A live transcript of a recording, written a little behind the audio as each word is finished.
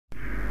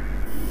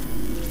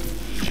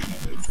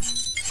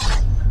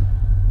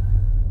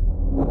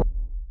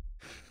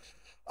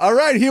All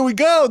right, here we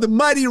go. The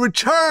mighty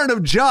return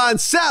of John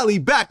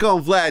Salley back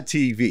on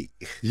VladTV.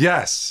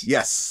 Yes.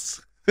 Yes.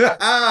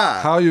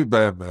 How you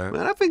been, man?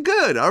 Man, I've been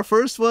good. Our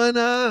first one,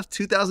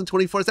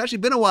 2024. It's actually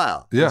been a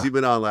while since you've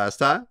been on last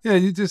time. Yeah,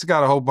 you just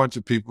got a whole bunch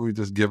of people. You're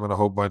just giving a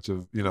whole bunch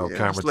of, camera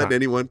just letting time.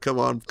 anyone come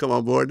on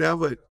board now,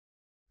 but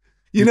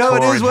you know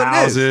it is what it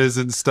is. Houses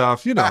and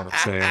stuff. You know what I'm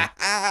saying.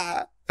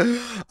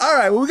 All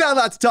right, well, we got a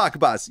lot to talk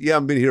about. So you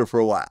haven't been here for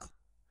a while.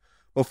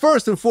 Well,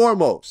 first and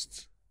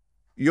foremost,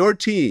 your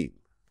team,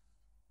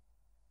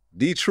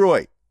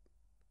 Detroit,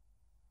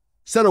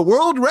 set a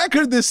world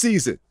record this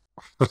season,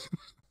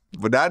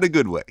 but not in a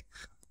good way.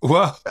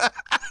 Well,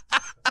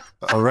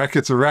 a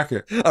record's a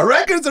record. A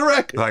record's a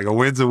record. Like a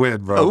win's a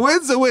win, bro. A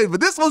win's a win, but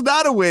this was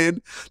not a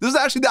win. This was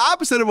actually the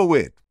opposite of a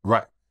win.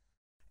 Right.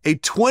 A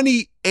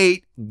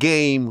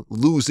 28-game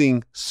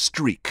losing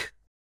streak.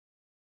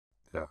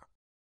 Yeah.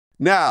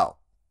 Now,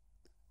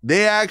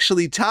 they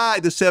actually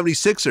tied the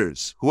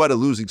 76ers, who had a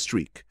losing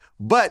streak.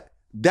 But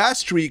that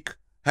streak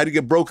had to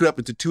get broken up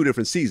into two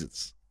different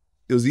seasons.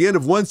 It was the end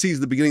of one season,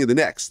 the beginning of the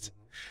next.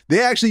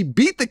 They actually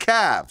beat the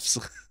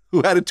Cavs,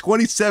 who had a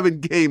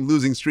 27-game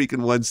losing streak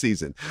in one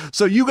season.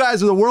 So you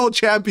guys are the world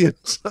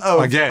champions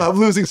of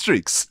losing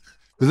streaks.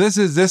 This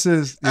is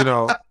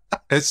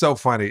it's so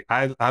funny.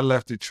 I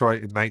left Detroit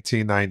in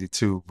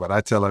 1992, but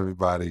I tell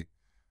everybody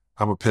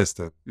I'm a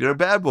Piston. You're a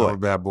bad boy. I'm a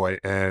bad boy,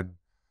 and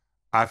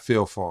I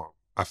feel for him.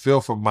 I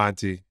feel for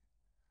Monty.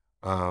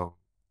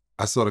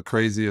 I saw the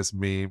craziest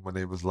meme when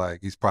they was like,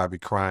 he's probably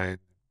crying,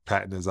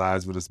 patting his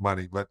eyes with his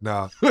money. But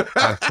no,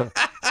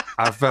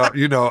 I felt,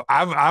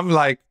 I'm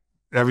like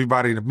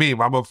everybody in the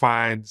meme. I'm gonna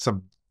find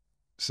some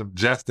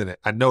jest in it.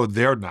 I know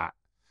they're not,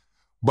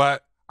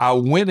 but our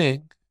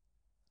winning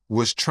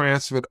was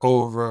transferred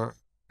over.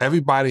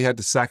 Everybody had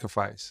to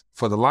sacrifice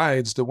for the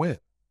Lions to win.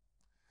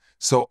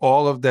 So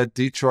all of that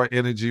Detroit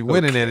energy,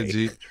 winning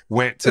energy,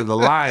 went to the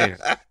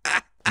Lions.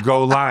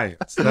 Go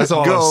Lions. That's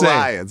all I'm saying. Go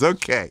Lions.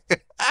 Okay.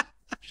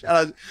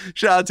 Shout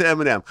out to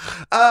Eminem.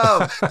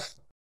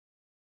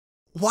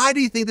 Why do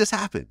you think this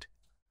happened?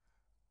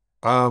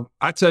 I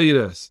tell you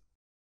this.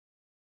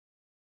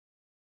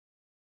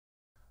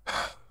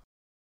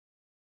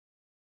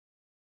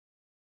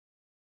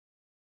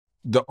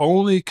 The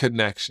only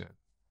connection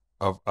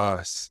of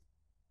us,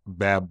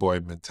 bad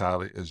boy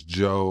mentality, is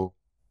Joe.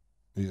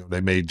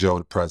 They made Joe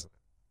the president,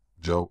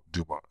 Joe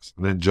Dumars.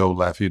 And then Joe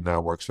left. He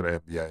now works for the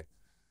NBA.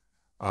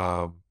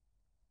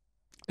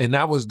 And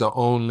that was the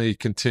only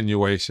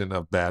continuation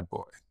of Bad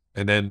Boy.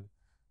 And then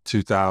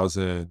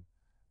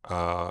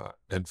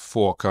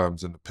 2004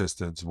 comes and the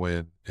Pistons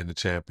win in the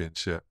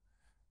championship.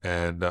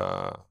 And,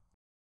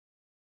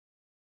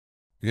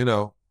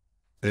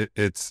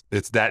 it's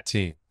that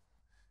team.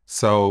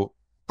 So,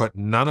 but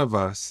none of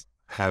us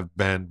have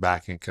been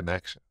back in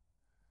connection.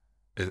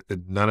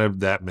 None of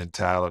that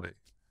mentality.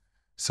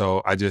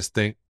 So I just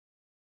think,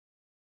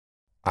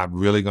 I'm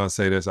really going to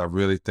say this, I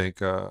really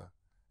think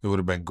it would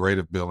have been great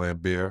if Bill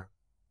Laimbeer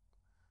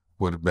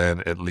would have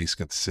been at least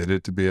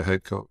considered to be a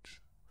head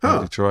coach in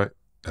Detroit.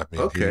 I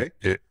mean, okay.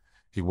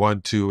 He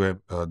won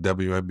 2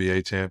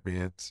 WNBA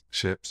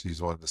championships.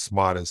 He's one of the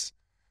smartest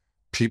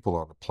people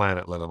on the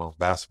planet, let alone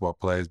basketball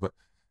players. But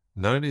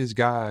none of these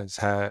guys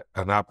had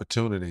an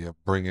opportunity of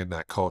bringing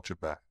that culture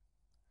back.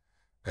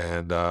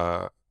 And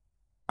I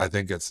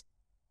think it's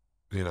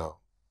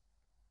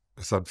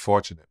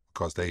unfortunate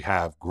because they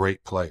have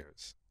great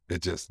players. They're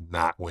just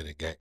not winning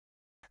games.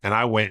 And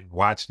I went and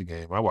watched the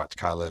game. I watched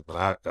Khaled,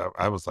 but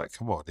I was like,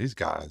 come on, these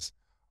guys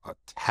are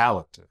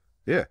talented.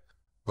 Yeah.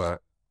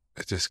 But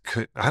it just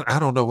couldn't. I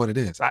don't know what it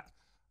is.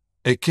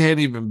 It can't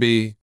even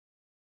be.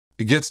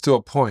 It gets to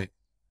a point.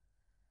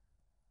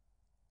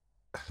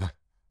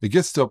 It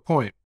gets to a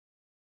point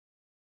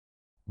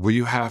where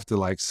you have to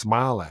like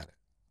smile at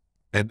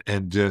it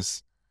and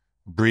just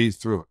breathe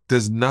through it.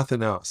 There's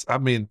nothing else. I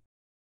mean,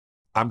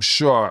 I'm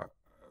sure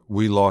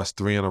we lost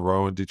 3 in a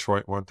row in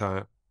Detroit one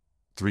time,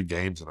 3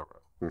 games in a row.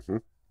 Mm-hmm.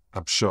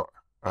 I'm sure.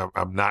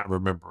 I'm not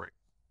remembering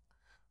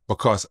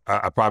because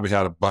I probably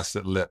had a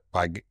busted lip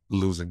by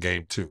losing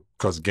game 2.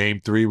 Because game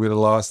 3 we'd have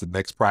lost, the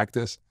next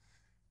practice,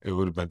 it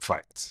would have been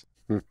fights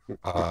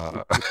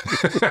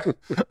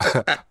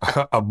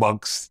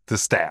amongst the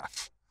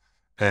staff.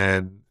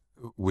 And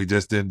we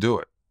just didn't do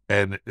it.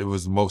 And it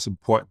was the most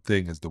important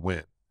thing is to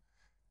win.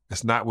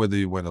 It's not whether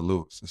you win or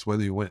lose. It's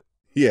whether you win.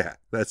 Yeah,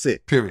 that's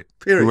it. Period.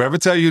 Whoever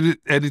tell you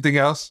anything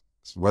else,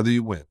 it's whether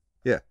you win.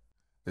 Yeah.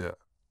 Yeah.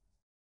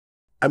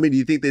 I mean, do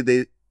you think that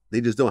they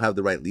just don't have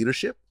the right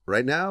leadership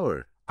right now?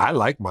 Or I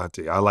like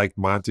Monty. I liked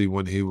Monty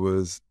when he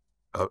was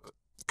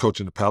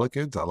coaching the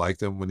Pelicans. I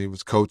liked him when he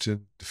was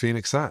coaching the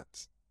Phoenix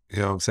Suns. You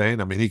know what I'm saying?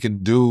 I mean, he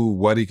can do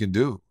what he can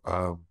do.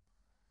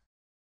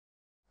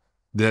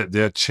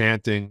 They're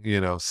chanting,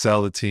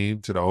 sell the team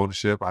to the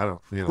ownership. I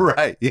don't,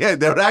 Right. Yeah,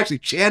 they're actually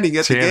chanting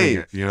at the game.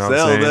 It, you know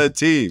sell what I'm saying? the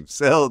team.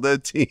 Sell the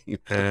team.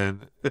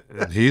 And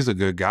he's a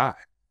good guy.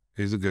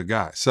 He's a good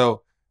guy.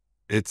 So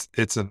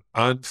it's an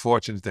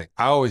unfortunate thing.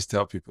 I always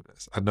tell people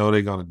this. I know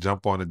they're going to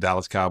jump on the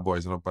Dallas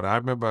Cowboys, but I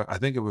remember, I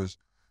think it was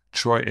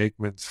Troy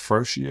Aikman's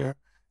first year,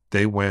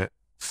 they went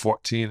 1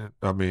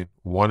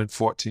 in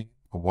 14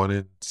 or 1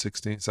 in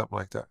 16, something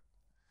like that.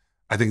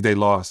 I think they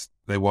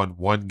won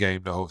one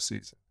game the whole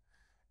season.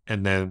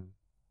 And then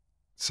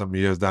some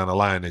years down the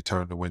line, they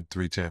turned to win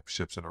 3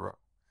 championships in a row.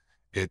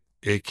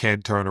 It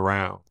can turn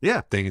around.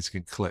 Yeah. Things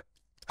can click.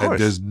 And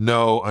there's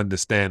no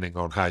understanding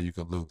on how you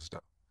can lose, though.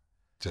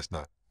 Just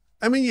not.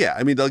 I mean, yeah.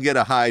 I mean, they'll get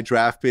a high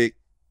draft pick,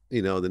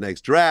 the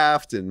next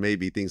draft, and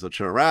maybe things will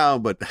turn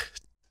around, but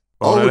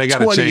they got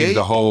to change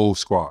the whole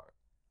squad.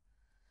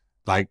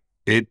 Like,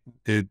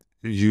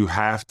 you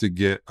have to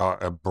get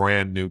a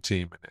brand new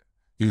team in there.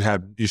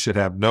 You should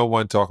have no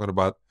one talking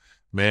about,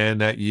 man,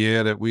 that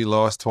year that we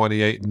lost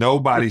 28,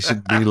 nobody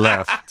should be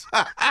left.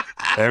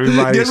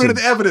 Everybody get rid of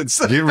the evidence.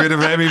 Get rid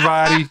of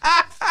everybody.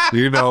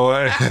 We're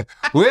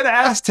the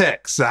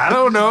Aztecs. I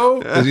don't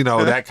know.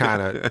 That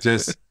kind of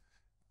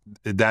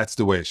that's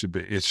the way it should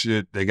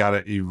be. They got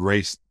to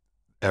erase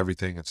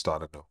everything and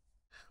start anew.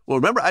 Well,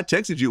 remember I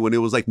texted you when it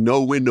was like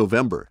no-win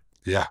November.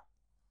 Yeah.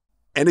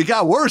 And it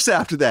got worse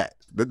after that.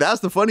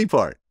 That's the funny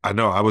part. I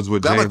know. I was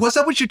with James. I'm like, what's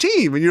up with your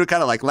team? And you were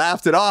kind of like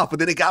laughed it off, but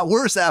then it got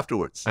worse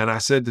afterwards. And I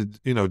said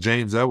to,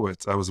 James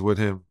Edwards, I was with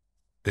him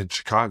in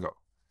Chicago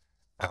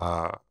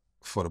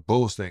for the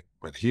Bulls thing,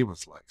 when he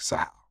was like,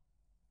 Sal.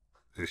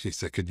 He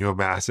said, can you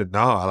imagine? I said,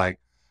 no,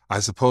 I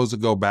supposed to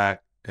go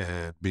back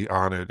and be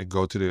honored and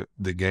go to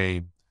the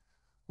game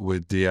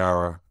with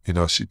Diarra.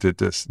 She did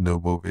this new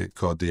movie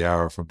called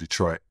Diarra from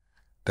Detroit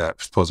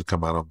that's supposed to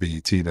come out on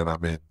BET that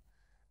I'm in.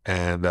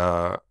 And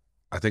I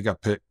think I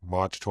picked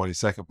March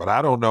 22nd, but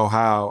I don't know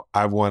how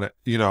I want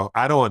to,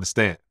 I don't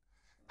understand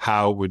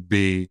how it would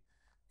be,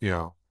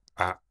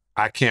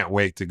 I can't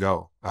wait to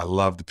go. I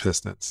love the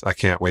Pistons. I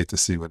can't wait to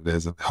see what it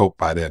is and hope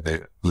by then they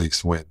at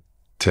least win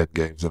 10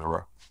 games in a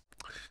row.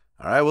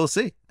 All right, we'll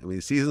see. I mean,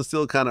 the season's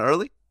still kind of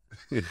early.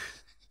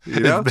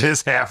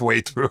 It's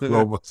halfway through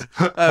almost.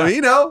 but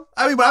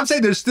I'm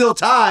saying there's still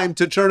time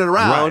to turn it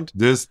around. Right.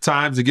 There's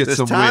time to get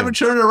some wins. There's time to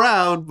turn it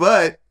around,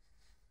 but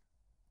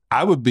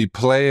I would be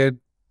playing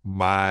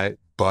my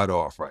butt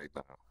off right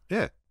now.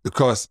 Yeah.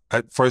 Because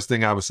first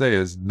thing I would say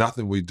is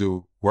nothing we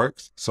do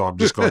works, so I'm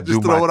just going to do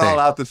my thing. Throw it all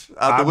out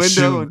the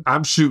window.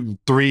 I'm shooting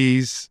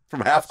threes. From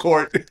half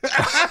court.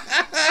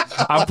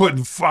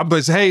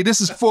 Hey,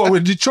 this is 4.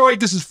 In Detroit,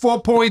 this is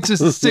 4 points.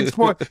 This is 6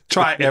 points.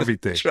 Try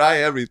everything. Try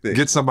everything.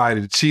 Get somebody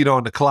to cheat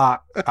on the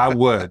clock. I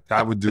would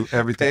do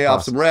everything. Pay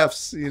off some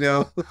refs,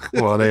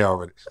 Well, they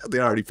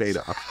already paid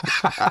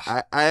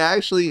off. I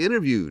actually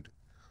interviewed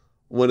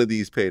one of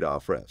these paid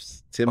off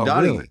refs, Tim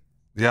Donaghy. Really?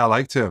 Yeah, I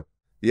liked him.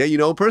 Yeah, you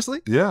know him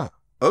personally? Yeah.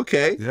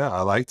 Okay. Yeah,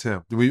 I liked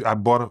him. We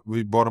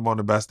bought him on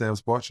the Best Damn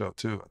Sports Show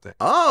too, I think.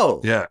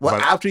 Oh. Yeah. Well,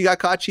 after he got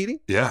caught cheating?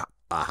 Yeah.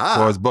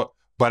 Aha.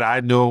 But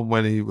I knew him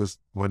when he was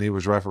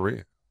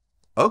refereeing.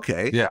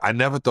 Okay. Yeah, I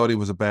never thought he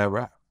was a bad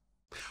ref.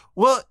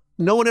 Well,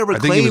 no one ever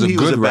claimed he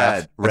was a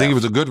bad ref. I think he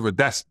was a good ref.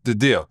 That's the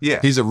deal. Yeah.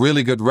 He's a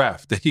really good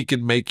ref that he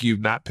can make you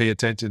not pay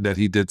attention that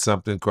he did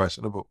something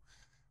questionable.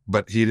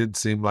 But he didn't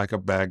seem like a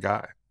bad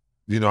guy.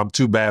 I'm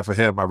too bad for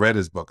him. I read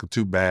his book. I'm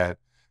too bad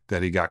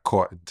that he got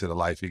caught into the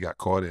life he got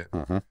caught in.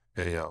 Mm-hmm.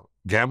 And,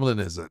 gambling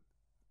is a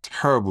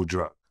terrible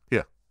drug.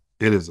 Yeah.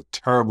 It is a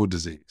terrible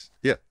disease.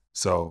 Yeah.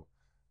 So,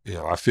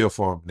 I feel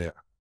for him there.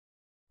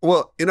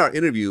 Well, in our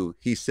interview,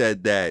 he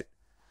said that,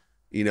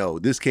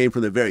 this came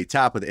from the very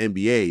top of the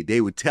NBA. They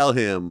would tell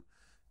him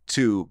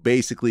to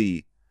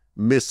basically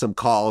miss some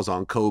calls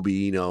on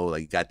Kobe,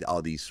 like got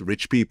all these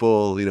rich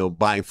people,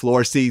 buying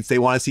floor seats. They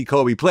want to see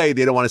Kobe play.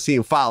 They don't want to see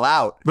him foul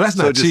out. But that's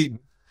not cheating.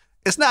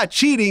 It's not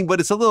cheating, but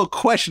it's a little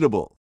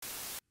questionable.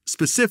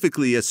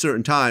 Specifically, at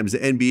certain times, the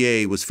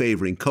NBA was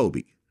favoring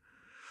Kobe.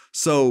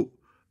 So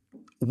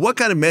what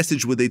kind of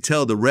message would they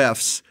tell the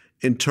refs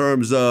in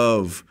terms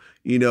of,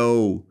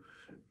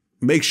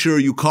 make sure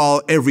you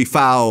call every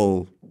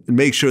foul and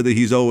make sure that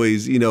he's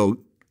always,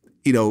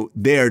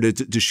 there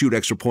to shoot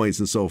extra points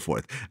and so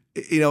forth?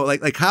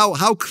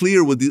 How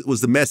clear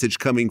was the message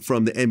coming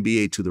from the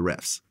NBA to the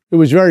refs? It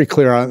was very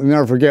clear. I'll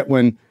never forget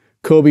when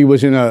Kobe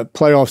was in a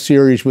playoff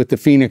series with the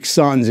Phoenix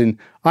Suns, and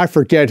I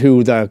forget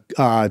who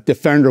the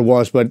defender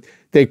was, but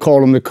they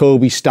called him the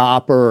Kobe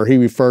Stopper, or he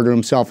referred to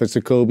himself as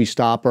the Kobe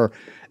Stopper.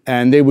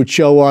 And they would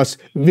show us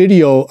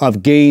video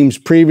of games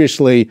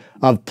previously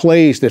of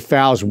plays that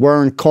fouls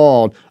weren't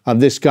called, of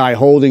this guy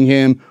holding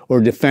him or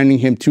defending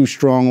him too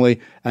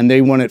strongly, and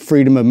they wanted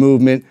freedom of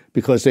movement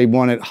because they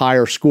wanted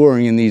higher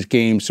scoring in these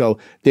games. So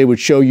they would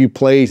show you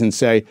plays and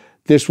say,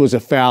 this was a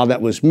foul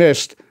that was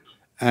missed,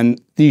 and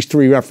these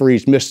 3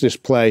 referees missed this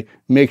play.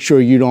 Make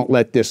sure you don't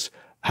let this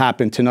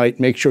happen tonight.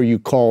 Make sure you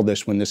call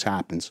this when this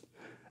happens.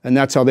 And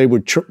that's how they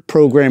would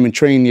program and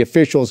train the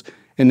officials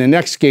in the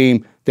next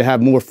game to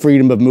have more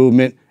freedom of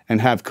movement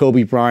and have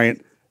Kobe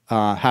Bryant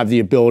have the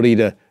ability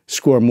to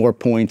score more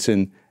points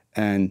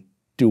and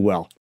do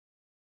well.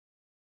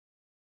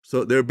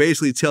 So they're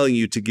basically telling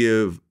you to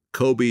give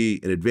Kobe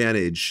an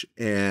advantage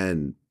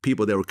and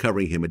people that were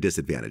covering him a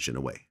disadvantage in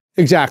a way.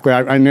 Exactly.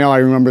 I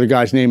remember the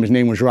guy's name. His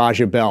name was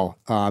Raja Bell,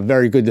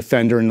 very good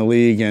defender in the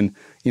league, and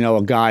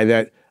a guy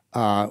that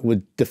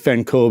would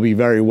defend Kobe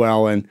very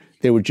well, and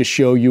they would just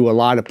show you a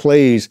lot of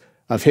plays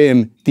of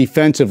him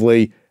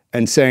defensively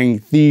and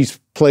saying these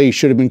plays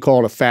should have been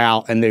called a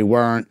foul, and they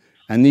weren't.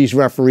 And these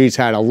referees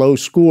had a low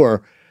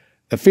score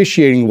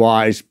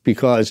officiating-wise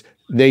because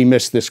they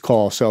missed this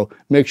call. So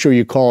make sure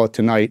you call it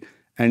tonight.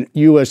 And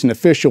you as an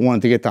official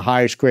want to get the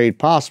highest grade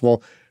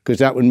possible because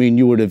that would mean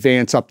you would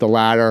advance up the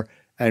ladder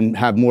and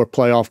have more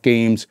playoff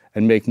games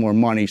and make more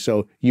money.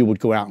 So you would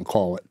go out and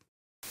call it.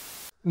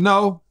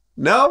 No.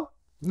 No?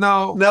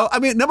 No. No. I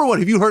mean, number one,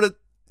 have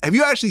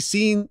you actually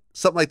seen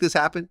something like this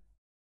happen?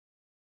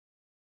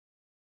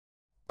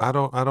 I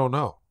don't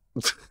know.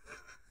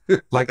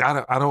 Like,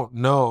 I don't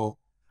know.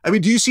 I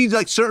mean, do you see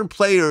like certain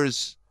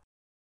players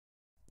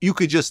you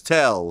could just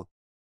tell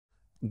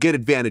get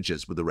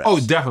advantages with the refs? Oh,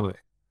 definitely.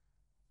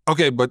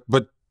 Okay, but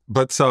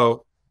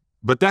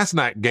that's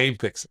not game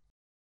fixing.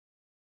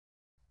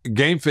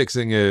 Game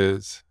fixing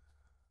is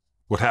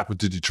what happened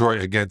to Detroit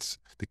against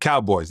the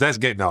Cowboys. That's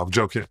game. No, I'm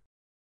joking.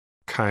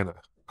 Kind of.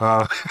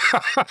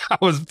 I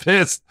was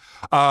pissed.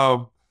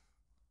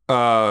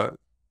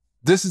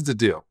 This is the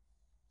deal.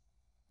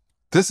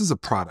 This is a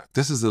product.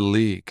 This is a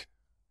league.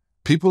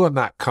 People are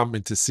not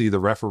coming to see the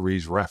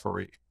referees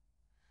referee.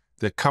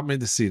 They're coming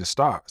to see the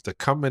stars. They're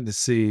coming to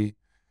see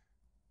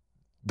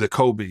the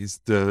Kobe's,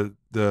 the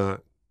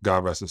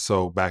God rest his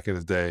soul, back in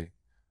his day,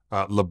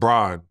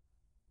 LeBron,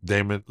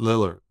 Damian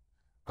Lillard,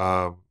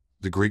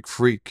 the Greek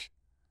Freak,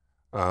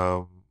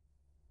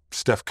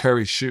 Steph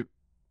Curry shoot,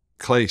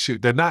 Clay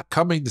shoot. They're not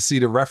coming to see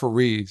the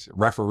referees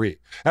referee.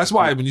 That's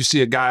why when you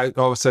see a guy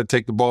all of a sudden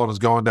take the ball and is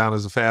going down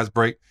as a fast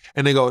break,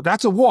 and they go,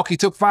 that's a walk. He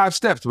took 5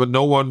 steps, but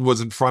no one was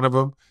in front of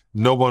him.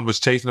 No one was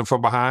chasing him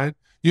from behind.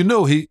 You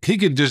know he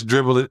can just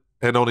dribble it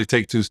and only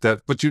take 2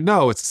 steps, but you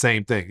know it's the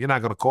same thing. You're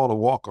not going to call a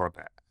walk on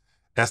that.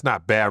 That's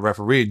not bad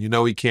refereeing. You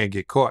know he can't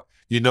get caught.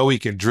 You know he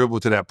can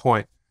dribble to that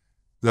point.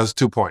 Those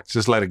 2 points.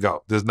 Just let it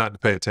go. There's nothing to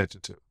pay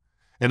attention to.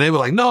 And they were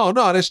like, no,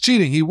 that's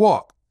cheating. He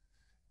walked.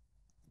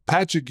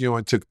 Patrick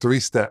Ewing took 3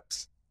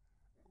 steps.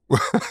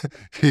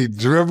 he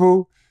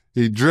dribbled,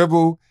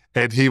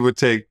 and he would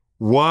take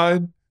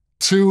 1,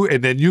 2,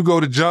 and then you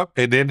go to jump,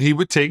 and then he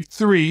would take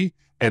 3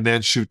 and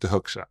then shoot the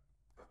hook shot.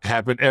 It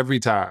happened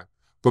every time.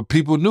 But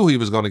people knew he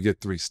was going to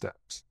get 3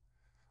 steps.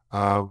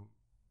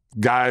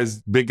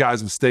 Big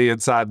guys would stay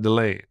inside the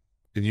lane.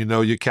 And you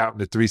know you're counting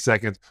the 3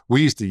 seconds.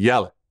 We used to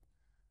yell it.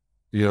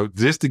 You know,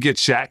 just to get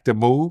Shaq to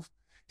move,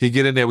 he'd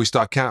get in there, we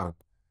start counting.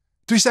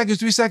 3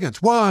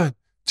 seconds, 1,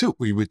 2.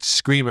 We would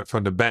scream it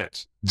from the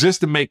bench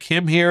just to make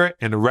him hear it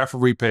and the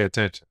referee pay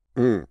attention.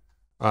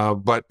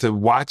 But to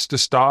watch the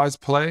stars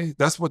play,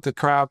 that's what the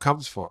crowd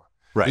comes for.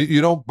 Right.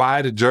 You don't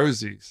buy the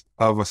jerseys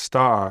of a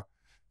star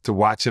to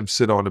watch him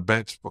sit on the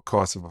bench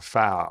because of a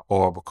foul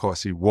or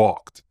because he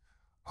walked.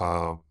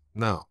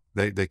 No,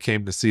 they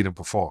came to see them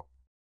perform.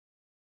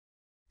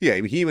 Yeah,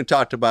 he even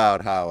talked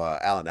about how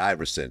Allen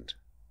Iverson,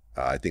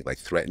 I think, like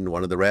threatened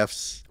one of the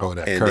refs. Oh,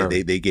 that and curve.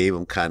 they gave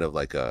him kind of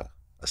like a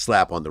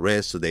slap on the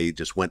wrist, so they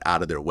just went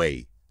out of their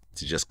way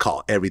to just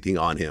call everything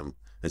on him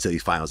until he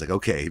finally was like,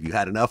 okay, have you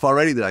had enough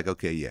already? They're like,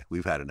 okay, yeah,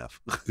 we've had enough.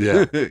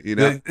 Yeah. You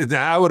know?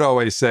 I would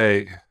always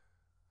say,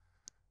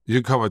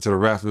 you coming to the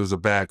ref, it was a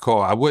bad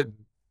call. I wouldn't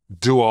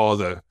do all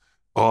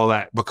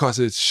that because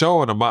it's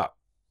showing them up.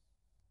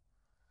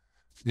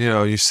 You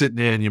know, you're sitting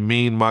there and you're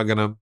mean mugging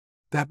them.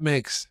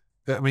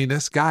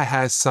 This guy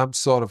has some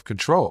sort of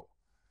control.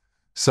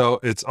 So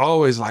it's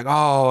always like,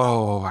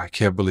 oh, I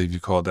can't believe you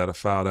called that a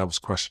foul. That was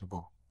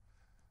questionable.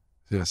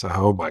 Yes,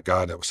 oh my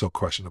God, that was so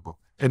questionable.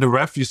 And the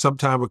ref, you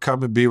sometime would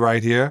come and be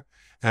right here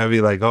and I'd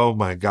be like, oh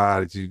my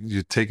God,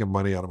 you're taking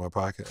money out of my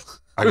pocket.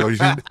 I go,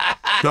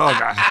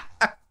 dog,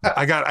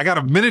 I got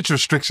a minutes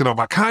restriction on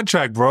my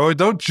contract, bro.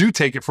 Don't you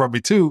take it from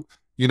me too.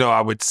 You know,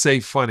 I would say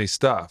funny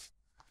stuff.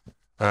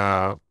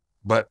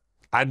 But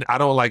I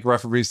don't like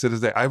referees to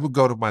this day. I would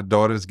go to my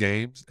daughter's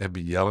games and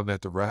be yelling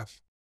at the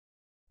ref.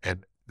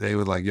 And they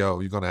were like, yo,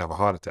 you're going to have a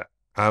heart attack.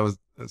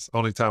 It's the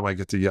only time I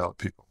get to yell at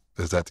people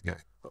is at the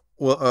game.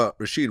 Well,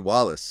 Rasheed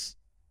Wallace.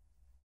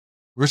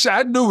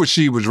 I knew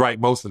Rasheed was right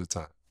most of the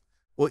time.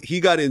 Well,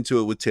 he got into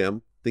it with Tim.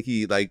 I think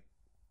he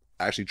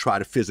actually tried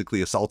to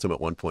physically assault him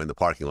at one point in the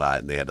parking lot,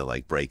 and they had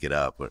to break it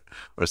up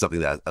or something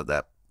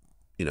that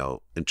you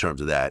know, in terms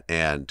of that.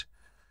 And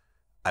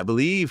I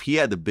believe he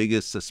had the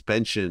biggest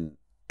suspension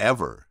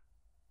ever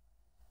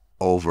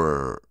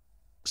over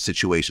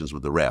situations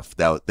with the ref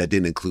that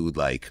didn't include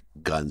like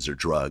guns or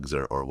drugs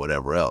or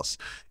whatever else.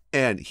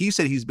 And he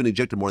said he's been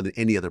ejected more than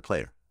any other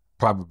player.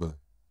 Probably.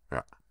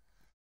 Yeah.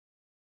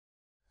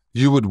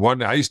 You would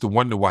wonder. I used to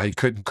wonder why he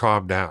couldn't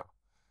calm down.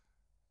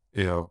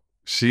 You know,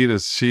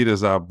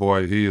 Sheeta's our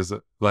boy. He is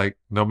like,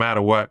 no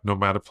matter what, no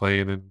matter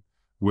playing in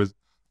with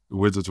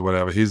Wizards or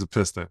whatever, he's a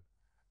Piston.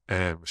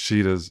 And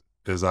Sheeta's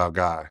is our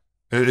guy.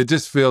 It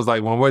just feels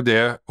like when we're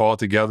there all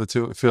together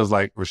too, it feels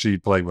like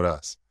Rasheed played with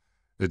us.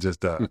 It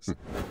just does.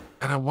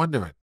 And I'm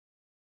wondering,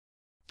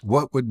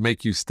 what would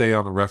make you stay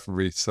on the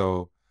referee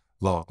so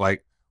long?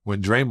 Like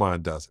when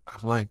Draymond does it,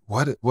 I'm like,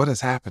 what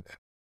is happening?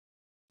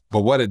 But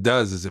what it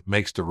does is it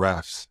makes the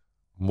refs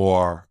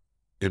more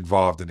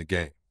involved in the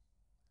game.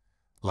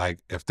 Like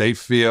if they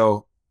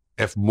feel,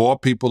 if more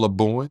people are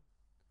booing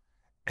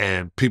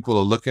and people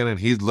are looking and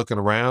he's looking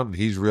around and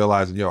he's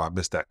realizing, yo, I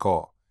missed that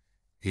call.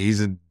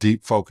 He's in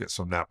deep focus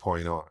from that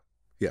point on.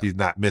 Yeah. He's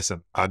not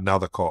missing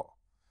another call.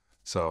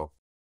 So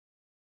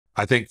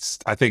I think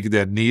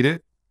they're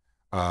needed.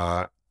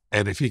 And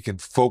if he can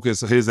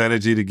focus his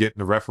energy to getting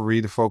the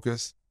referee to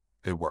focus,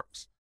 it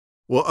works.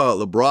 Well,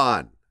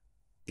 LeBron,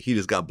 he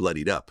just got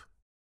bloodied up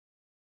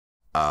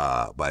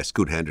by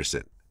Scoot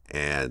Henderson,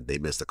 and they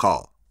missed a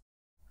call.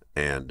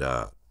 And,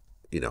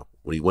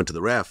 when he went to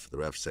the ref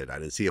said, I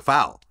didn't see a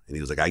foul. And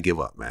he was like, I give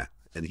up, man.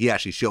 And he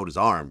actually showed his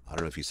arm. I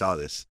don't know if you saw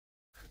this,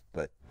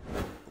 but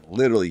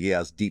literally he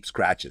has deep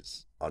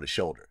scratches on his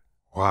shoulder.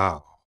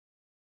 Wow.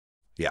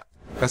 Yeah.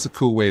 That's a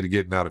cool way to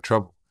get out of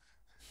trouble.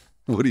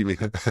 What do you mean?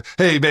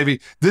 Hey,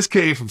 baby, this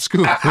came from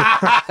Scoot.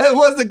 It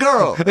was the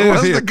girl. It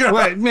was the girl.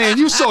 Wait, man,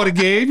 you saw the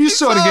game. You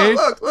saw the game.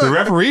 Look. The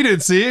referee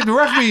didn't see it. The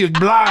referee is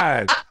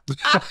blind.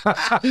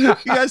 You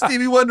got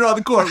Stevie Wonder on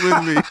the court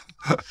with me.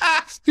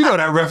 You know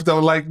that ref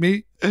don't like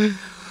me.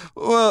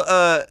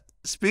 Well,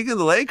 speaking of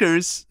the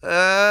Lakers,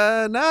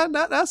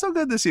 not so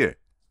good this year.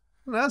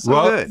 Not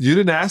so good. You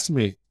didn't ask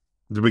me at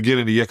the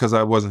beginning of the year because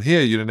I wasn't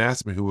here. You didn't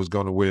ask me who was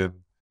going to win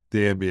the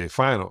NBA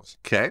Finals.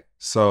 Okay.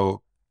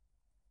 So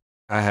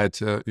I had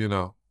to,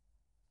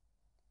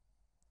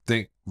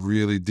 think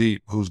really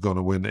deep who's going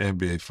to win the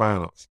NBA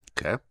Finals.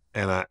 Okay.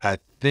 And I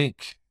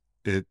think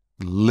it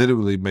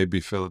literally may be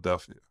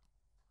Philadelphia.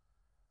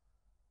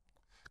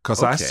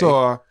 Because I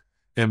saw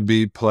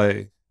Embiid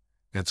play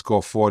and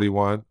score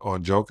 41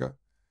 on Joker.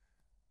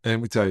 And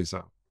let me tell you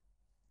something.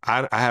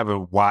 I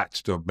haven't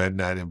watched or been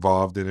that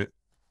involved in it,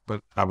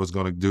 but I was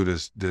going to do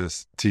this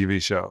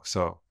TV show.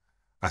 So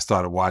I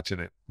started watching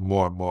it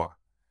more and more.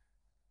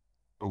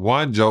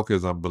 One, Joker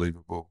is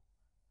unbelievable,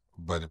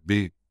 but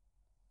Embiid,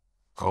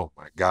 oh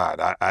my God,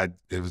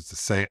 it was the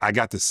same. I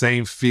got the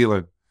same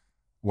feeling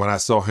when I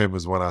saw him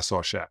as when I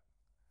saw Shaq.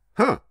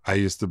 Huh. I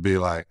used to be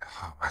like,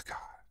 oh my God,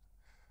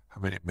 how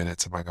many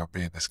minutes am I going to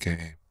be in this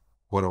game?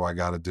 What do I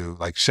got to do?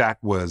 Like Shaq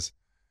was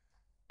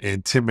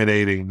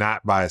intimidating,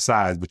 not by his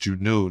size, but you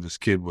knew this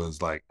kid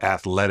was like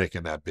athletic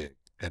and that big.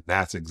 And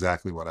that's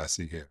exactly what I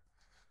see here.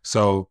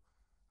 So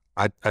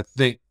I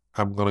think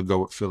I'm going to go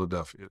with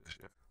Philadelphia this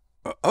year.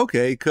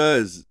 Okay,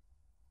 because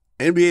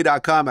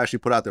NBA.com actually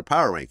put out their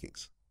power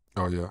rankings.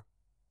 Oh, yeah?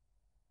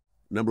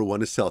 Number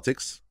 1 is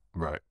Celtics.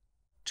 Right.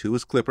 2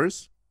 is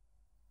Clippers.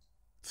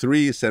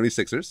 3 is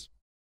 76ers.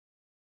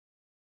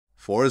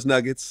 4 is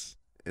Nuggets.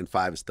 And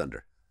 5 is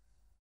Thunder.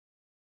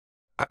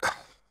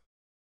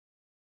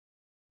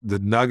 The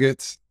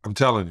Nuggets, I'm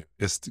telling you,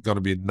 it's going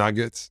to be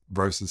Nuggets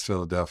versus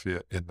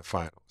Philadelphia in the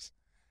finals.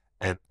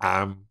 And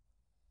I'm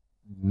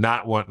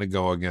not wanting to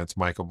go against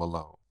Michael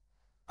Malone.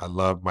 I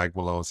love Mike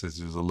Malone since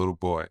he was a little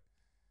boy.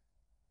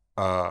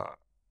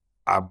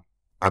 I'm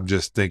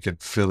just thinking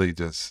Philly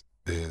just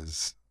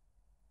is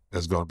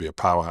going to be a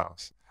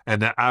powerhouse.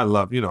 And I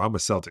love, I'm a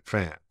Celtic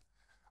fan.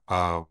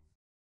 But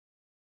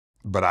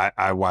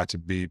I watch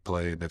Embiid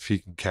play, and if he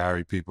can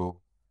carry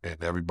people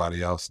and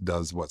everybody else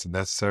does what's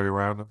necessary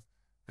around him,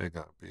 they're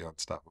going to be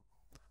unstoppable.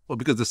 Well,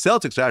 because the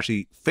Celtics are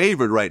actually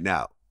favored right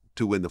now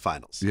to win the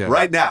finals. Yeah.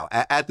 Right now,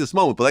 at this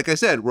moment. But like I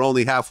said, we're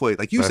only halfway.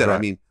 Like you That's said, right. I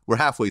mean, we're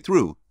halfway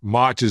through.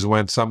 March is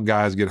when some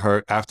guys get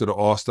hurt. After the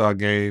All-Star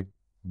game,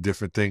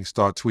 different things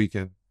start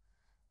tweaking.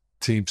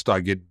 Teams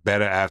start getting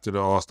better after the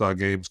All-Star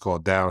game. It's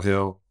called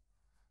downhill.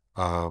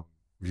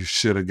 You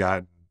should have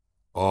gotten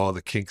all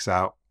the kinks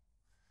out.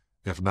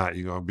 If not,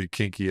 you're going to be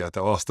kinky at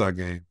the All-Star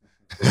game.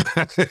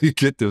 You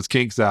get those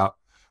kinks out.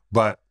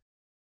 But,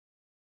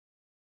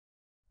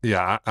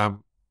 yeah,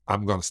 I'm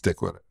going to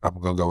stick with it. I'm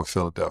going to go with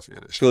Philadelphia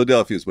this year.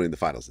 Philadelphia is winning the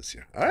finals this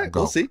year. All right,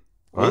 we'll see.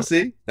 We'll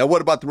see. Now,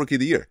 what about the Rookie of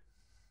the Year?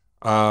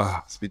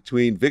 It's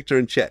between Victor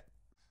and Chet.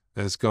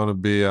 It's going to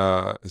be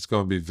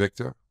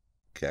Victor.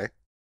 Okay.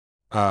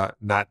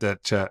 Not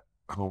that Chet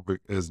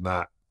is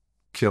not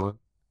killing.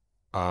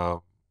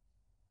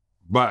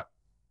 But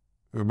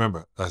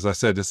remember, as I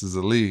said, this is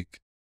a league,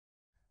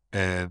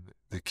 and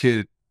the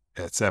kid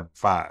at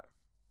 7'5"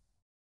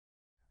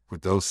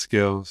 with those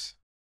skills.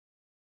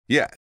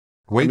 Yeah.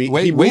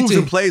 He moves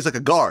and plays like a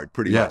guard,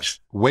 pretty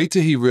much. Wait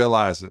till he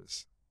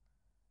realizes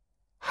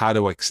how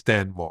to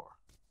extend more.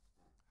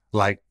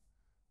 Like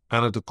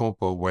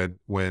Antetokounmpo,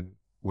 when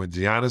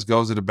Giannis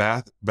goes to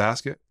the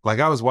basket, like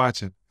I was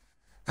watching,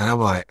 and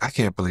I'm like, I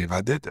can't believe I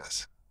did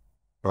this,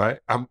 right?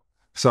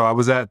 So I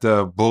was at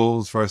the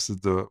Bulls versus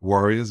the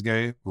Warriors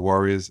game, the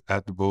Warriors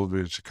at the Bulls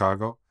in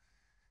Chicago,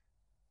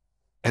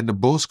 and the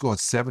Bulls scored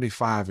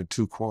 75 in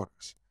 2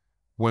 quarters.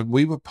 When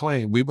we were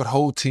playing, we would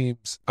hold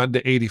teams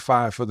under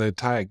 85 for the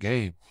entire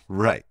game.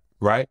 Right.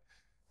 Right?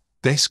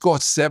 They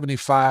scored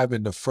 75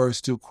 in the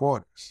first 2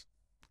 quarters.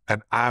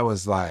 And I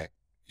was like,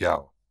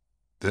 yo,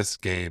 this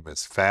game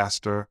is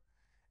faster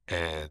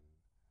and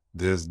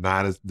there's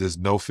no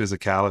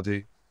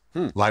physicality.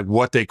 Like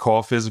what they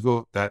call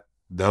physical,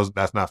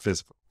 that's not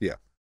physical. Yeah.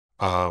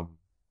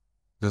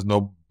 There's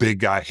no big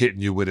guy hitting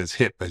you with his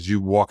hip as you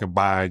walking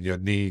by and your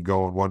knee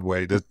going one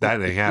way.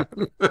 That ain't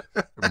happening.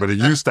 But it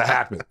used to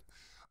happen.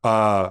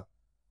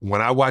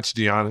 When I watch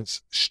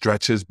Giannis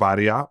stretch his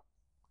body out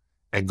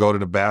and go to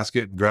the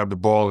basket and grab the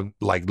ball and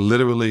like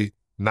literally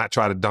not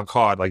try to dunk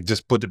hard, like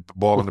just put the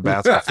ball in the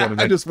basket.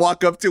 I just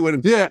walk up to it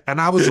and yeah,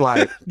 and I was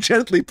like,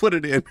 gently put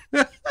it in.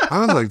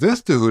 I was like,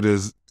 this dude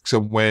is, so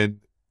when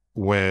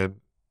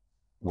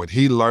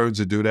he learns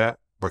to do that,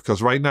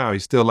 because right now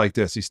he's still like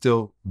this, he's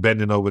still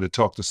bending over to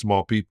talk to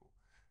small people.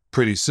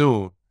 Pretty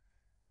soon,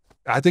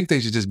 I think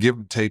they should just give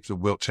him tapes of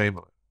Wilt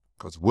Chamberlain,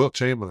 because Wilt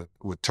Chamberlain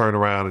would turn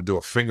around and do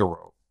a finger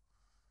roll.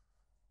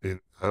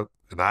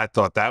 And I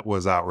thought that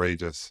was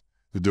outrageous,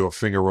 to do a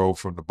finger roll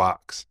from the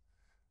box.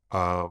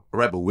 Right,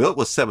 but Wilt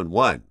was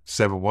 7'1".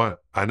 7'1".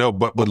 I know,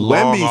 but with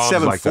long arms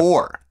 7'4". like that.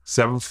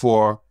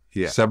 7'4".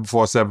 Yeah.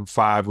 7'4",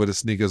 7'5" with his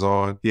sneakers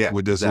on. Yeah,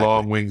 with this exactly.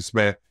 long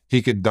wingspan.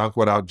 He could dunk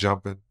without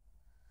jumping.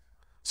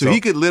 So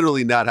he could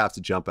literally not have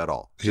to jump at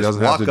all. He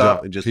doesn't have to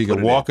jump. And just he put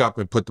can it walk in. up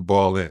and put the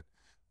ball in.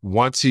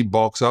 Once he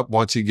bulks up,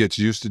 once he gets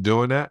used to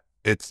doing that,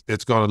 it's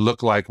going to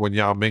look like when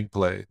Yao Ming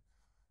played.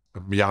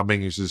 Yao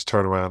Ming used to just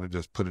turn around and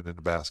just put it in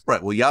the basket.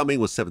 Right. Well, Yao Ming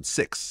was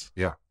 7'6".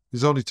 Yeah.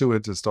 He's only 2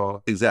 inches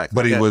taller. Exactly.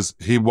 But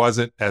he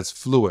wasn't as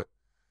fluid.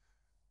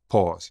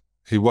 Pause.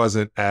 He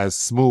wasn't as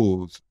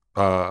smooth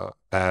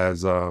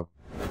as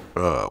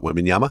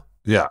Wembanyama?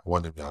 Yeah,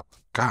 Wembanyama.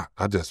 God,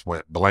 I just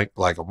went blank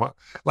like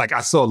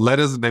I saw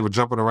letters and they were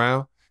jumping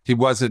around. He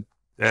wasn't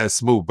as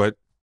smooth, but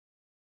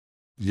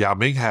Yao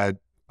Ming had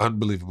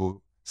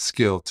unbelievable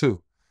skill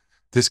too.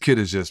 This kid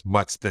is just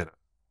much thinner.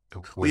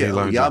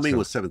 Yao Ming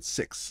was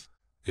 7'6".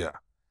 Yeah.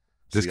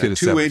 So This kid is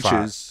 2 7'5".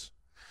 inches.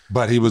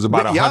 But he was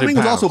about 100 Yao Ming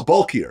pounds. was also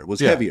bulkier,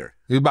 heavier.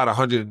 He was about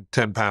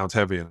 110 pounds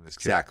heavier than this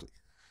kid. Exactly.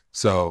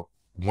 So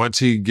once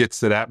he gets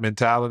to that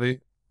mentality,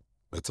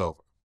 it's over.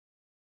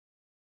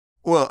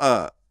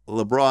 Well,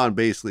 LeBron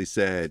basically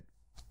said,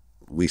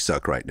 we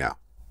suck right now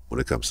when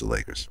it comes to the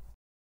Lakers.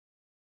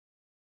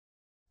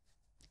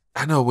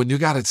 I know when you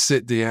got to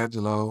sit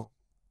D'Angelo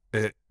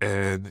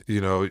and you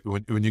know,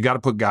 when you got to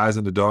put guys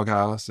in the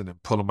doghouse and then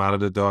pull them out of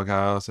the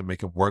doghouse and make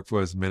them work for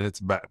his minutes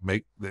back,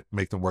 make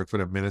them work for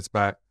their minutes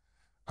back.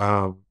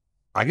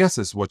 I guess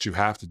it's what you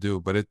have to do,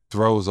 but it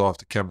throws off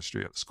the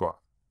chemistry of the squad.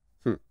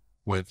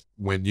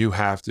 When you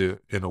have to,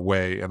 in a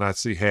way, and I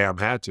see Ham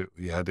had to.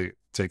 He had to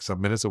take some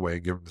minutes away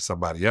and give them to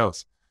somebody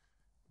else,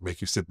 make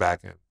you sit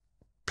back and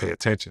pay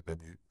attention, and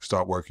you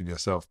start working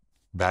yourself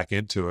back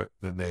into it.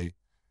 Then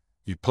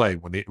you play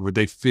when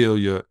they feel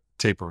you're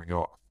tapering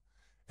off,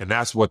 and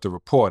that's what the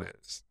report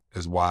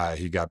is why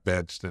he got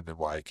benched and then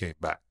why he came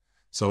back.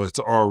 So it's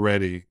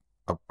already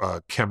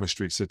a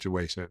chemistry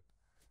situation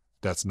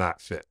that's not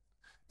fit.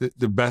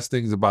 The best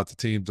things about the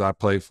teams I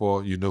play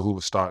for, you know who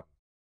was starting.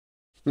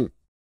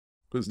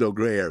 There's no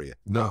gray area.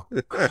 No,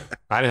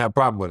 I didn't have a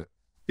problem with it.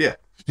 Yeah.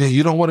 Yeah,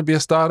 you don't want to be a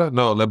starter?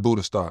 No, let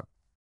Buddha start.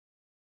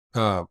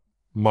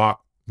 Mark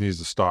needs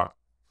to start,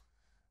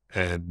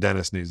 and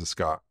Dennis needs to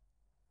start.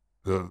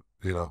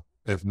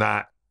 If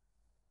not,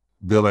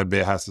 Bill and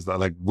Bear has to start.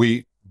 Like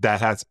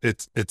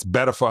it's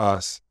better for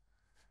us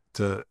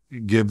to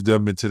give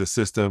them into the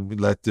system,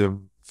 let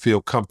them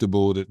feel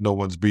comfortable that no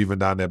one's breathing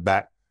down their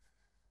back.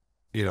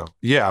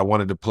 I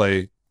wanted to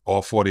play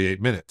all 48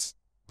 minutes,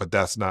 but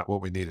that's not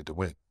what we needed to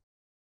win.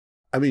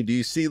 I mean, do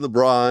you see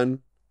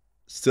LeBron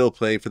still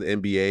playing for the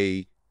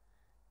NBA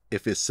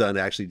if his son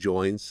actually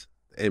joins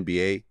the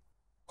NBA?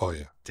 Oh,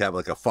 yeah. To have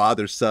like a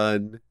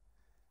father-son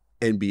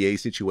NBA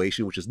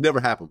situation, which has never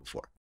happened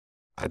before.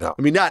 I know.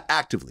 I mean, not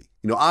actively.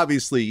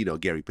 Obviously,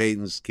 Gary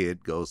Payton's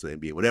kid goes to the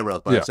NBA, whatever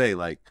else. But I'm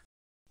saying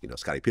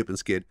Scottie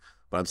Pippen's kid.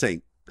 But I'm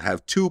saying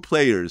have two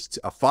players,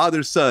 a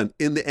father-son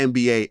in the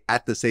NBA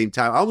at the same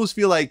time. I almost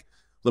feel like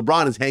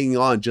LeBron is hanging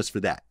on just for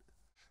that.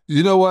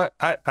 You know what?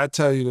 I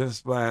tell you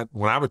this, man.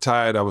 When I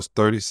retired, I was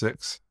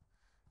 36,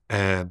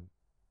 and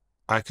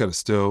I could have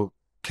still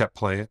kept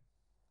playing.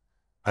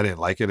 I didn't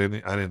like it. I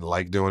didn't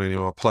like doing it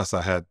anymore. Plus,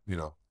 I had,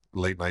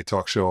 late night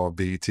talk show on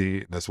BET,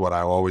 and that's what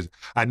I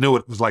knew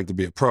what it was like to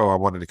be a pro. I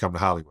wanted to come to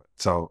Hollywood.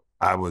 So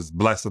I was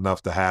blessed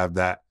enough to have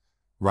that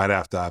right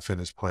after I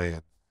finished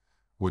playing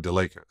with the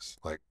Lakers.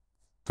 Like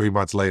 3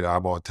 months later,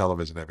 I'm on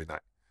television every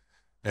night.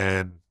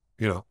 And,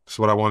 it's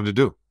what I wanted to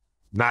do.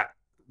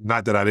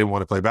 Not that I didn't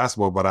want to play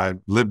basketball, but I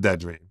lived that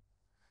dream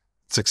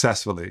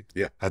successfully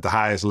at the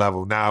highest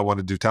level. Now I want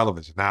to do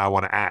television. Now I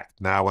want to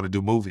act. Now I want to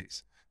do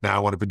movies. Now I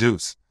want to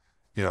produce.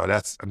 Now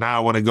I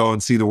want to go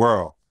and see the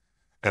world.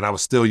 And I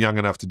was still young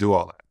enough to do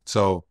all that.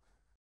 So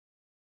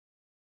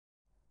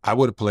I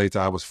would have played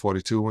till I was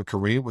 42 when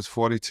Kareem was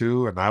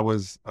 42 and I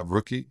was a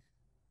rookie.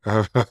 You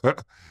know what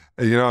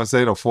I'm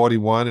saying? Or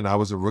 41 and I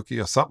was a rookie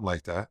or something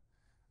like that.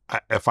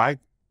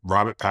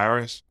 Robert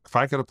Parrish, if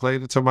I could have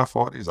played until my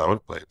 40s, I would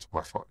have played until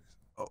my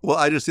 40s. Well,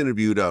 I just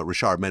interviewed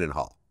Rashard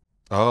Mendenhall.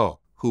 Oh.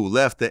 Who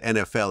left the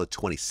NFL at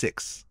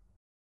 26.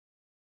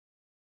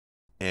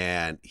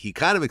 And he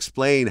kind of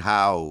explained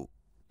how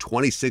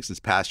 26 is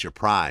past your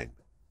prime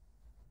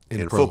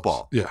in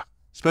football. Yeah.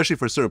 Especially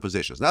for certain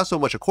positions. Not so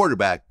much a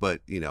quarterback, but,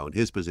 in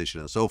his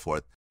position and so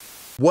forth.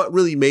 What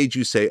really made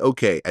you say,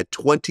 okay, at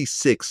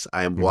 26,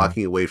 I am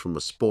walking away from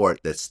a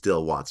sport that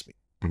still wants me?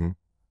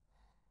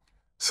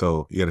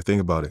 So you got to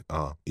think about it.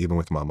 Even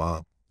with my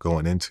mom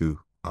going into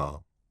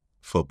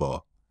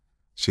football,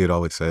 she had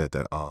always said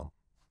that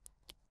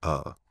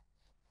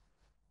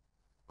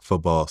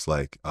football's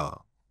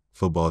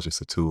football's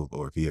just a tool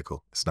or a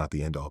vehicle. It's not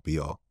the end all be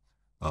all.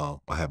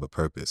 I have a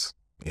purpose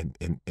in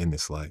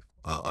this life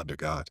under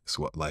God. It's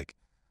what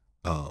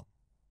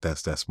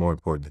that's more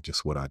important than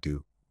just what I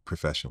do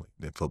professionally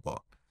than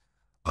football.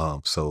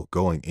 So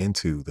going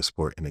into the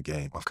sport and the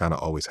game, I've kind of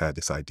always had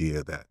this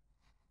idea that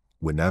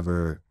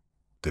whenever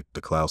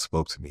the cloud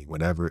spoke to me,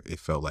 whenever it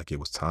felt like it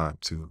was time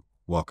to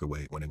walk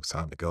away, when it was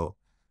time to go,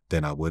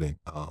 then I wouldn't,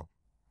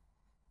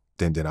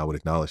 then I would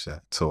acknowledge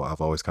that. So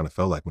I've always kind of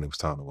felt like when it was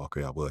time to walk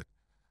away, I would.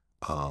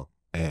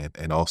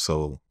 And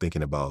also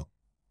thinking about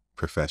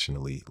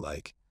professionally,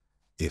 like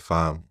if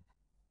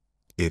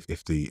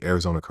the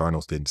Arizona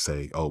Cardinals didn't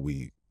say, oh,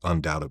 we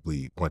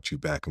undoubtedly want you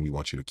back and we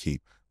want you to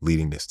keep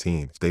leading this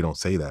team, if they don't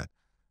say that,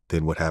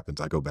 then what happens?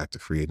 I go back to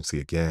free agency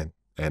again,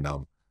 and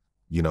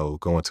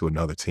going to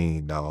another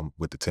team. Now I'm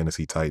with the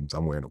Tennessee Titans.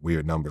 I'm wearing a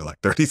weird number, like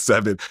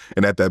 37.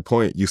 And at that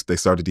point, they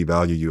start to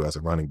devalue you as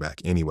a running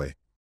back anyway.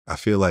 I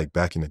feel like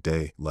back in the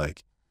day,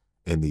 like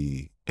in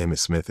the Emmitt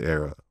Smith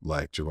era,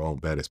 like Jerome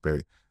Bettis,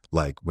 Barry,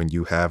 like when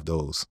you have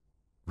those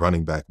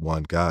running back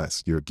one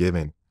guys, you're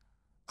given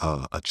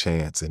a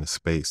chance and a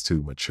space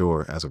to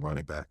mature as a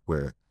running back,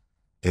 where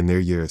in their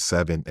years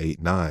 7,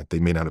 8, 9, they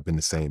may not have been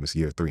the same as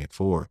year 3 and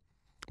 4,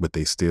 but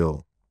they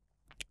still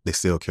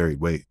carried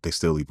weight. They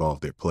still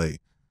evolved their play.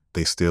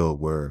 They still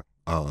were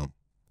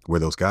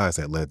those guys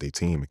that led their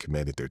team and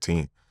commanded their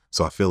team.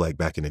 So I feel like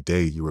back in the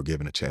day, you were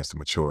given a chance to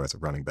mature as a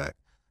running back.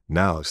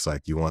 Now it's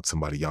like you want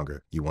somebody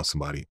younger. You want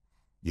somebody,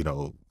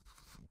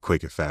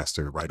 quicker,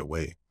 faster, right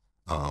away.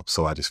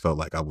 So I just felt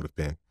like I would have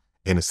been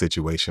in a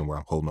situation where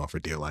I'm holding on for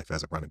dear life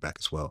as a running back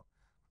as well.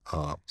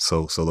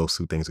 So those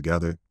two things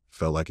together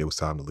felt like it was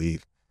time to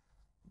leave.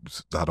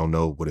 I don't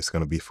know what it's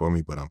going to be for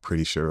me, but I'm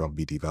pretty sure I'll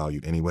be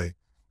devalued anyway.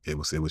 It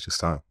was just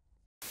time.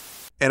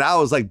 And I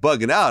was like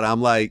bugging out.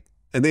 I'm like,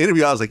 in the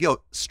interview, I was like, yo,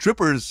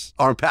 strippers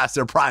aren't past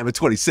their prime at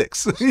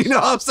 26. You know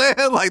what I'm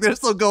saying? Like, they're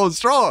still going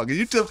strong. And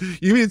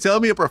you mean to tell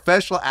me a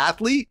professional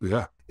athlete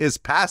is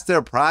past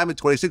their prime at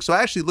 26? So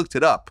I actually looked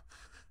it up.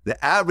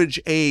 The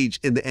average age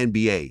in the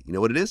NBA, you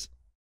know what it is?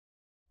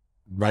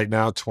 Right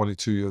now,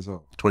 22 years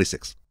old.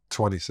 26.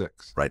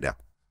 26. Right now.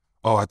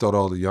 Oh, I thought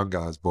all the young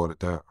guys brought it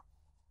down.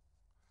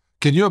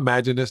 Can you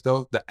imagine this,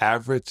 though? The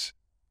average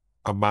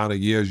amount of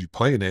years you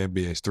play in the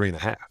NBA is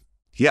 3.5.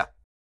 Yeah.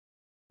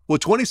 Well,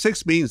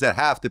 26 means that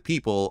half the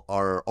people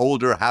are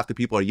older, half the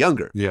people are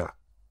younger. Yeah.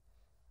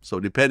 So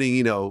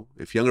depending,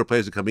 if younger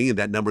players are coming in,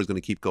 that number is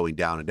going to keep going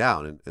down and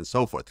down and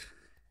so forth.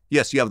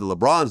 Yes, you have the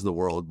LeBrons in the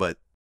world, but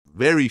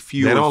very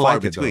few and far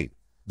between.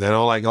 They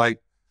don't like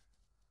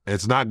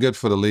it's not good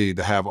for the league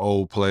to have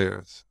old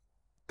players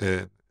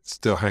and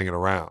still hanging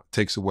around.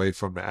 Takes away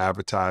from the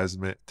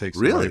advertisement.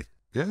 Really? Away.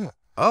 Yeah.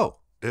 Oh.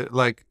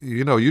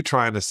 You're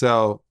trying to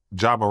sell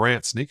John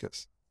Morant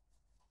sneakers.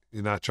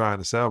 You're not trying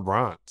to sell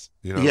bronze,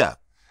 Yeah.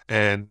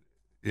 And,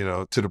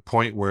 to the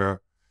point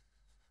where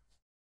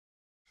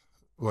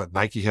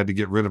Nike had to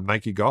get rid of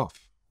Nike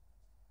Golf.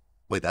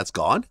 Wait, that's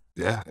gone?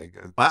 Yeah.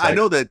 I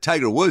know that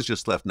Tiger Woods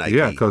just left Nike.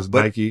 Yeah, because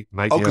Nike.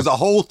 Oh, because the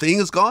whole thing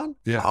is gone?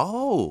 Yeah.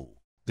 Oh.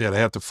 Yeah, they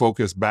have to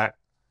focus back,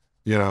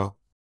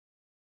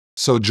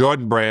 So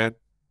Jordan Brand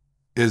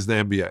is the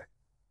NBA.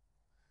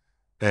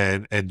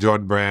 And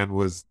Jordan Brand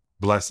was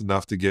blessed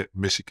enough to get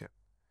Michigan.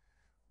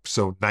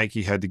 So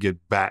Nike had to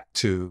get back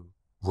to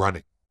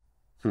running,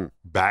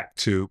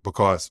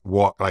 because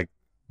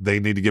they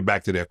need to get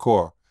back to their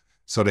core.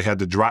 So they had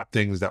to drop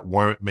things that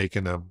weren't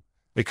making them.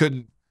 They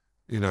couldn't,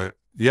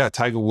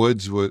 Tiger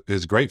Woods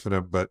is great for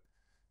them, but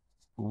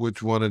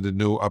which one of the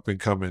new up and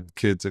coming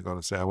kids are going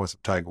to say, I want some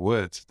Tiger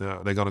Woods?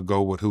 No, they're going to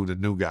go with who the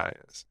new guy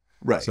is.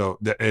 Right. So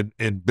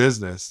in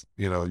business,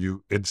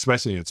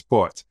 especially in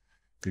sports,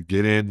 you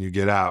get in, you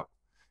get out.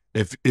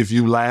 If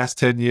you last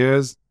 10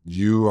 years,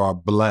 you are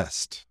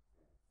blessed.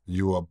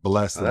 You are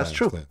blessed. Oh, that's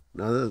true.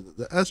 No,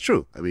 that's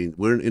true. I mean,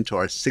 we're into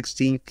our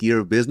 16th year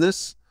of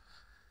business,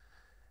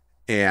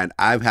 and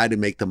I've had to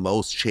make the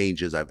most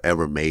changes I've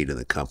ever made in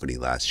the company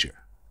last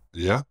year.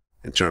 Yeah.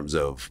 In terms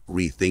of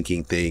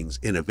rethinking things,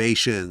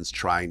 innovations,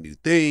 trying new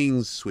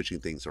things, switching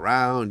things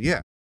around.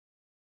 Yeah.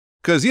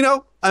 Because,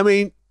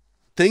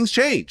 things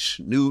change.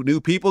 New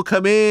people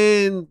come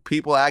in,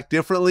 people act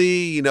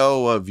differently,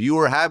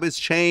 viewer habits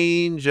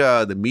change,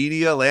 the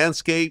media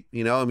landscape,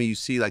 you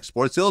see like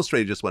Sports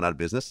Illustrated just went out of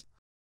business.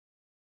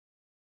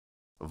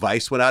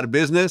 Vice went out of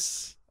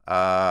business.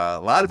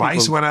 A lot of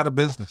Vice people went out of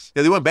business.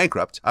 Yeah, they went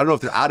bankrupt. I don't know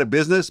if they're out of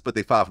business, but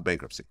they filed for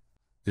bankruptcy.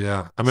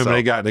 Yeah. I remember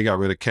they got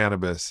rid of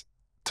cannabis,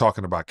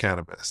 talking about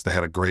cannabis. They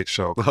had a great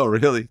show. Oh,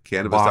 really?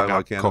 Cannabis talking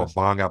about cannabis? Called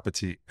Bong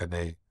Appetit. And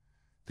they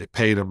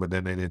paid them, but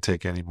then they didn't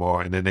take any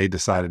more. And then they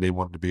decided they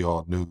wanted to be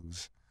all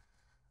news.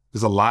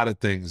 There's a lot of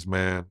things,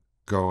 man,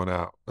 going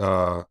out.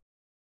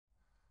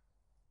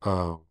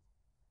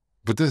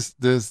 But there's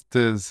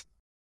the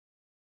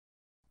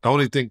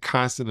only thing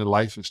constant in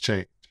life is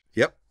change.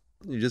 Yep.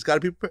 You just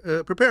got to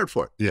be prepared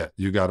for it. Yeah,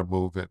 you got to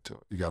move into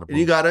it. You got to. And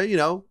you got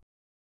to,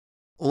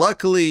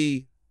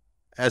 luckily,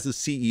 as a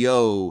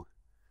CEO,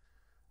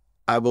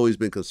 I've always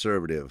been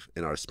conservative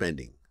in our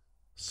spending.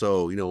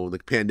 So, when the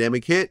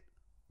pandemic hit,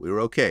 we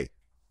were okay.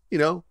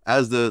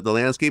 As the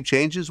landscape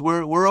changes,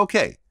 we're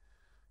okay.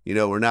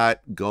 We're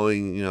not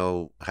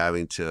going,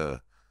 having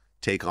to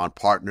take on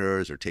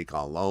partners or take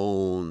on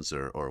loans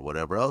or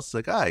whatever else. It's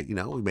like, all right,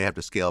 we may have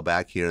to scale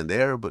back here and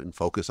there, but and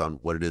focus on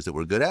what it is that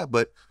we're good at.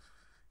 But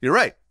you're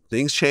right.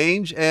 Things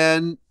change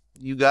and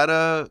you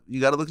gotta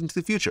look into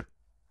the future.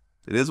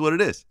 It is what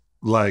it is.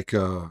 Like,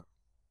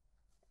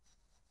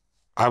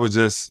 I was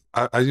just,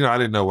 I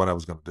didn't know what I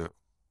was going to do.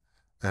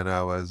 And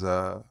I was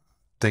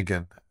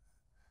thinking,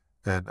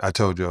 and I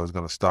told you I was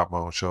going to start my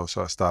own show.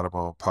 So I started my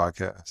own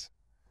podcast,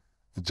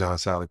 the John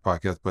Salley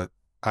podcast. But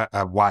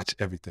I watch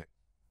everything,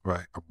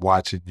 right? I'm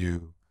watching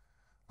you.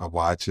 I'm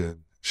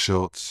watching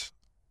Schultz.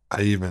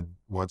 I even,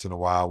 once in a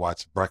while,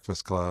 watch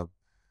Breakfast Club.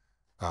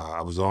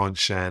 I was on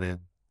Shannon,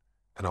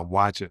 and I'm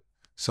watching.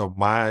 So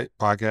my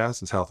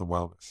podcast is health and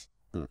wellness.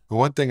 The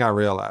one thing I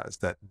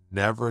realized that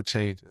never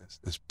changes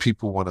is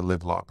people want to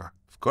live longer.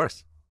 Of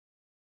course.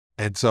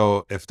 And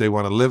so if they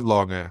want to live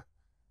longer,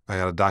 I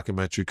got a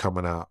documentary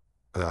coming out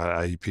at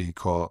IEP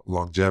called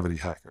Longevity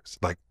Hackers.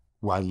 Like,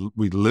 why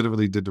we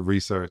literally did the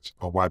research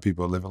on why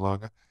people are living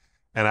longer.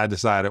 And I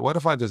decided, what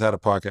if I just had a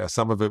podcast?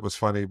 Some of it was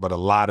funny, but a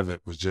lot of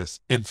it was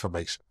just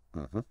information.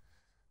 Mm-hmm.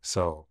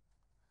 So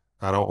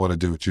I don't want to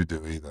do what you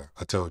do either.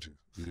 I told you.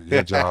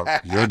 Your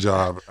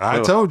job.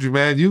 I told you,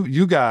 man,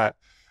 you got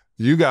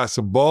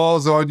some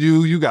balls on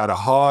you. You got a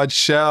hard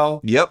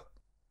shell. Yep.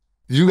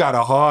 You got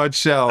a hard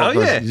shell. Oh,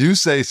 yeah. You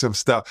say some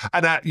stuff.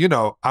 And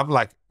I'm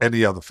like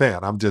any other fan.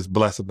 I'm just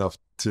blessed enough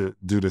to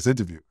do this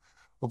interview.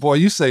 But boy,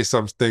 you say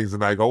some things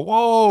and I go,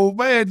 whoa,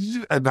 man.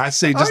 And I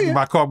say, if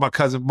I call my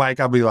cousin Mike,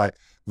 I'll be like,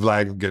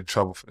 Vlad, I'm getting in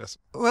trouble for this.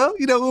 Well,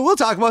 we'll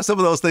talk about some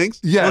of those things.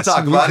 Yes, we'll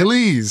talk about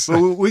please. it.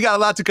 We got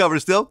a lot to cover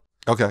still.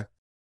 Okay.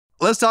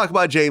 Let's talk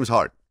about James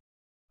Harden.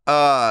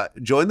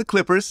 Joined the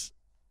Clippers.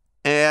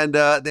 And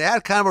they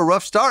had kind of a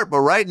rough start, but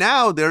right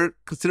now they're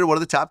considered one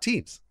of the top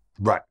teams.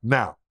 Right.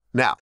 Now,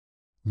 Now,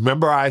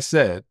 remember I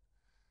said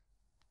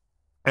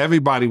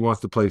everybody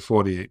wants to play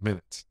 48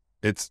 minutes.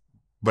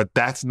 But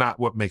that's not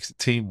what makes a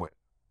team win.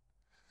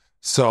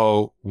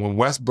 So when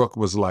Westbrook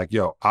was like,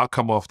 yo, I'll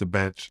come off the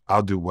bench,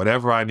 I'll do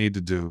whatever I need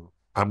to do,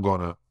 I'm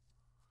going to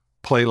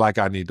play like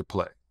I need to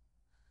play,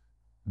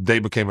 they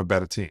became a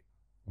better team.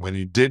 When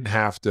you didn't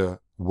have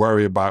to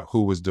worry about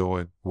who was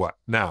doing what.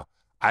 Now,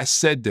 I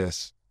said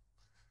this,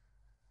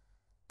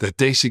 that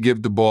they should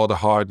give the ball to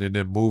Harden and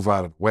then move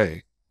out of the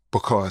way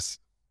because,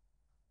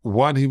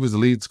 one, he was the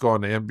lead scorer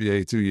in the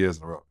NBA 2 years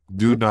in a row.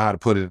 Dude know how to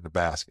put it in the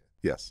basket.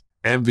 yes.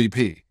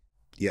 MVP.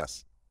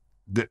 Yes.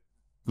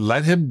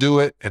 Let him do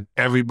it and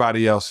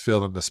everybody else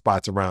fill in the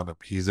spots around him.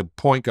 He's a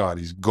point guard.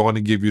 He's going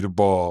to give you the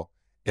ball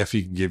if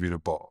he can give you the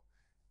ball.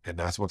 And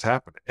that's what's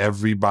happening.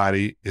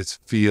 Everybody is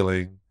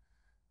feeling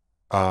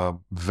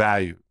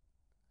valued.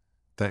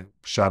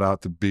 Shout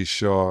out to B.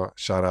 Shaw.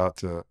 Shout out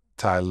to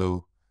Ty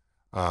Lue.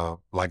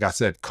 Like I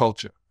said,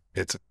 culture.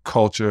 It's a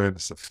culture and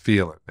it's a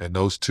feeling. And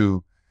those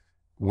two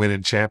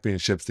winning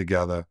championships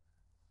together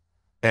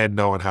and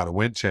knowing how to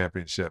win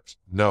championships,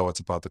 it's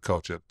about the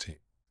culture of the team.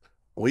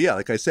 Well, yeah,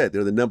 like I said,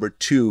 they're the number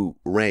 2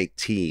 ranked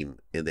team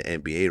in the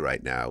NBA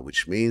right now,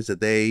 which means that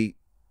they,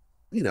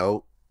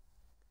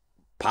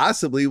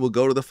 possibly will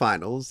go to the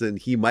finals and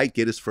he might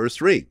get his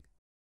first ring.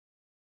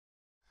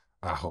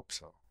 I hope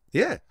so.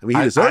 Yeah. I mean,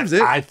 he deserves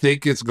it. I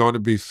think it's going to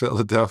be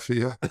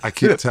Philadelphia. I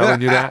keep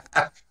telling you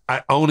that.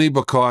 Only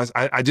because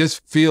I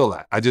just feel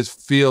that. I just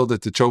feel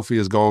that the trophy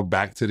is going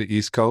back to the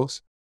East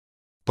Coast.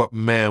 But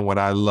man, what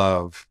I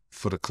love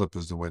for the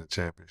Clippers to win a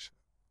championship.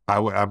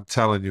 I'm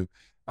telling you,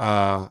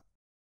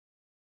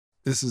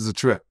 this is a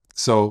trip.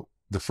 So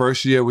the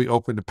first year we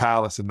opened the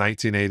Palace in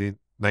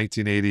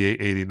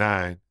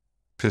 1988-89,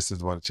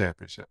 Pistons won a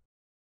championship.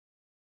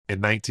 In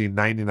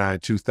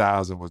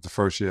 1999-2000 was the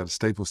first year of the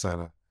Staples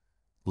Center,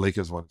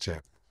 Lakers won a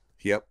championship.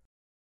 Yep.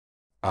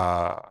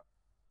 I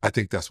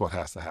think that's what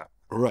has to happen.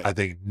 Right. I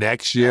think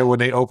next year when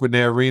they open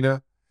their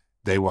arena,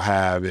 they will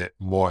have it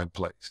more in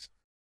place.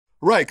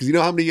 Right, because you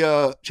know how many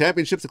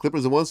championships the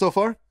Clippers have won so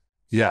far?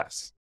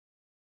 Yes.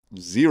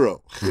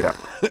 0. Yeah.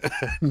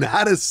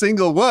 Not a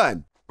single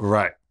one.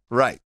 Right.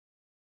 Right.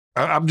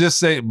 I'm just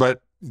saying,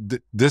 but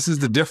this is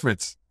the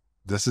difference.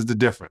 This is the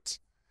difference.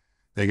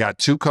 They got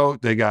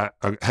they got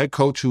a head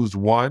coach who's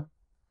won,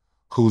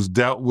 who's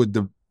dealt with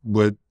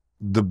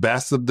the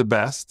best of the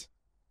best,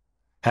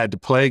 had to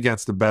play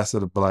against the best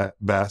of the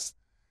best.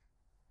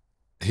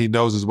 He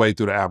knows his way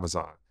through the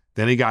Amazon.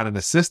 Then he got an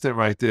assistant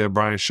right there,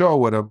 Brian Shaw,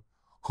 with him,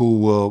 who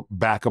will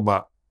back him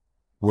up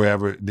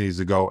wherever it needs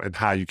to go and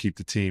how you keep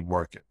the team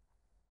working.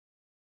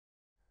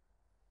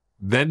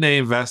 Then they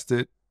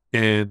invested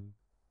in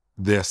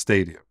their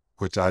stadium,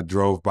 which I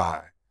drove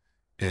by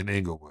in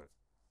Inglewood.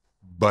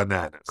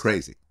 Bananas.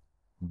 Crazy.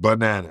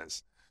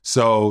 Bananas.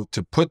 So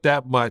to put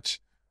that much,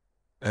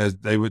 as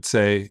they would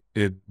say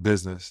in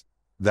business,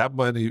 that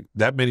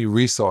many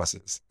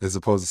resources, as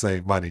opposed to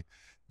saying money,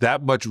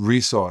 that much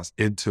resource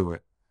into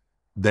it,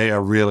 they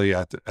are really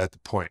at the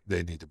point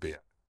they need to be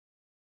at.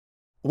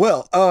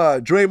 Well,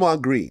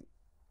 Draymond Green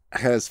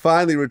has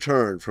finally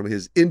returned from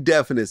his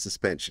indefinite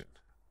suspension.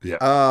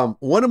 Yeah.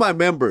 One of my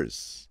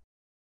members,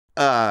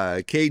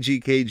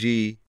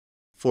 KG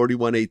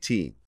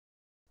 4118,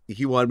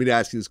 he wanted me to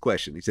ask you this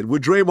question. He said,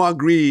 would Draymond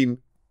Green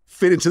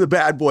fit into the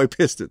bad boy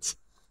Pistons?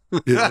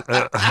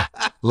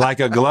 Like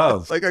a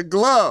glove. Like a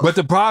glove. But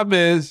the problem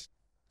is,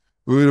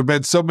 we would have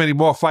been so many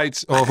more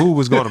fights on who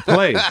was going to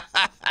play.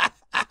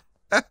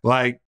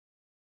 Like,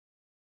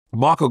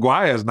 Mark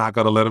Aguirre is not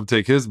going to let him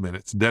take his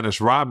minutes. Dennis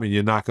Rodman,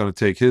 you're not going to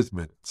take his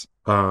minutes.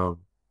 But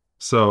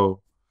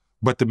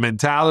the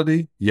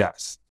mentality,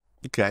 yes.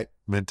 Okay.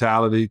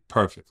 Mentality,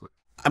 perfectly.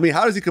 I mean,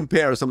 how does he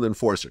compare to some of the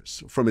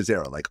enforcers from his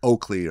era, like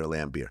Oakley or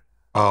Lambeer?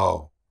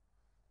 Oh,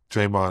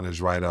 Draymond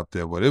is right up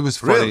there with it. It was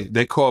funny. Really?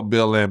 They called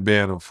Bill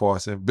Lambeer an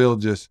enforcer, and Bill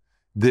just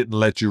didn't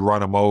let you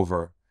run him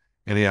over,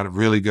 and he had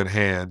really good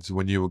hands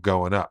when you were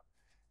going up,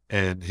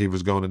 and he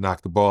was going to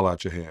knock the ball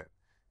out your hand.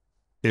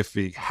 If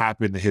he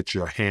happened to hit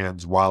your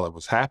hands while it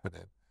was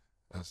happening,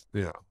 that's,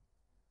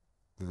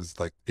 there's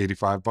like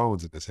 85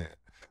 bones in his hand.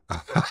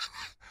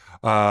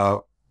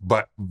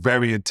 But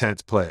very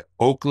intense player.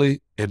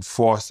 Oakley,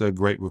 enforcer,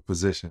 great with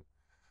position.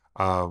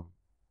 But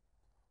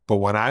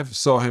when I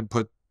saw him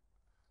put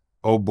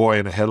old boy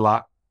in a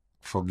headlock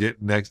for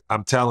getting next,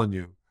 I'm telling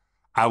you,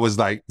 I was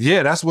like,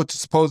 yeah, that's what's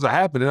supposed to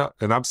happen.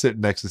 And I'm sitting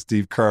next to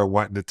Steve Kerr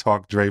wanting to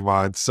talk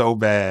Draymond so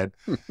bad.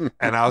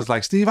 And I was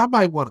like, Steve, I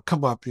might want to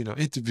come up,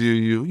 interview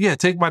you. Yeah,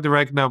 take my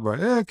direct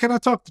number. Can I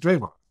talk to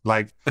Draymond?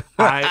 Like,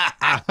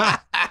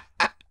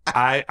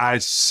 I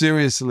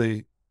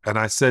seriously, and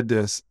I said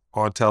this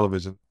on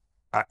television,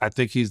 I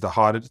think he's the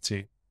heart of the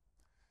team.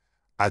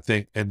 I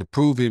think, and to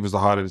prove he was the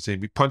heart of the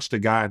team, he punched a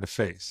guy in the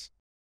face,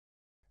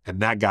 and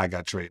that guy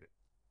got traded.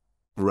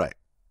 Right.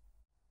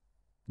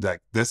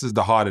 Like, this is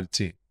the heart of the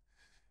team.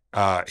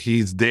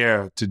 He's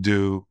there to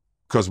do,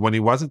 because when he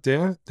wasn't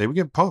there, they were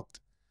getting punked.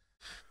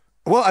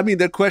 Well, I mean,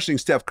 they're questioning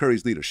Steph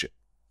Curry's leadership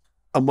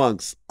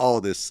amongst all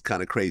this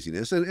kind of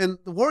craziness. And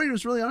the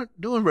Warriors really aren't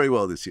doing very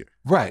well this year.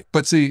 Right.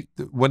 But see,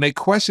 when they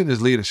question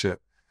his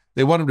leadership,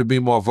 they want him to be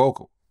more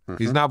vocal.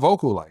 Mm-hmm. He's not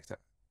vocal like that.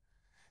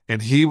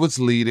 And he was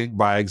leading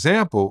by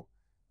example.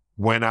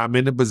 When I'm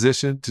in a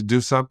position to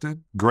do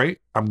something great,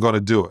 I'm going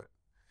to do it.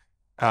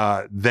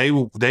 They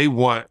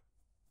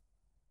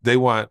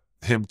want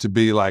him to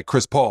be like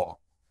Chris Paul.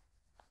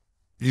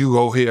 You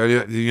go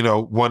here,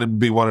 want him to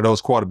be one of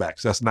those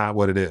quarterbacks. That's not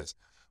what it is.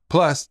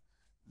 Plus,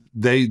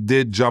 they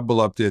did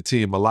jumble up their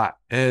team a lot.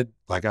 And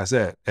like I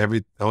said,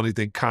 the only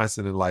thing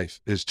constant in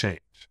life is change.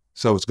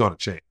 So it's going to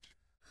change.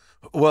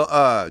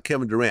 Well,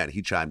 Kevin Durant,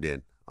 he chimed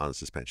in on the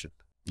suspension.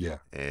 Yeah.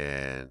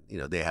 And,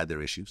 they had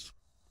their issues.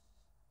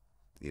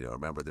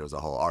 Remember there was a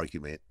whole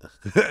argument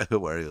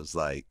where it was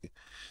like,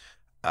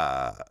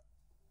 I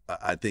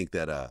think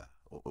that,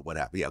 what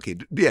happened? Yeah, okay.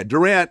 Yeah,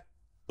 Durant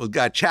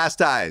got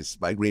chastised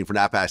by Green for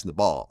not passing the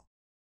ball.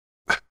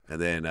 And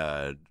then,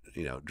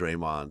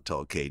 Draymond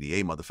told KD,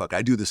 hey, motherfucker,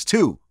 I do this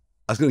too.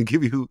 I was going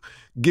to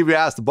give your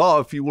ass the ball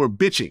if you weren't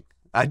bitching.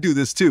 I do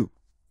this too.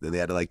 Then they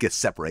had to get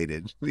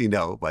separated,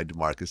 by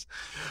DeMarcus.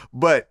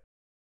 But,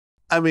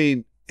 I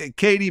mean,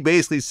 KD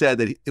basically said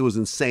that it was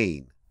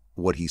insane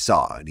what he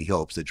saw, and he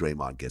hopes that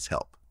Draymond gets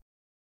help.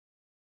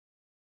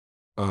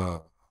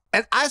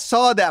 And I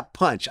saw that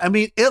punch. I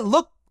mean, it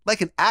looked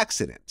like an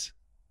accident.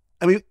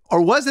 I mean,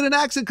 or was it an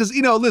accident? Because,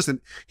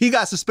 listen, he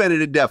got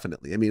suspended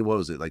indefinitely. I mean, what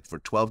was it, like for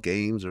 12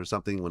 games or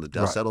something when the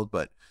dust settled?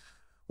 But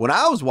when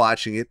I was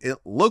watching it, it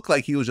looked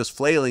like he was just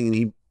flailing and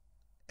he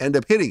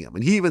ended up hitting him.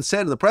 And he even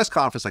said in the press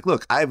conference, like,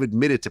 look, I've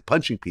admitted to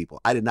punching people.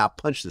 I did not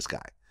punch this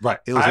guy. Right.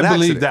 It was I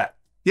believe that.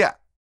 Yeah.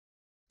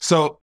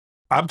 So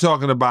I'm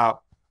talking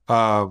about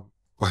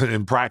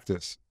in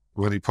practice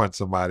when he punched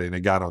somebody and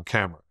it got on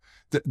camera.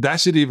 That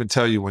should even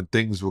tell you when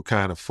things were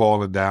kind of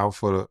falling down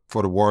for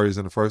the Warriors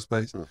in the first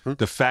place. Mm-hmm.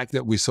 The fact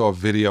that we saw a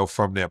video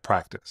from their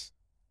practice.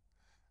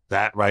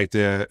 That right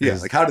there. Yeah,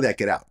 like how did that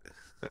get out?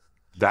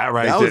 That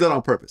right there. That was done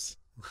on purpose.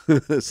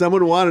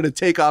 Someone wanted to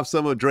take off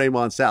some of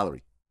Draymond's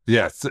salary.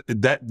 Yes,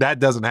 that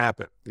doesn't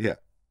happen. Yeah.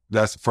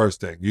 That's the first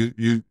thing.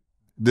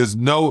 There's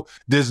no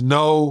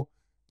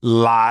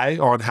lie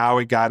on how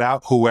it got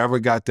out. Whoever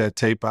got that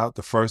tape out,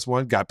 the first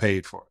one, got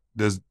paid for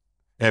it.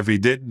 If he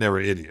didn't, they were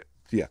an idiot.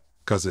 Yeah.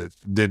 Because it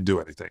didn't do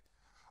anything.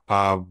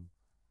 And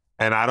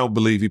I don't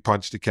believe he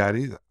punched the cat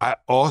either. I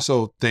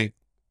also think,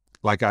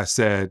 like I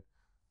said,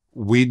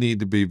 we need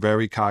to be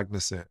very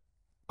cognizant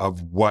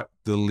of what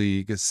the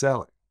league is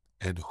selling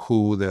and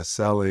who they're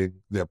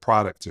selling their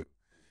product to.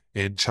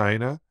 In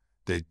China,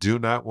 they do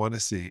not want to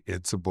see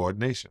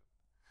insubordination.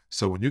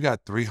 So when you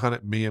got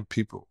 300 million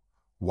people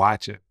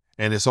watching,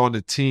 and it's on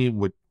the team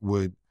with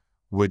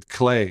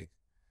Clay,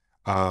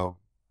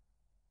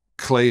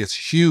 Clay is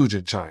huge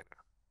in China.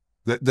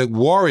 The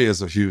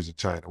Warriors are huge in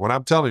China. When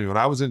I'm telling you, when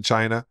I was in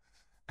China,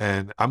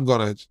 and I'm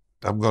gonna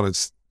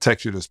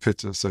text you this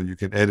picture so you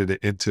can edit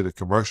it into the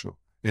commercial,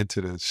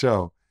 into the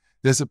show.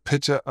 There's a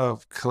picture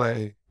of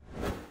Clay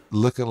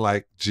looking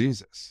like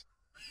Jesus.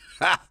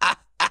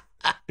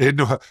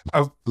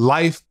 Of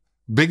life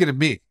bigger than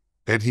me.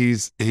 And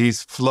he's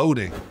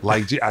floating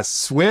like I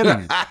swear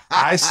to you.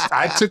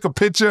 I took a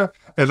picture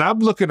and I'm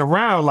looking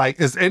around like,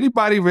 is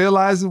anybody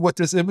realizing what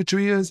this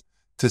imagery is?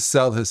 To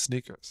sell his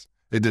sneakers.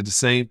 They did the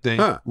same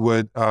thing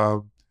with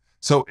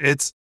so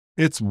it's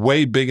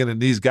way bigger than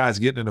these guys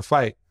getting in a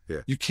fight.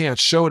 Yeah. You can't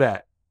show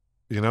that.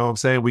 You know what I'm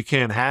saying? We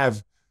can't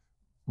have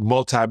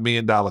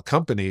multi-million-dollar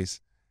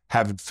companies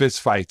having fist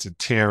fights and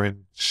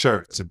tearing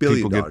shirts and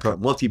people get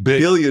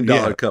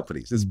multi-billion-dollar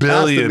companies. It's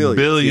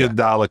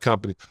billion-dollar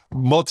companies,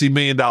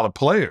 multi-million-dollar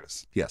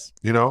players. Yes.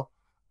 You know,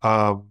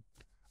 I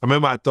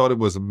remember I thought it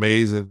was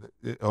amazing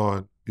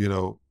on, you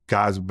know,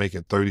 guys were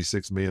making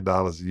 $36 million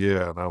a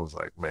year, and I was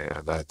like,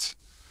 man, that's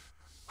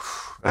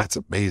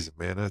amazing,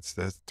 man. That's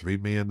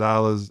 $3 million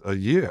a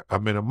year. I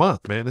mean, a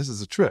month, man. This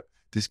is a trip.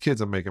 These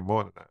kids are making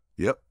more than that.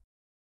 Yep.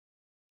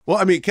 Well,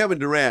 I mean, Kevin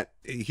Durant,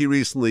 he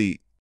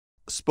recently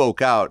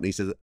spoke out and he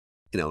says,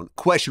 you know,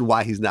 question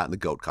why he's not in the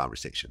GOAT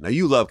conversation. Now,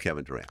 you love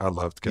Kevin Durant. I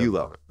loved Kevin. You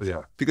love it.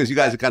 Yeah. Because you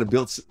guys are kind of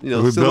built, you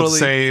know, we similarly. Built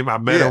same. I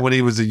met him when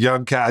he was a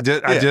young cat.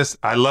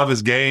 I love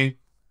his game.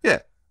 Yeah.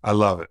 I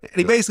love it. And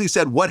he basically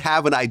said, what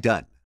haven't I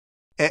done?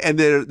 And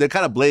they're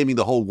kind of blaming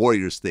the whole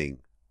Warriors thing.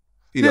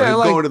 You know,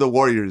 like, going to the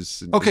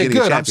Warriors. And okay,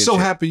 good. I'm so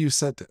happy you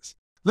said this.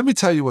 Let me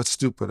tell you what's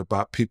stupid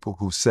about people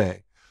who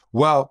say,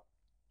 well,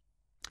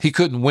 he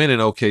couldn't win in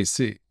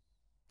OKC.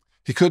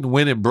 He couldn't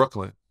win in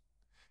Brooklyn.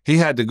 He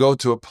had to go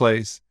to a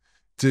place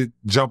to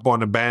jump on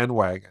the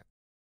bandwagon.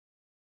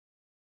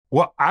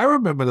 Well, I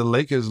remember the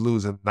Lakers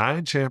losing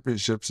 9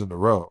 championships in a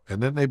row,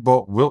 and then they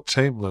brought Wilt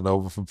Chamberlain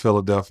over from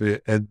Philadelphia,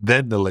 and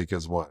then the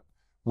Lakers won.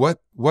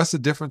 What's the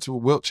difference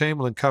with Wilt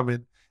Chamberlain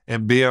coming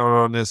and being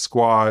on this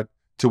squad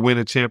to win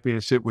a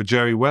championship with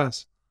Jerry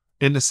West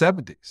in the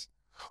 70s?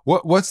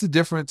 What's the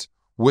difference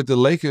with the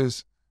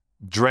Lakers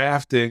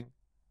drafting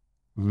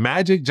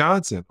Magic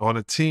Johnson on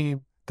a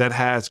team that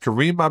has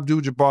Kareem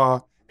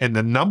Abdul-Jabbar and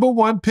the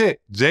 #1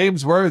 pick,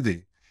 James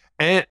Worthy?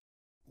 And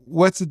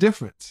what's the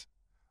difference?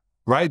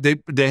 Right?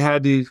 They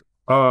had these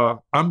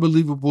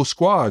unbelievable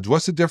squads.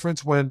 What's the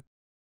difference when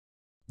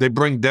they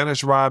bring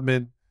Dennis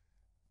Rodman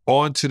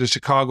onto the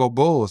Chicago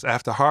Bulls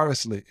after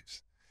Horace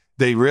leaves?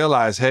 They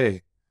realize,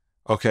 hey,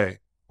 okay,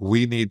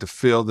 we need to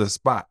fill this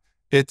spot.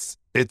 It's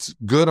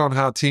good on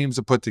how teams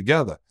are put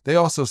together. They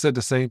also said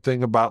the same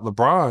thing about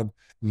LeBron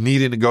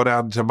needing to go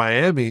down to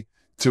Miami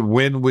to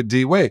win with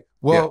D Wade.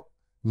 Well,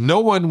 no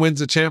one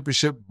wins a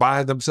championship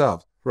by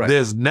themselves. Right.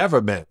 There's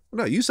never been.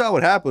 No, you saw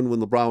what happened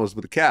when LeBron was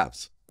with the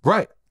Cavs.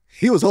 Right.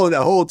 He was holding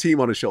that whole team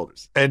on his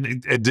shoulders.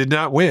 And it did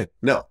not win.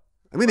 No.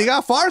 I mean, they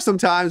got far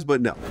sometimes, but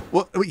no.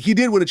 Well, he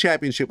did win a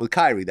championship with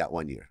Kyrie that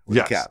one year with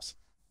the Cavs.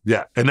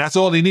 Yeah, and that's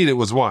all he needed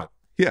was one.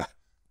 Yeah.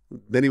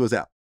 Then he was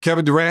out.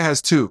 Kevin Durant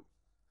has 2.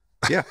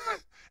 Yeah.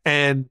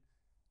 And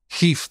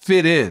he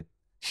fit in.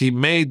 He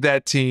made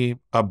that team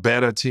a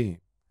better team.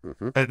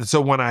 Mm-hmm. And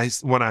so when I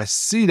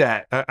see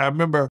that, I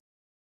remember,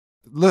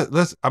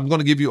 I'm going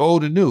to give you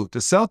old and new. The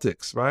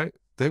Celtics, right?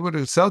 They were the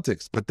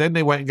Celtics, but then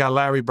they went and got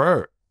Larry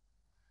Bird.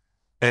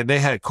 And they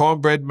had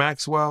Cornbread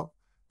Maxwell.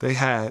 They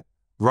had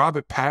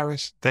Robert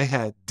Parrish. They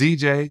had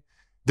DJ.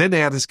 Then they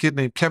had this kid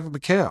named Kevin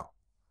McHale.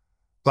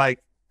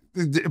 Like,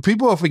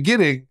 people are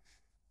forgetting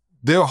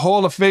they're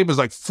Hall of Famers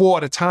like 4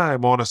 at a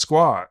time on a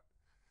squad.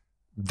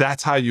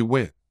 That's how you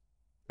win.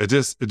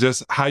 It's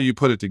just how you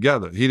put it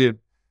together.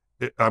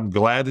 I'm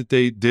glad that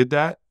they did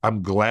that.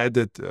 I'm glad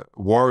that the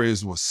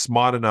Warriors was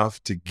smart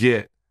enough to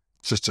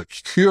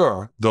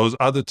secure those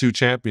other 2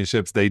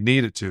 championships they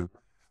needed to,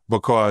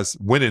 because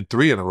winning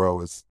 3 in a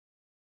row is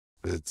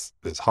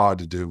hard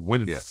to do.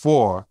 Winning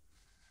 4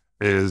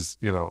 is,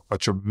 you know, a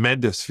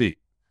tremendous feat.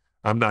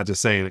 I'm not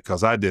just saying it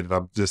because I did it.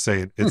 I'm just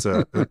saying it's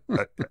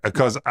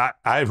because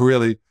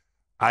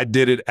I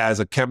did it as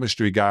a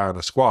chemistry guy on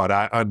a squad.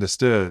 I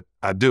understood.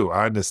 I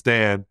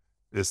understand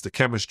it's the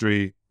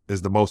chemistry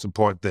is the most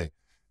important thing.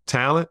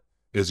 Talent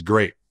is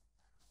great.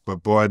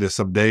 But boy, there's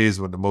some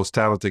days when the most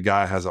talented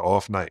guy has an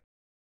off night.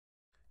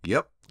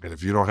 Yep. And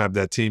if you don't have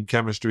that team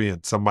chemistry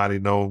and somebody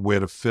knowing where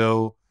to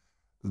fill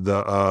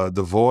the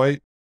void,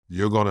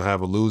 you're going to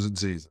have a losing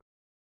season.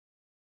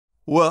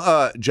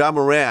 Well, John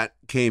Morant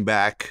came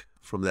back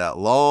from that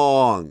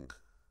long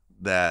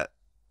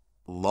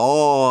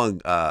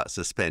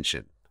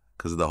suspension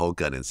because of the whole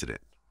gun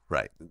incident.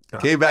 Right.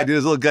 Came back, did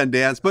his little gun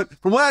dance. But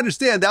from what I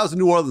understand, that was a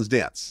New Orleans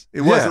dance. It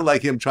wasn't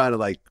like him trying to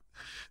like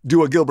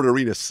do a Gilbert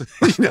Arenas.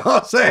 You know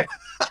what I'm saying?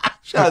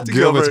 Shout out to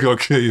Gilbert's Gilbert. going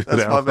to kill you for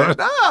That's that. my man.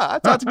 I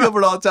talk to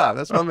Gilbert all the time.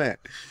 That's my man.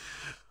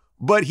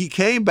 But he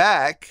came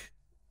back,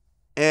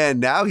 and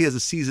now he has a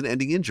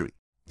season-ending injury.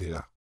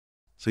 Yeah.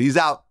 So he's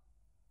out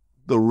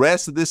the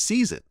rest of this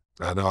season.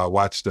 I know. I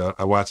watched the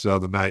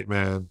other night,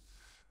 man.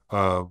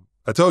 I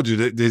told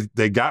you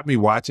they got me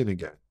watching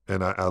again,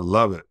 and I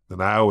love it.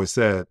 And I always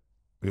said,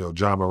 you know,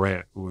 John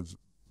Morant was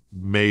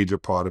major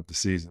part of the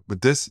season.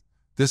 But this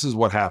is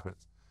what happens.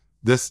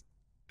 This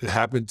It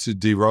happened to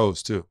D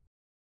Rose too.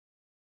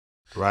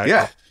 Right?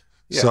 Yeah.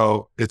 Yeah.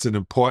 So it's an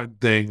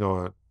important thing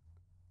on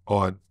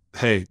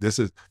hey, this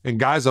is, and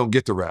guys don't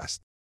get the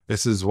rest.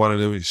 This is one of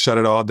them, shut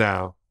it all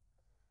down.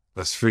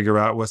 Let's figure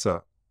out what's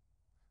up.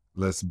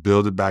 Let's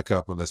build it back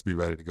up and let's be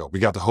ready to go. We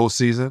got the whole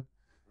season,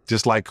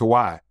 just like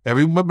Kawhi.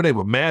 Remember they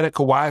were mad at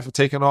Kawhi for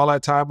taking all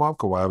that time off?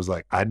 Kawhi was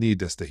like, I need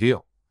this to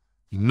heal.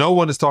 No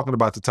one is talking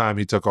about the time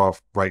he took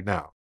off right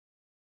now.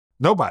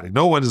 Nobody.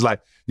 No one is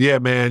like, yeah,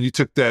 man, you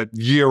took that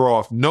year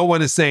off. No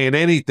one is saying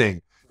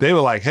anything. They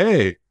were like,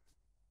 hey.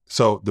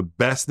 So the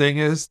best thing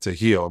is to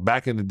heal.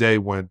 Back in the day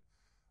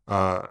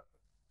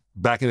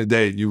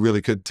you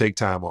really couldn't take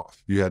time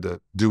off. You had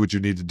to do what you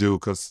need to do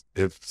because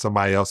if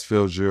somebody else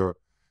fills your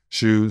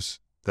shoes,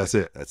 that's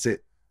it. That's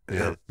it.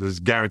 Yeah. Those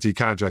guaranteed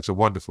contracts are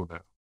wonderful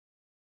now.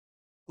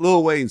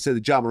 Lil Wayne said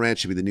that John Morant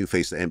should be the new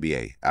face of the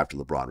NBA after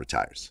LeBron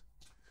retires.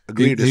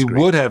 Agree or He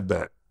disagree? would have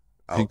been.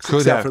 Oh, he could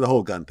except have. for the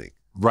whole gun thing.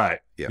 Right.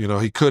 Yeah. You know,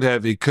 he could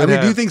have. I mean,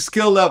 have. do you think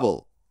skill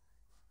level,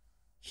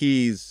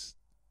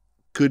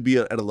 could be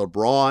at a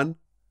LeBron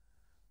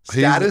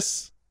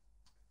status?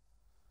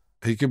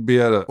 He could be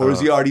at a. Or is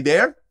he already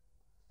there?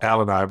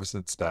 Allen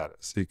Iverson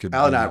status. He could.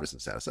 Allen Iverson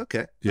status.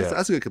 Okay. Yeah.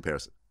 That's a good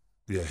comparison.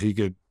 Yeah, he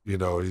could, you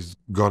know, he's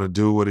going to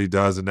do what he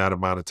does in that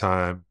amount of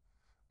time.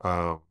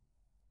 To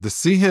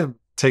see him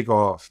take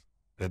off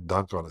and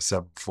dunk on a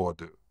 7'4"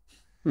 dude,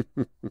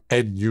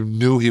 and you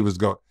knew he was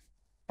going,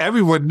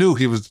 everyone knew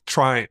he was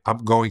trying,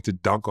 I'm going to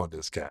dunk on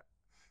this cat.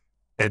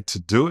 And to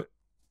do it,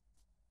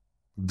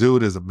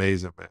 dude, is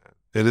amazing, man.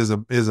 It is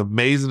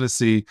amazing to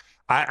see.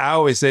 I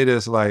always say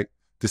this, like,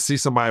 to see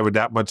somebody with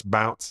that much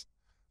bounce,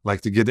 like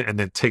to get it and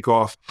then take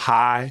off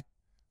high,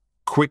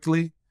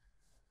 quickly,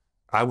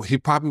 he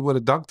probably would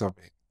have dunked on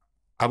me.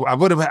 I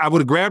would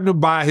have grabbed him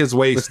by his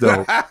waist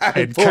though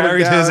and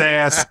carried his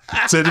ass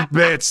to the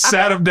bed,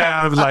 sat him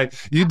down, and was like,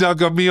 "You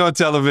dunk on me on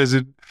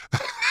television."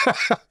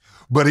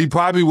 But he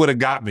probably would have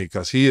got me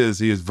because he is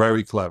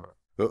very clever.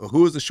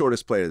 Who is the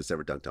shortest player that's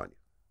ever dunked on you?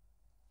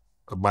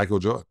 Michael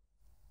Jordan.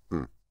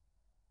 Hmm.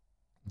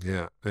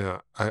 Yeah.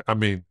 I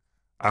mean,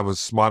 I was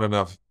smart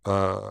enough.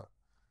 Byron,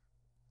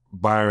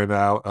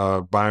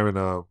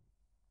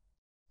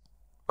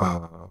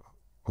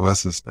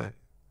 what's his name?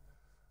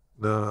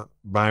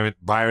 Byron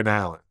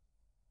Allen.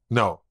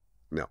 No.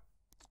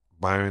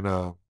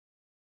 Byron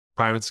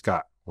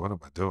Scott. What am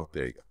I doing?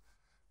 There you go.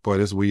 Boy,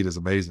 this weed is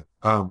amazing.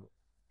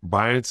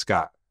 Byron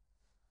Scott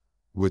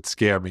would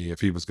scare me if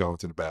he was going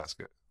to the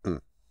basket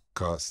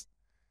because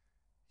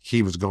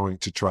he was going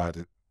to try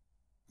to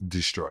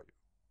destroy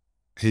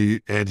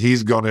you.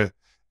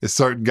 There's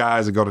certain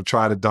guys are going to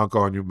try to dunk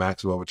on you.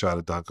 Maxwell would try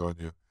to dunk on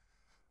you.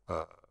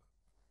 A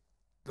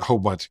whole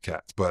bunch of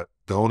cats. But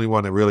the only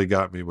one that really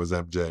got me was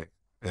MJ.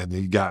 And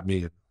he got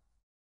me.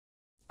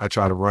 I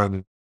tried to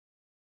run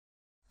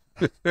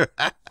and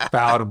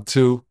fouled him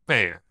too.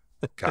 Man,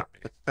 got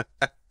me.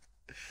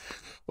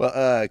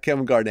 Well,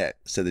 Kevin Garnett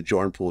said that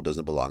Jordan Poole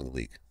doesn't belong in the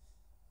league.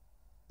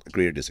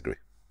 Agree or disagree?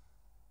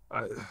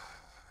 I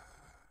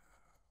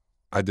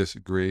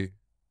disagree.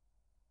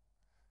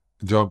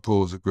 Jordan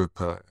Poole is a good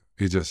player.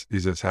 He's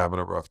just having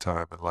a rough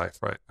time in life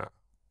right now.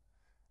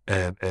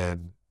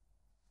 And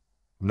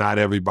not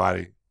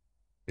everybody's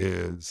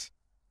a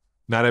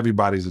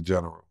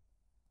general.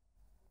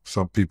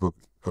 Some people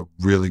are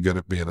really good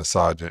at being a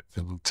sergeant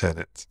and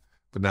lieutenant,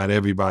 but not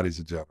everybody's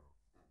a general.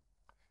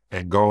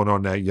 And going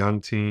on that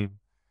young team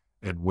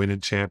and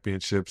winning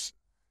championships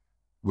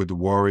with the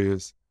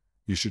Warriors,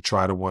 you should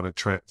try to want to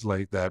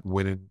translate that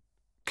winning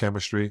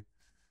chemistry.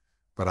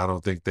 But I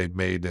don't think they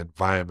made the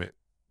environment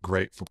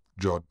great for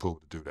Jordan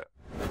Poole to do that.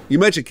 You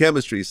mentioned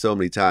chemistry so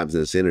many times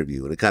in this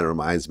interview, and it kind of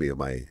reminds me of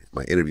my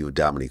interview with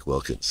Dominique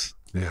Wilkins.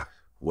 Yeah.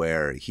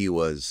 Where he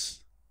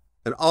was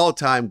an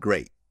all-time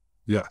great.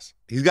 Yes.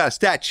 He's got a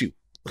statue.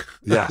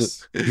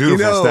 Yes.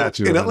 Beautiful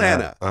statue. In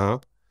Atlanta. Uh-huh.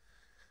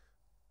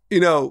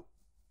 You know,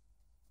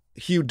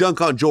 he would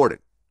dunk on Jordan.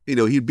 You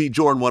know, he'd beat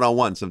Jordan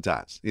one-on-one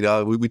sometimes. You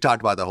know, we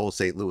talked about the whole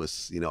St.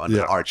 Louis, on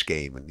the Arch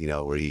game, and,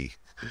 where he,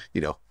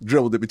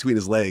 dribbled it between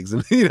his legs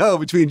and,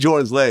 between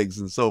Jordan's legs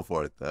and so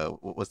forth.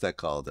 What's that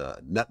called?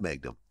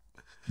 Nutmegged him.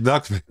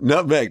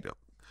 Nutmegged him.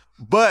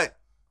 But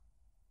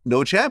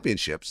no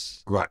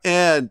championships. Right.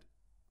 And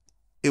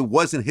it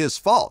wasn't his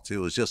fault. It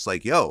was just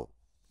like,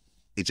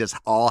 it just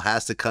all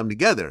has to come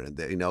together. And,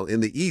 in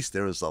the East,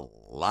 there was a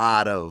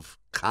lot of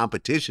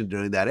competition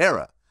during that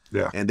era.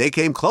 Yeah. And they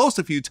came close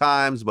a few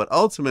times, but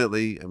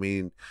ultimately, I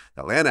mean,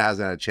 Atlanta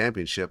hasn't had a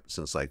championship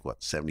since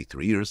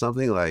 73 or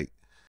something,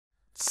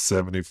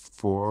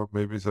 74,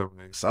 maybe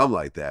 70. Something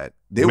like that.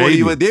 They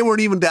weren't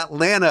even the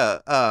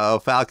Atlanta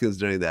Falcons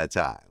during that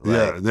time.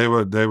 Yeah, they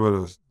were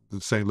the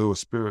St. Louis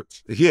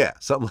Spirits. Yeah,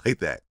 something like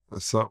that.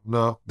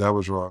 No, that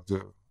was wrong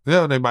too.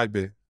 Yeah, they might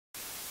be.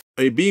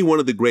 I mean, being one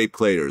of the great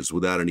players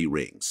without any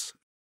rings,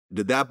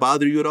 did that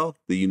bother you at all?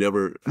 That you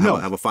never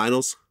have a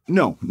finals?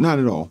 No, not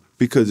at all.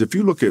 Because if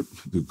you look at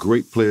the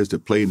great players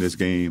that play in this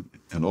game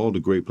and all the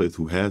great players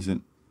who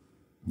hasn't,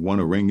 won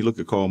a ring. You look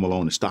at Karl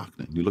Malone and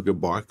Stockton. You look at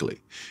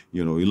Barkley.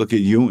 You know, you look at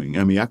Ewing.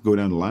 I mean, I could go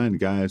down the line, the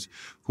guys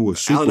who are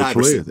super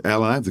players.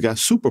 Allen Iverson, the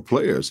guys, super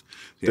players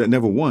that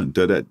never won.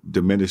 Does that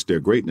diminish their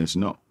greatness?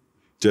 No.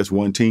 Just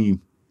one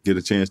team get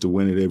a chance to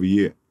win it every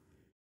year.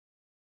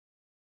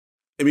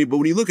 I mean, but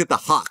when you look at the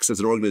Hawks as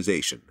an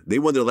organization, they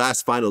won their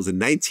last finals in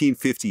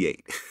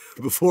 1958,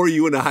 before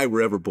you and I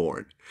were ever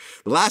born.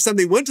 The last time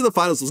they went to the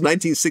finals was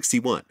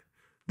 1961.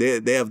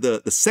 They have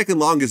the second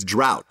longest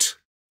drought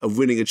of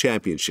winning a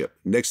championship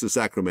next to the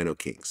Sacramento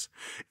Kings.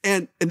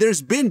 And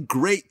there's been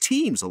great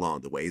teams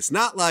along the way. It's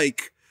not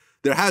like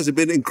there hasn't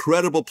been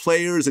incredible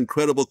players,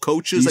 incredible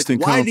coaches. Like,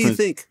 why do you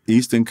think?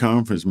 Eastern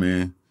Conference,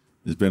 man,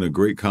 has been a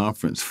great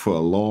conference for a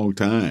long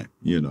time,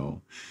 you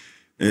know.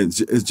 It's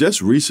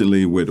just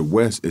recently where the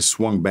West is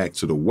swung back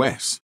to the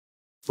West.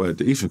 But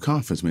the Eastern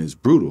Conference, man, is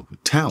brutal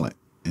with talent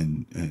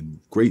and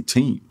great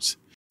teams.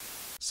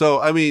 So,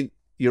 I mean,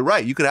 you're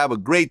right. You could have a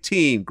great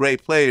team,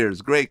 great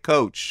players, great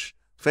coach.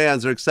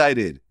 Fans are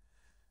excited.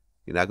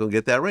 You're not going to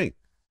get that ring.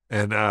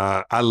 And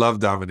I love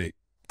Dominique.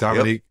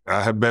 Dominique,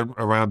 I have been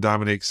around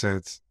Dominique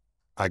since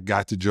I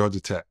got to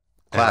Georgia Tech.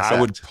 Class and I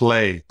would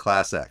play.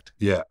 Class act.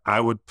 Yeah, I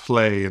would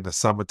play in the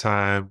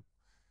summertime.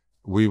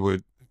 We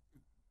would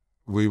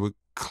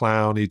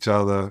clown each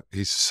other.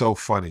 He's so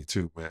funny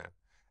too, man.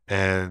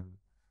 And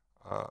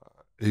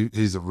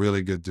he's a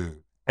really good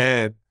dude.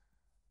 And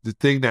the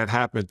thing that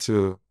happened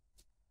to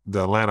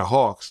the Atlanta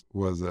Hawks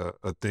was a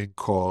thing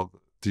called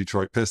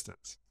Detroit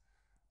Pistons.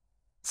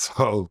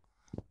 So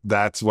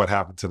that's what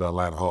happened to the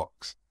Atlanta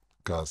Hawks.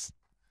 Because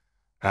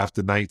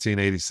after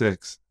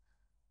 1986,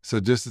 so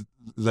just to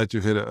let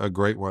you hit a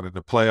great one, in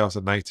the playoffs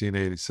of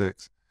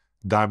 1986,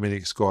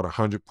 Dominique scored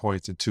 100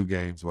 points in 2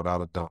 games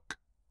without a dunk.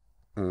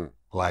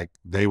 Like,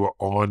 they were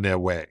on their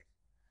way.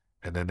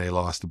 And then they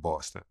lost to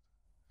Boston.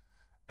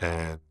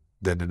 And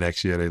then the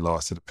next year they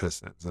lost to the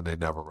Pistons, and they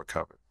never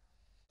recovered.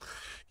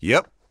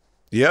 Yep.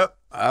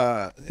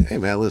 Hey,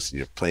 man, listen,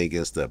 you're playing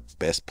against the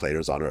best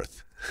players on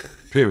earth.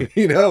 Period.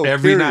 You know,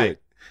 every night.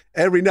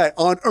 Every night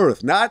on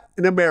earth, not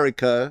in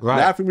America,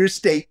 not from your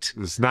state.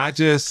 It's not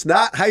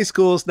high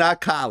school, it's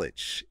not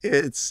college.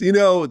 It's, you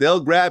know, they'll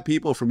grab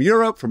people from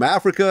Europe, from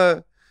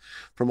Africa,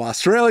 from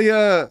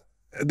Australia.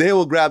 They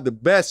will grab the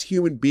best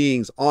human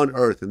beings on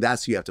earth, and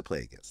that's who you have to play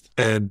against.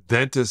 And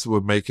dentists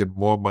were making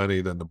more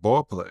money than the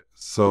ball players.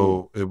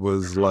 So it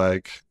was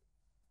like,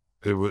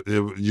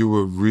 you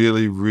were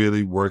really,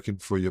 really working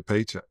for your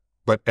paycheck.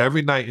 But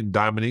every night in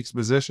Dominique's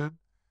position,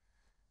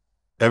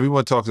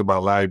 everyone talks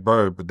about Larry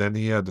Bird, but then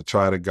he had to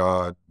try to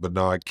guard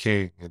Bernard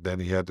King, and then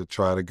he had to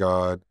try to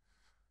guard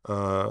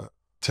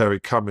Terry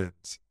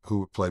Cummins, who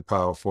would play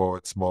power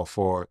forward, small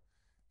forward.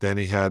 Then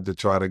he had to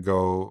try to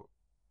go,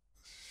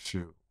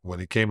 when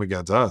he came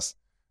against us,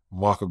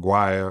 Mark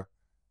Aguirre,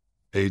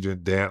 Adrian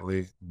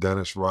Dantley,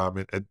 Dennis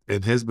Rodman.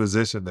 In his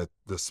position, that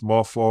the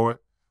small forward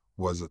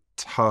was a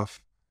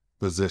tough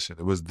position.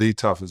 It was the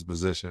toughest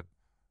position,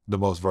 the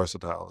most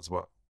versatile as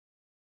well.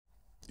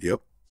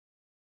 Yep.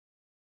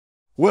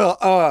 Well,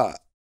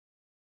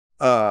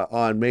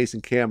 on Mase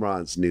and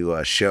Cameron's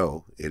new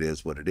show, It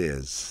Is What It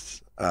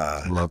Is.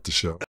 Love the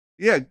show.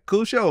 Yeah,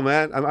 cool show,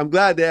 man. I'm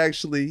glad they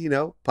actually, you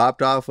know,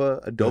 popped off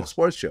a dope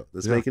sports show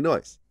that's making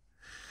noise.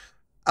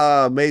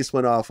 Mase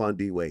went off on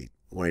D. Wade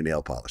wearing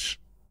nail polish.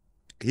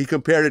 He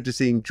compared it to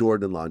seeing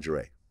Jordan in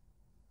lingerie.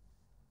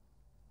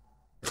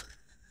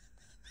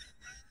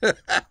 Let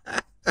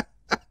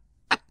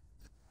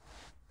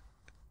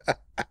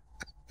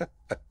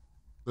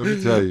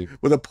me tell you.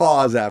 With a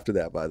pause after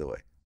that, by the way.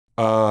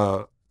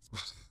 Wow.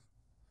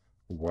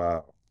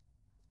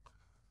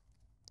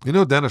 You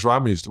know, Dennis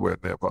Rodman used to wear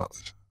nail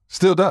polish.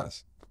 Still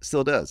does.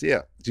 Still does,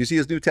 yeah. Do you see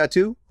his new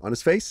tattoo on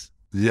his face?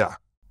 Yeah.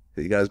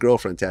 He got his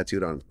girlfriend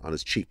tattooed on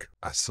his cheek.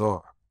 I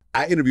saw.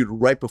 I interviewed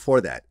right before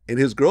that, and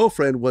his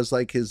girlfriend was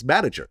like his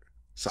manager.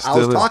 So I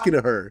was talking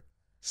to her.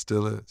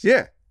 Still is.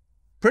 Yeah.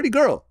 Pretty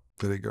girl.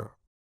 Pretty girl.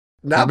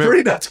 Not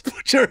pretty not to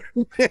put your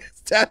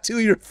tattoo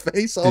your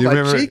face on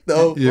my cheek,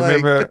 though. You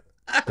remember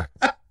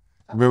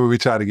we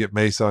tried to get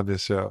Mase on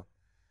this show?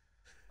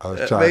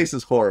 Mase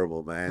is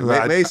horrible, man.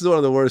 Mase is one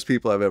of the worst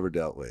people I've ever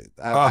dealt with.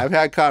 I've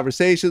had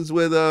conversations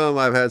with him.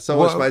 I've had so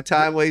much of my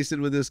time wasted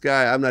with this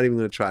guy. I'm not even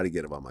going to try to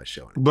get him on my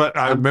show anymore. But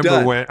I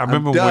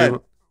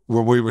remember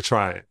when we were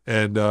trying.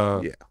 And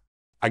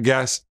I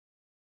guess,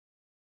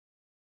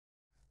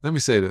 let me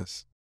say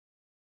this.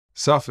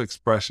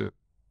 Self-expression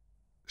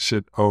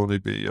should only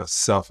be your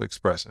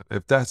self-expression.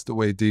 If that's the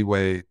way D.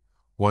 Wade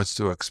wants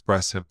to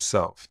express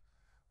himself,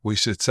 we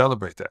should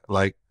celebrate that.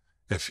 Like,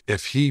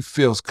 if he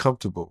feels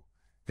comfortable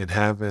in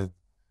having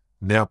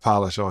nail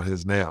polish on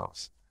his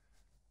nails,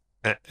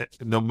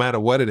 no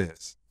matter what it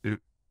is,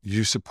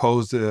 you're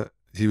supposed to,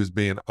 he was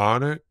being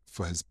honored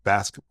for his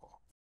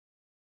basketball.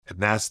 And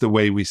that's the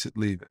way we should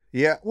leave it.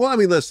 Yeah. Well, I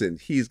mean, listen,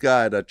 he's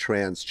got a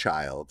trans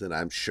child, and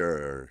I'm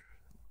sure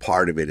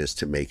part of it is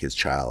to make his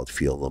child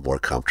feel a little more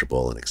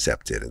comfortable and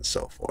accepted and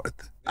so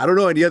forth. I don't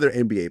know any other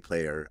NBA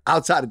player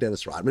outside of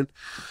Dennis Rodman,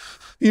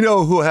 you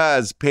know, who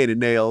has painted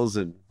nails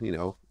and, you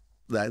know,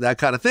 that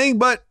kind of thing.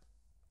 But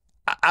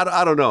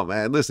I don't know,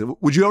 man. Listen,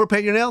 would you ever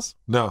paint your nails?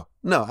 No.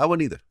 No, I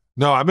wouldn't either.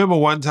 No, I remember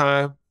one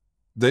time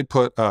they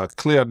put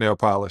clear nail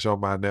polish on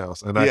my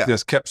nails, and I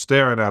just kept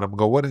staring at them and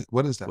go, what is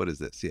that? What is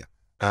this? Yeah.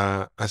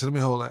 I said, let me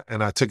hold that.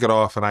 And I took it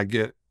off, and I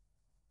get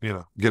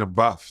them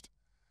buffed.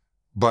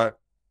 But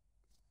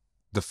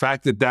the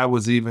fact that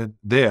was even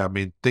there, I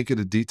mean, think of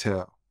the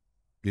detail.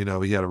 He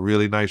had a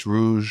really nice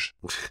rouge.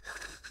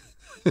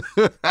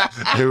 The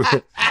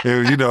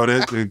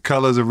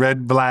colors of red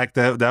and black.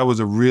 That was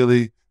a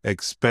really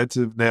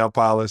expensive nail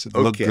polish. It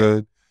looked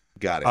good.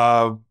 Got it.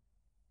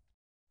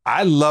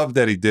 I love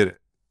that he did it.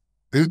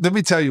 Let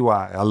me tell you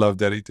why I love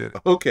that he did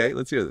it. Okay,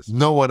 let's hear this.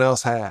 No one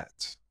else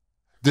has.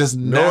 There's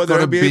no other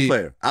NBA NBA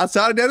player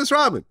outside of Dennis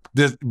Rodman.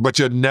 But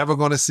you're never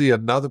going to see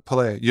another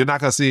player. You're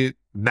not going to see,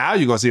 now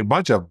you're going to see a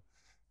bunch of them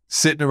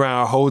sitting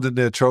around holding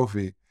their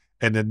trophy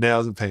and their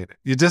nails are painted.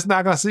 You're just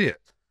not going to see it.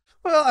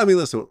 Well, I mean,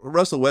 listen,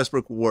 Russell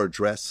Westbrook wore a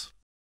dress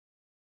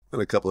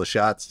and a couple of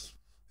shots.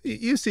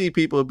 You see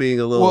people being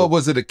a little... Well,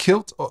 was it a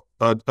kilt,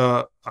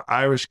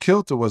 Irish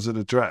kilt, or was it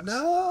a dress?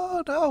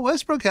 No,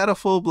 Westbrook had a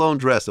full-blown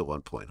dress at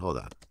one point. Hold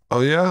on.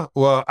 Oh, yeah?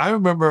 Well, I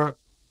remember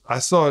I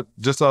saw it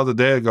just the other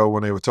day ago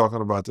when they were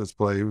talking about this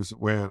play. He was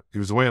wearing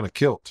a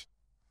kilt.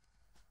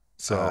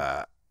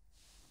 So,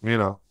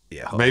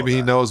 maybe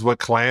he knows what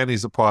clan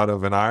he's a part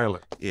of in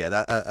Ireland.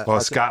 Yeah, or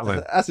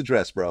Scotland. That's a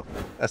dress, bro.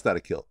 That's not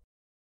a kilt.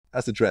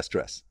 That's a dress.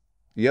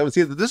 You haven't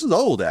seen it? This is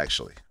old,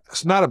 actually.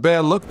 It's not a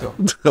bad look, though.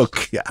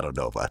 Okay, I don't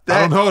know about that.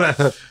 I don't know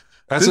that.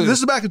 This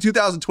is back in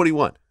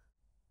 2021.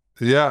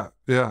 Yeah.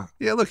 Yeah,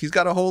 look, he's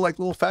got a whole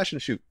little fashion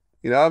shoot.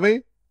 You know what I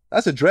mean?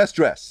 That's a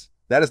dress.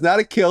 That is not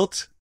a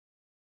kilt,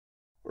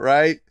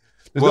 right?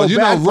 There's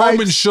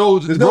Roman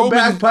soldiers. There's no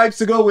bagpipes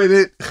to go with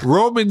it.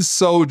 Roman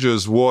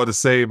soldiers wore the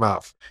same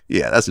outfit.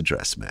 Yeah, that's a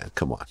dress, man.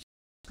 Come on,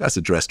 that's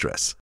a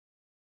dress.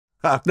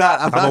 I'm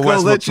not going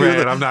to let you.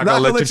 I'm not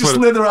going to let you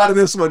slither out of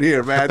this one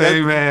here, man.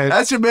 Hey, man,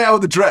 that's your man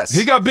with the dress.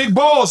 He got big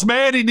balls,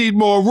 man. He need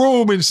more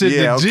room and shit.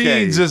 Yeah, the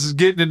jeans just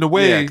getting in the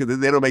way. Yeah, because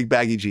they don't make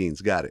baggy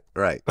jeans. Got it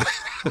right.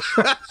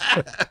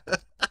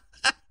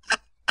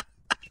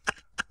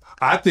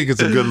 I think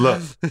it's a good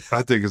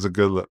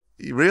look.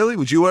 Really?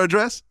 Would you wear a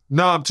dress?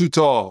 No, I'm too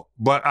tall.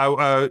 But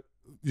I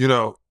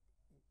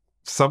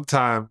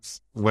sometimes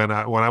when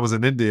I was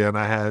in India and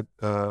I had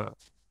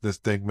this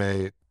thing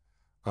made,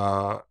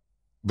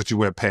 but you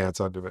wear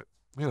pants under it.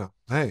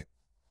 Hey.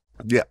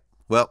 Yeah.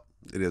 Well,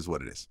 it is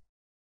what it is.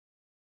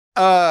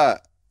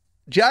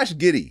 Josh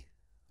Giddey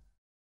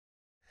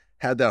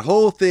had that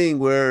whole thing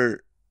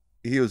where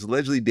he was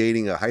allegedly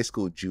dating a high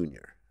school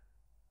junior.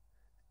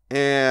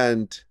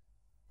 And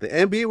the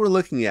NBA were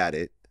looking at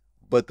it,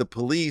 but the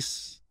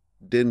police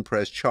didn't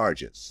press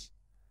charges.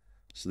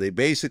 So they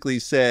basically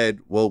said,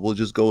 well, we'll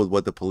just go with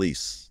what the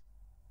police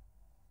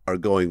are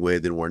going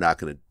with, and we're not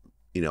going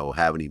to,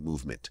 have any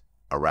movement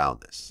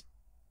around this.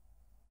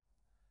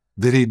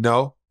 Did he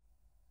know?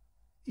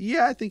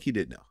 Yeah, I think he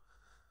did know.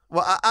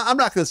 Well, I'm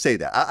not going to say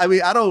that. I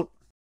mean, I don't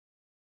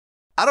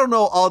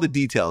know all the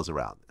details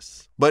around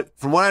this, but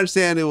from what I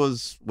understand, it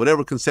was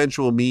whatever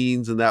consensual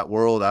means in that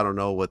world. I don't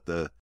know what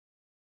the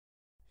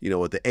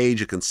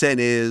age of consent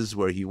is,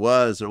 where he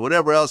was, or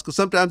whatever else. Because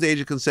sometimes the age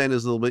of consent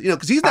is a little bit,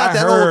 because he's not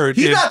that old.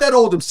 He's not that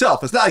old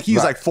himself. It's not like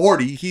he's like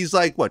 40. He's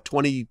like, what,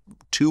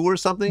 22 or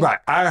something? Right.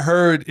 I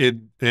heard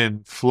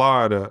in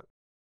Florida,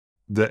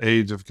 the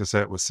age of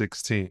consent was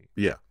 16.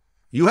 Yeah.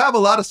 You have a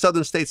lot of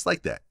southern states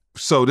like that.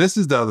 So this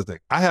is the other thing.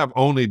 I have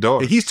only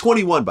daughters. He's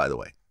 21, by the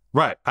way.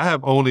 Right. I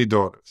have only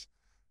daughters.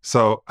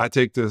 So I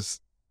take this,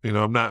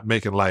 I'm not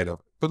making light of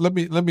it. But let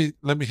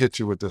me hit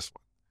you with this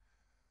one.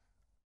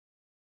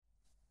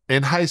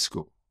 In high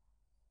school,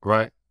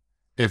 right?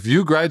 If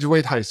you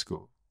graduate high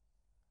school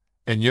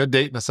and you're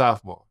dating a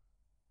sophomore,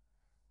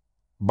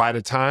 by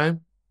the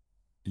time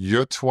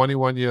you're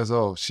 21 years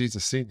old, she's a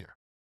senior.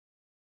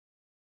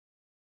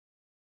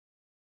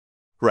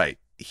 Right.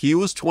 He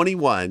was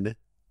 21.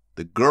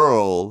 The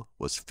girl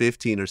was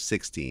 15 or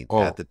 16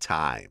 at the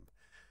time.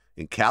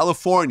 In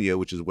California,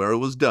 which is where it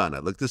was done, I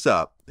looked this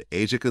up, the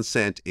age of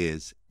consent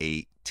is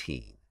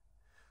 18.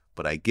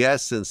 But I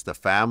guess since the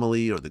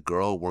family or the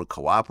girl weren't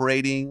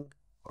cooperating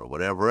or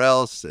whatever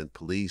else and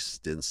police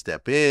didn't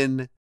step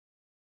in,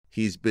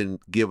 he's been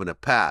given a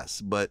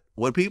pass. But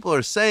what people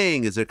are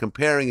saying is they're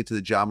comparing it to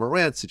the John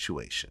Morant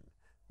situation,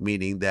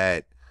 meaning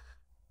that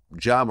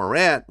John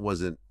Morant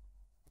wasn't,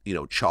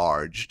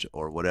 charged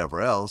or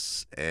whatever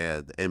else,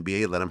 and the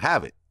NBA let him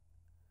have it.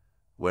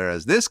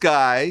 Whereas this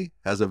guy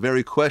has a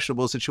very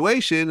questionable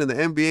situation and the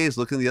NBA is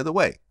looking the other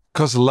way.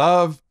 Because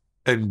love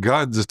and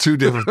guns are two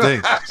different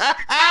things.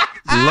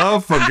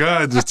 Love for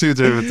guns is two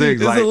different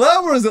things. Is it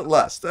love or is it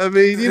lust? I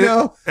mean,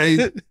 Hey,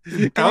 can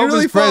you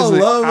really fall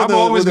in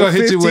love with a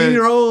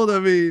 15-year-old? I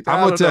mean,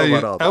 I'm going to tell you,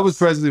 Elvis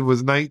Presley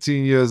was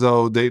 19 years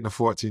old dating a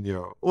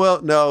 14-year-old.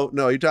 Well, no,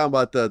 you're talking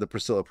about the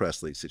Priscilla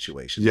Presley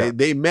situation. Yeah.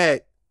 They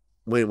met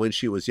when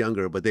she was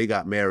younger, but they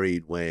got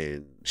married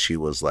when she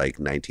was like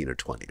 19 or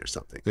 20 or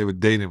something. They were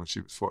dating when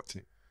she was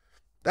 14.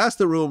 That's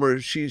the rumor.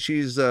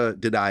 She's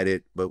denied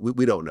it, but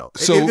we don't know.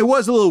 So it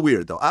was a little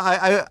weird, though.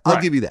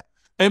 I'll give you that.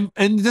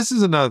 And this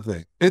is another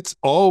thing. It's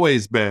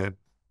always been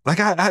like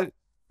I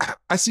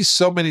see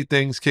so many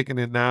things kicking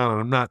in now, and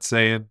I'm not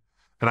saying,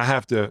 and I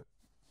have to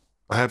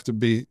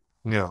be,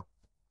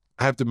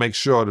 I have to make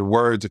sure the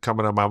words are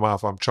coming out of my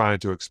mouth I'm trying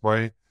to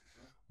explain.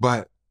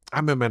 But I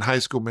remember in high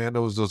school, man,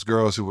 there was those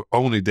girls who were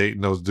only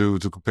dating those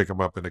dudes who could pick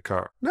them up in the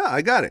car. No,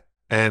 I got it.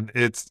 And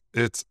it's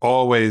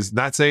always,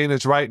 not saying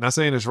it's right, not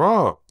saying it's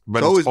wrong,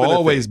 but it's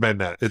always been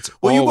that. You've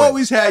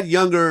always had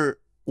younger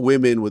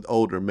women with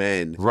older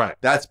men. Right.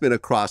 That's been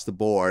across the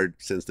board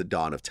since the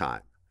dawn of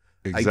time.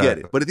 Exactly. I get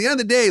it. But at the end of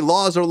the day,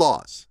 laws are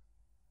laws.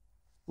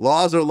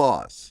 Laws are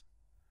laws.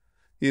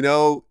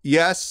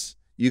 Yes,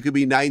 you could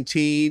be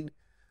 19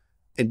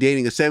 and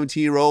dating a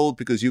 17-year-old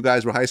because you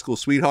guys were high school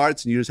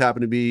sweethearts and you just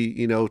happen to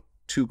be,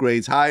 2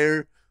 grades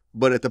higher.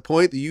 But at the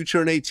point that you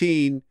turn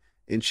 18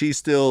 and she's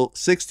still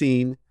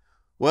 16,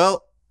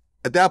 well,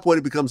 at that point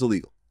it becomes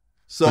illegal.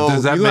 So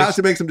you're going to have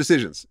to make some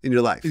decisions in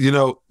your life.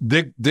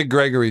 Dick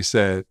Gregory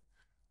said,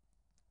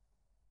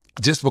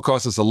 just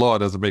because it's a law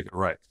doesn't make it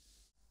right.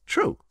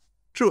 True.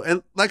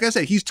 And like I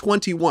said, he's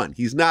 21.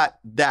 He's not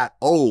that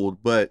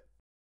old, but...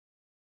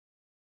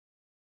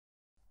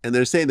 And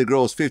they're saying the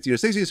girl was 15 or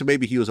 16, so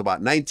maybe he was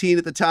about 19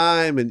 at the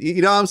time. And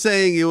you know what I'm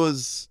saying? It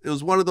was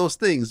one of those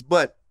things.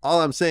 But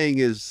all I'm saying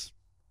is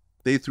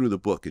they threw the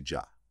book at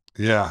Ja.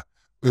 Yeah.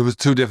 It was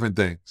 2 different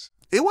things.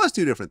 It was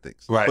 2 different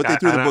things. Right. But they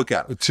threw the book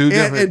at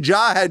him. And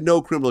Ja had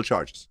no criminal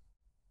charges.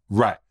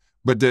 Right.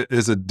 But there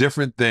is a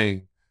different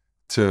thing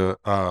to,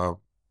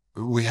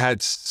 we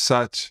had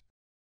such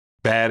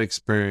bad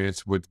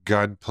experience with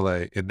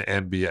gunplay in the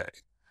NBA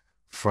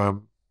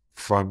from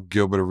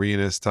Gilbert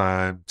Arenas'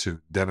 time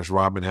to Dennis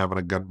Rodman having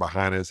a gun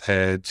behind his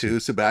head to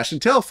Sebastian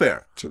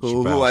Telfair,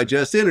 who I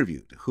just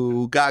interviewed,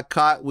 who got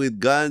caught with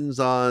guns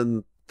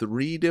on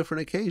 3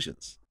 different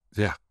occasions.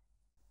 Yeah.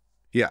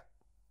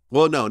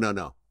 Well,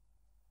 no.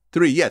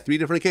 3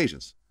 different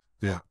occasions.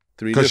 Yeah.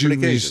 3 different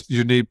occasions.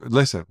 You need,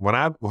 listen, when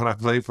I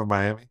played for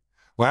Miami,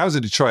 when I was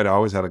in Detroit, I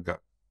always had a gun.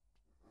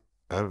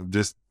 I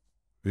just,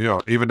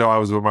 even though I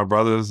was with my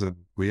brothers and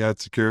we had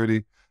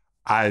security,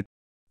 I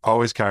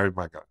always carried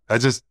my gun.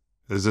 Is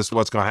this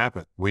what's going to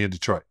happen? We in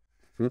Detroit.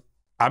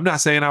 I'm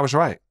not saying I was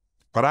right,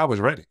 but I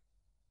was ready.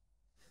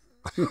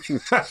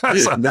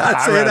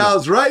 I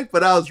was right,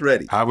 but I was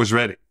ready. I was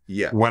ready.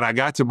 Yeah. When I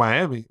got to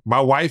Miami, my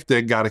wife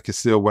then got a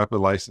concealed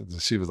weapon license,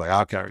 and she was like,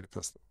 I'll carry the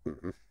pistol.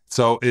 Mm-hmm.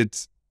 So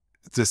it's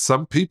to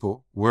some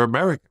people, we're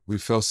American. We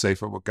feel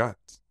safer with guns.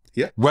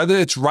 Yeah. Whether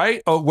it's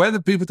right or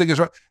whether people think it's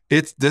right,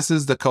 this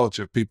is the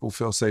culture. People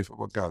feel safer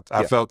with guns.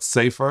 I felt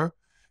safer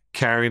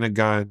carrying a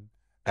gun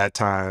at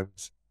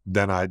times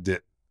than I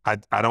did. I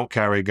don't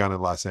carry a gun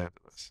in Los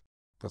Angeles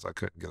because I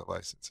couldn't get a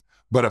license.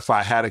 But if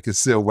I had a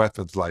concealed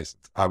weapons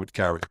license, I would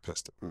carry a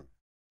pistol.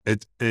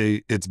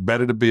 It's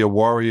better to be a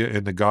warrior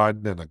in the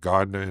garden than a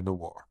gardener in the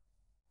war.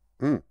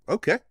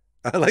 Okay.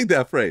 I like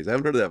that phrase. I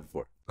haven't heard of that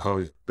before. Oh,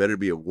 yeah. Better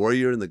be a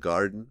warrior in the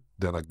garden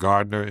than a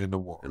gardener in the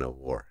war. In a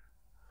war.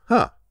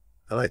 Huh.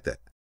 I like that.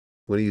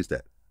 I'm going to use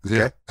that.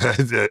 Okay?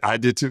 Yeah, I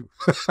did too.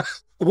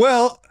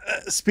 Well,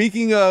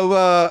 speaking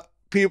of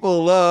people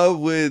in love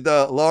with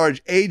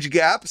large age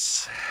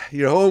gaps,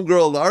 your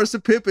homegirl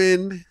Larsa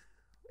Pippen,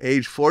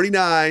 age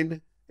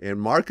 49,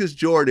 and Marcus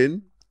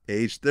Jordan,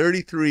 age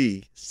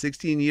 33,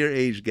 16-year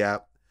age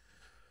gap,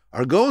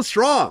 are going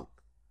strong.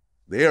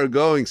 They are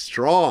going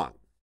strong.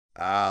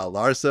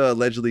 Larsa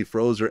allegedly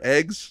froze her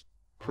eggs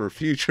for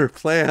future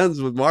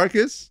plans with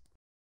Marcus.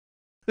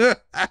 Larsa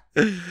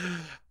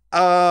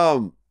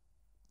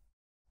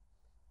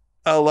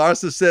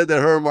said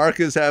that her and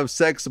Marcus have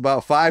sex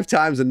about 5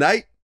 times a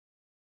night.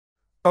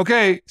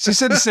 Okay, she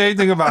said the same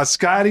thing about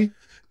Scotty.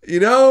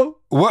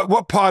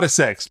 What part of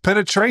sex?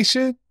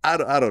 Penetration? I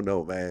don't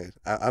know, man.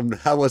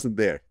 I wasn't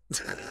there.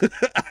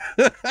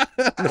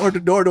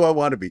 nor do I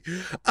want to be.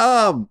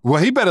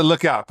 Well, he better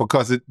look out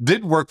because it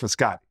didn't work for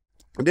Scotty.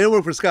 It didn't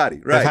work for Scotty,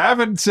 right? If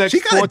having sex,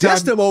 she kind of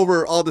dissed him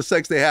over all the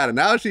sex they had, and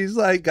now she's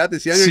like got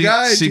this younger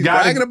guy. And she's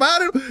bragging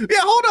about it. Yeah,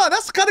 hold on,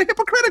 that's kind of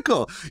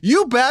hypocritical.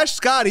 You bash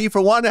Scotty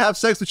for wanting to have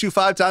sex with you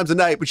 5 times a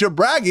night, but you're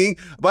bragging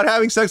about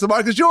having sex with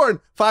Marcus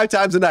Jordan 5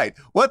 times a night.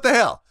 What the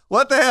hell?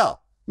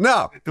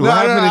 No, I'm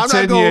not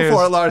going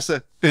for it,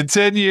 Larsa. In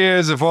 10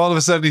 years, if all of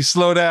a sudden he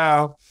slow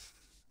down,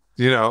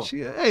 she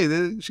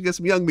gets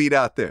some young meat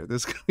out there.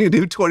 There's a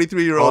new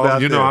 23-year-old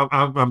out there.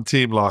 I'm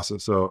Team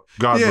Larsa, so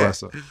God bless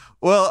her.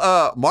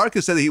 Well,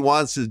 Marcus said that he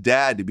wants his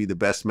dad to be the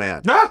best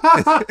man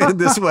in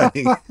this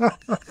wedding.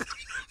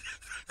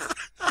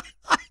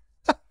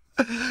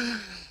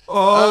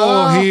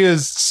 He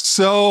is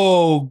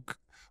so...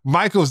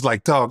 Michael's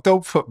like, dog,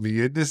 don't put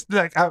me in this.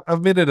 Like,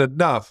 I've been in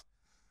enough.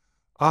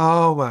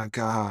 Oh, my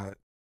God.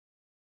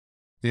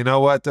 You know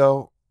what,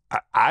 though?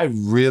 I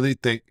really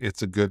think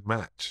it's a good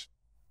match.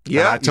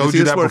 Yeah, and I told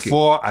you that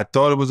before. I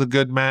thought it was a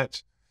good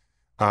match.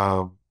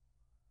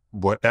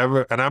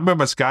 Whatever. And I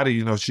remember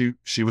Scotty,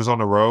 she was on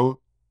the road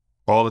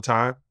all the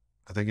time,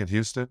 I think in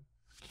Houston.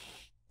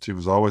 She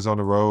was always on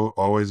the road,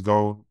 always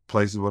going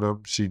places with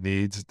him. She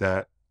needs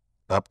that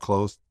up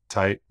close,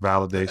 tight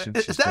validation.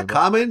 Is that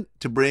common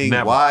to bring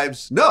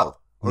wives? No.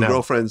 or Never.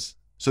 girlfriends?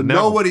 So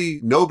Never.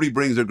 nobody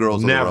brings their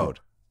girls Never. on the road.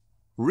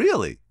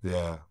 Really?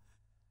 Yeah.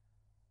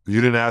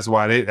 You didn't ask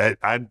why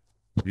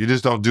you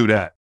just don't do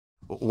that.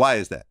 Why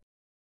is that?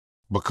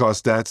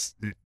 Because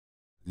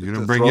you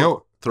didn't bring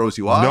throws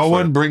you off? No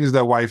one brings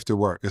their wife to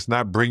work. It's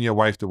not bring your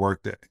wife to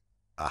work day.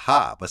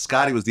 Aha, but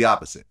Scotty was the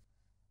opposite.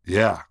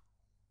 Yeah.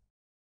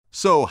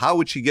 So how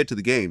would she get to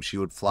the game? She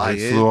would fly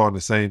They in? flew on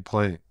the same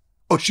plane.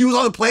 Oh, she was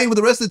on the plane with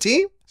the rest of the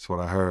team? That's what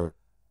I heard.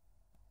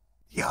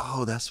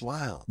 Yo, that's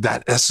wild.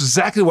 That's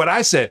exactly what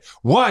I said.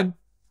 One,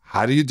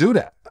 how do you do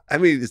that? I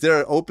mean, is there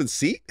an open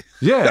seat?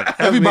 Yeah.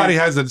 Everybody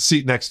has a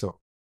seat next to them.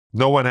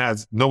 No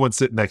one's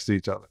sitting next to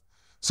each other.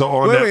 So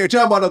on Wait, you're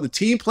talking about on the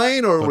team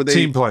plane or were they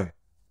team plane?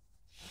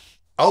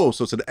 Oh,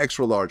 so it's an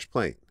extra large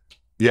plane.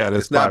 Yeah,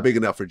 it's not big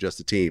enough for just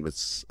a team.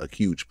 It's a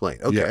huge plane.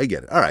 Okay, Yeah. I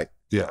get it. All right.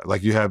 Yeah,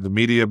 like you have the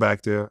media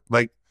back there.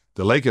 Like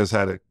the Lakers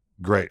had it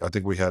great. I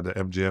think we had the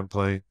MGM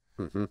plane.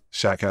 Mm-hmm.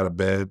 Shaq had a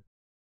bed.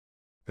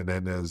 And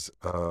then there's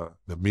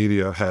the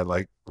media had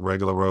like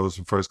regular rows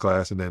from first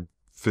class. And then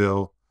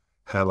Phil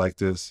had like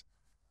this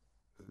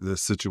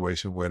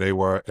situation where they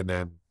were. And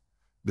then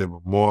there were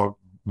more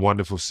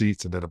wonderful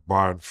seats and then a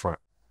bar in front.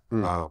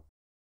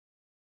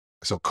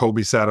 So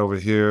Kobe sat over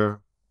here.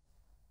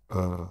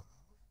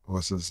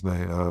 What's his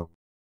name?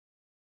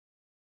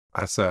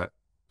 I sat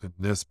at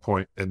this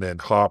point, and then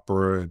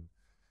Harper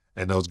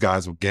and those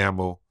guys would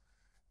gamble.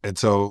 And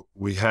so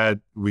we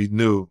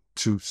knew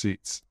 2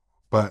 seats.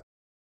 But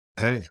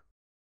hey,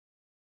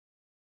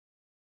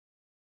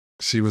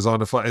 she was on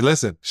the flight. And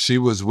listen, she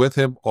was with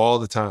him all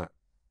the time.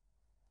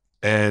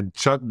 And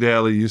Chuck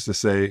Daly used to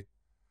say,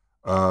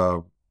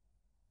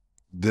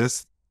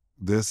 this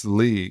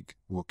league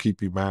will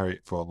keep you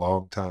married for a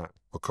long time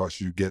because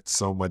you get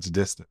so much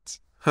distance.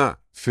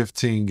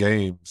 15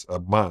 games a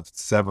month,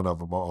 7 of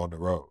them are on the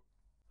road.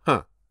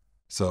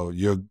 So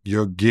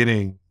you're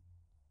getting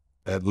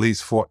at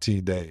least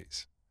 14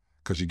 days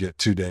because you get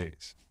 2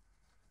 days.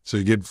 So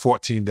you're getting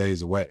 14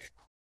 days away.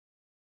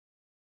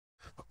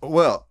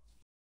 Well,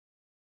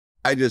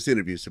 I just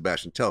interviewed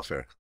Sebastian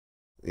Telfair,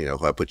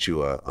 who I put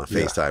you on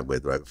FaceTime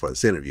with right before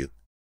this interview.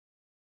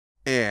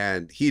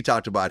 And he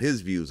talked about his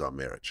views on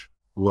marriage.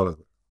 What is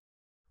it?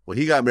 Well,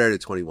 he got married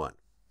at 21.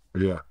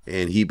 Yeah.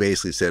 And he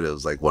basically said it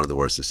was like one of the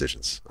worst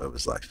decisions of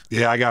his life.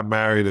 Yeah, I got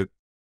married at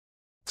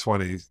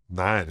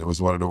 29. It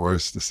was one of the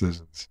worst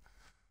decisions.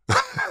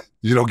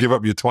 You don't give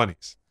up your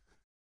 20s.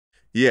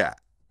 Yeah.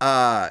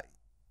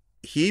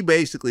 He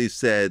basically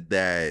said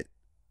that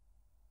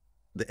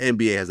the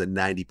NBA has a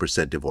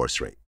 90%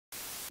 divorce rate.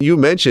 You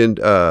mentioned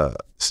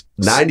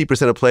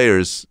 90% of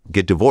players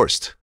get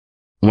divorced.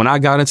 When I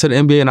got into the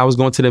NBA and I was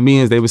going to the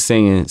meetings, they were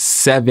saying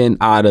 7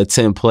 out of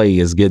 10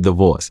 players get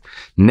divorced.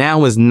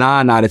 Now it's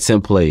 9 out of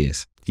 10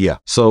 players. Yeah.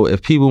 So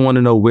if people want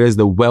to know where's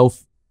the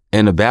wealth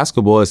in the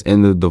basketball, it's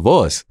in the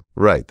divorce.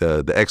 Right,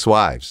 the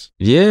ex-wives.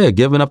 Yeah,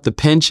 giving up the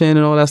pension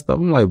and all that stuff.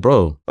 I'm like,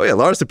 bro. Oh yeah,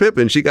 Larsa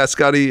Pippen, she got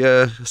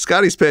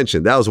Scotty's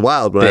pension. That was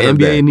wild. When the I heard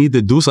NBA that. need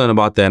to do something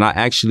about that. And I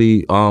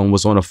actually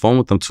was on the phone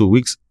with them 2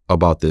 weeks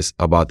about this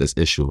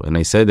issue, and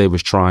they said they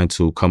was trying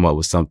to come up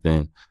with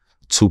something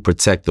to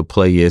protect the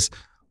players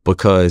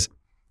because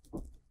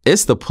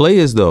it's the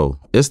players though.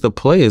 It's the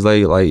players.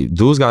 Like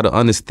dudes got to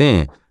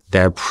understand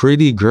that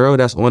pretty girl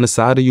that's on the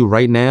side of you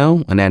right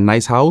now in that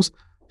nice house.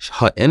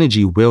 Her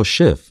energy will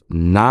shift.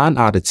 9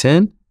 out of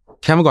 10.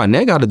 Kevin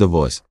Garnett got a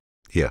divorce.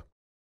 Yeah.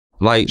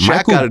 Like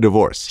Shaq got a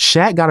divorce.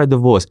 Shaq got a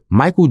divorce.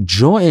 Michael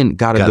Jordan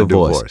got a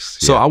divorce.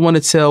 So I want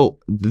to tell,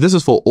 this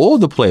is for all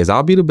the players.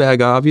 I'll be the bad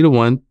guy. I'll be the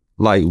one.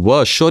 Like,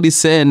 what shorty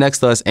sitting next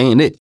to us ain't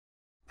it.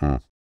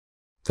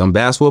 Some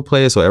basketball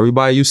players, so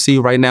everybody you see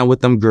right now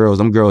with them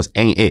girls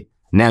ain't it.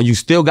 Now you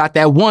still got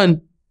that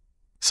one.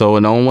 So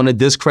I don't want to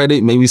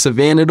discredit maybe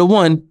Savannah the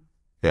one.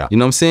 Yeah. You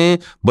know what I'm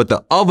saying? But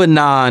the other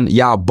 9,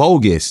 y'all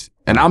bogus.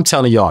 And I'm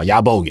telling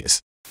y'all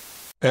bogus.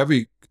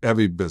 Every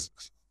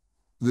business.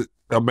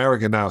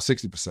 America now,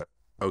 60%.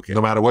 Okay.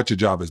 No matter what your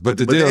job is. But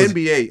the the deal is,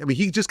 NBA, I mean,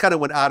 he just kind of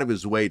went out of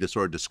his way to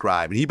sort of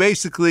describe. And he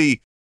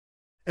basically,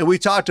 and we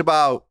talked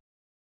about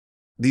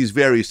these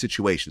various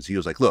situations. He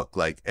was like, look,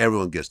 like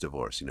everyone gets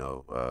divorced,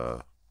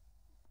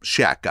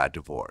 Shaq got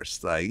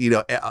divorced. Like,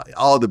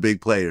 all the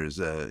big players,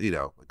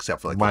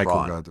 except for like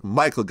LeBron.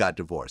 Michael got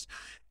divorced.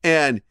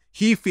 And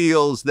he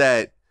feels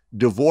that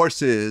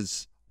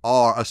divorces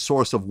are a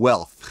source of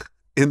wealth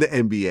in the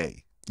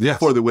NBA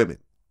for the women.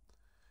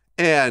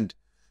 And,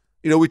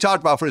 we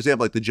talked about, for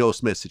example, like the Joe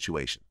Smith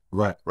situation.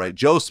 Right.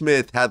 Joe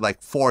Smith had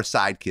like 4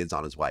 side kids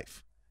on his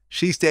wife.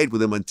 She stayed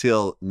with him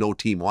until no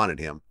team wanted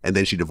him. And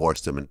then she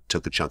divorced him and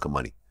took a chunk of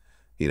money.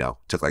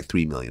 Took like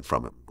 $3 million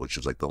from him, which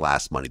was like the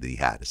last money that he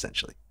had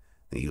essentially.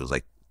 And he was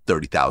like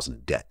 $30,000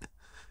 in debt,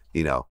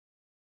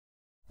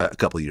 a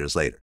couple of years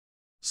later.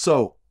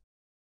 So,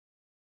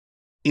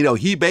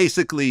 he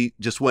basically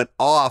just went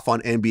off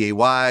on NBA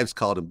wives,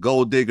 called them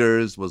gold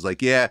diggers, was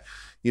like, yeah,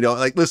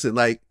 listen,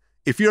 like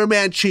if your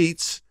man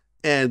cheats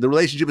and the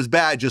relationship is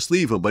bad, just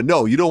leave him. But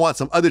no, you don't want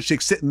some other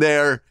chick sitting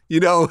there,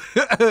 in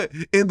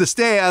the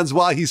stands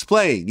while he's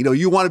playing.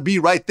 You want to be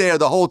right there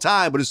the whole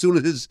time. But as soon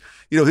as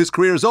his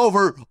career is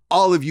over,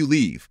 all of you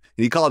leave.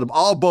 And he called them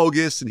all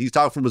bogus. And he's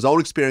talking from his own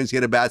experience. He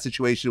had a bad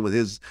situation with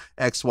his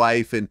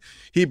ex-wife. And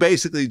he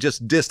basically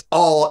just dissed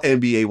all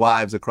NBA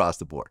wives across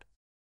the board.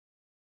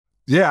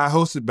 Yeah, I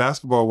hosted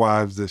Basketball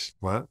Wives this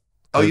month.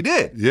 Oh, you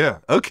did? Yeah.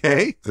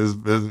 Okay. It's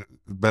been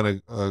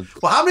well,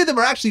 how many of them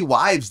are actually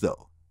wives,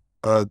 though?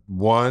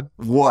 One.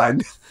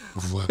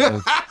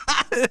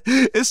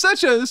 It's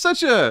such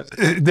a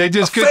they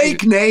just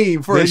fake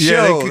name for a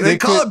show. They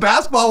call it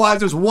Basketball Wives.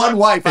 There's one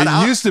wife. It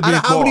used to be out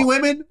of how many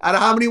women? Out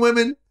of how many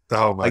women?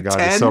 Oh my God, 10?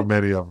 there's so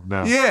many of them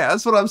now. Yeah,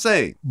 that's what I'm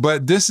saying.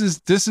 But this is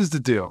the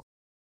deal,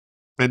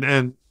 and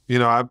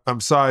I'm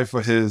sorry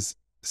for his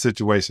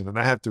situation, and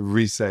I have to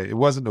re-say it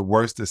wasn't the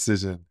worst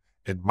decision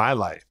in my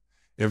life.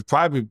 It was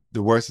probably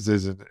the worst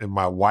decision in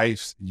my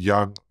wife's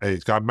young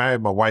age. I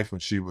married my wife when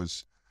she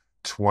was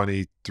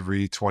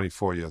 23,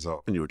 24 years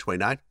old. And you were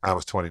 29? I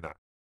was 29.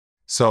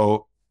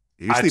 So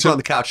you sleep on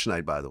the couch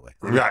tonight, by the way.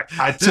 Right.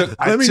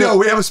 Let me know.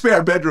 We have a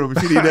spare bedroom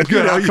if you need it.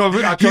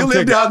 You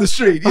live down the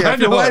street. Yeah, if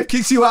your wife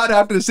kicks you out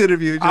after this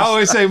interview, I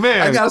always say,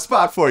 man, I got a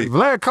spot for you.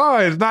 Vlad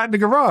car is not in the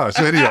garage.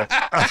 So anyway,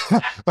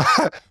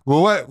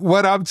 well,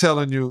 what I'm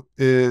telling you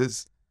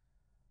is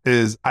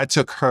I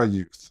took her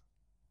youth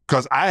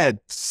because I had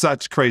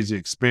such crazy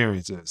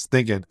experiences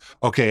thinking,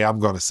 okay, I'm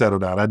going to settle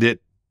down. I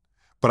didn't,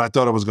 but I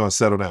thought I was going to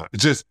settle down.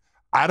 It's just,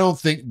 I don't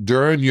think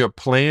during your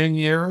playing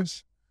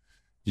years,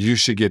 you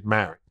should get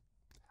married.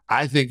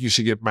 I think you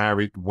should get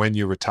married when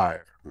you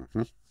retire.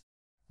 Mm-hmm.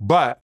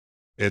 But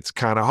it's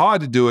kind of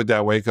hard to do it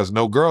that way because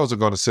no girls are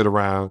going to sit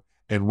around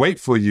and wait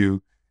for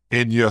you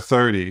in your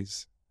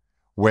 30s,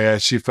 where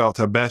she felt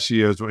her best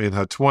years were in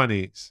her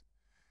 20s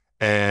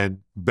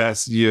and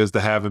best years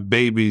to having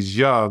babies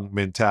young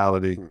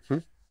mentality. Mm-hmm.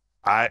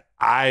 I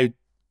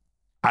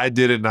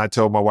did it, and I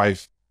told my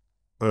wife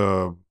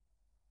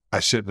I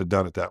shouldn't have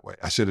done it that way.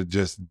 I should have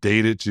just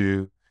dated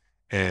you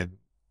and,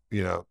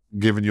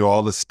 given you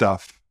all the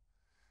stuff.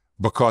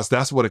 Because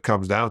that's what it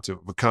comes down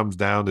to. It comes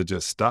down to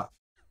just stuff,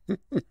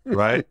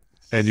 right?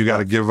 And you got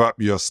to give up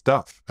your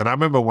stuff. And I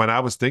remember when I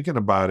was thinking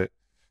about it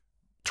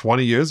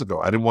 20 years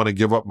ago, I didn't want to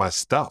give up my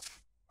stuff.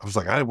 I was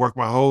like, I didn't work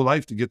my whole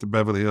life to get to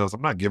Beverly Hills.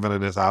 I'm not giving her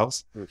this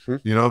house. Mm-hmm.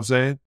 You know what I'm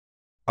saying?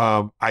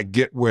 I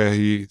get where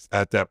he's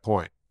at that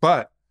point.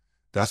 But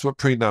that's what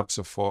prenups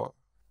are for.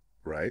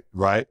 Right.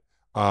 Right?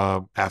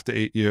 After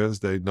 8 years,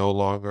 they no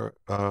longer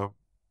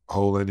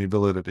hold any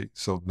validity.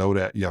 So know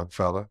that, young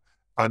fella.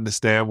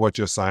 Understand what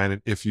you're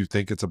signing if you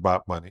think it's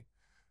about money.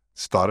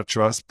 Start a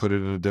trust, put it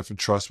in a different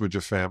trust with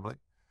your family.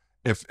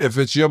 If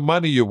it's your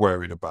money you're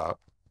worried about,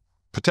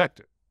 protect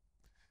it.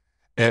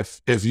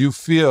 If you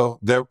feel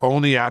they're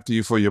only after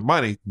you for your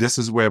money, this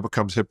is where it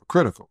becomes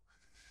hypocritical.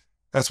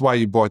 That's why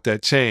you bought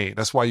that chain.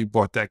 That's why you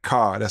bought that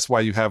car. That's why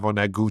you have on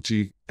that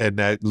Gucci and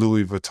that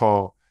Louis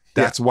Vuitton.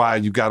 That's why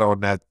you got on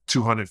that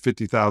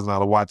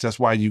 $250,000 watch. That's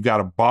why you got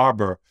a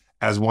barber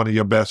as one of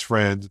your best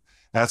friends.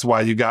 That's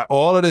why you got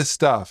all of this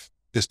stuff.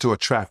 Is to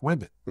attract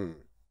women.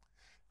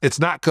 It's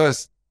not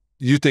because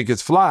you think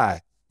it's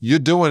fly. You're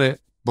doing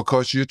it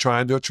because you're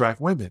trying to attract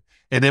women.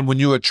 And then when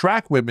you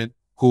attract women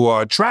who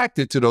are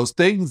attracted to those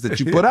things that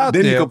you put out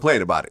then there. Then you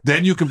complain about it.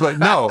 Then you complain.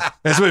 No.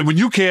 That's when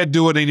you can't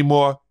do it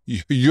anymore,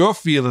 your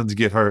feelings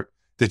get hurt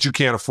that you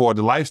can't afford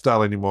the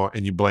lifestyle anymore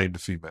and you blame the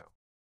female.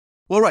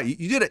 Well, right.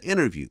 You did an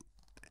interview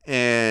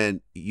and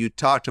you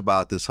talked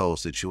about this whole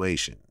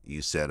situation.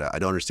 You said, I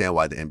don't understand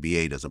why the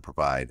NBA doesn't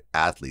provide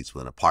athletes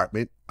with an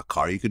apartment, a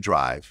car you could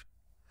drive,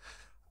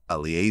 a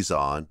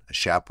liaison, a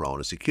chaperone,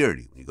 a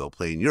security. When you go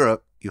play in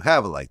Europe, you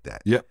have it like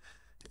that. Yep.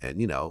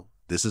 And,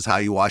 this is how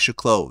you wash your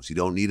clothes. You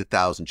don't need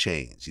 1,000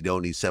 chains. You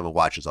don't need 7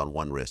 watches on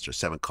one wrist or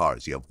 7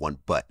 cars. You have one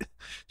butt.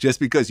 Just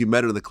because you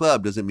met her in the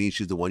club doesn't mean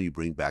she's the one you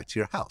bring back to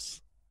your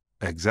house.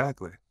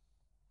 Exactly.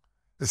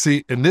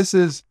 See, and this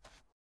is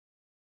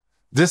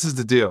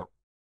the deal.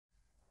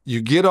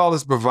 You get all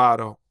this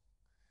bravado.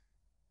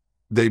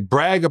 They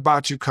brag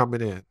about you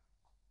coming in.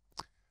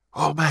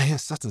 Oh man,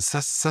 here's such and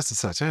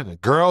such. And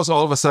girls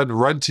all of a sudden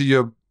run to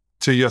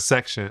your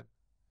section.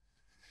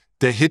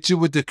 They hit you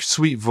with the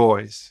sweet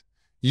voice.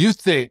 You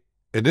think,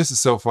 and this is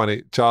so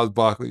funny, Charles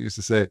Barkley used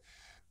to say,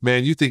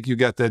 man, you think you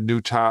got that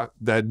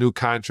new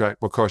contract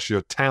because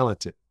you're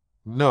talented.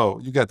 No,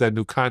 you got that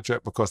new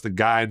contract because the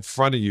guy in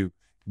front of you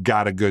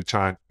got a good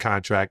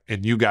contract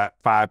and you got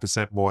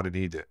 5% more than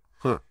he did.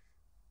 Huh.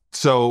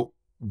 So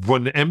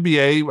when the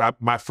NBA,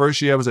 my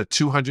first year I was at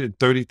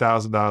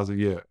 $230,000 a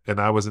year,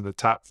 and I was in the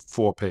top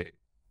 4 paid,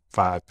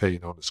 5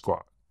 paid on the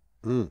squad.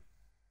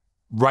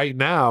 Right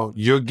now,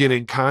 you're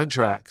getting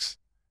contracts.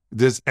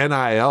 There's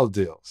NIL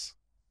deals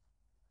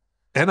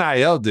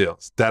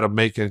that are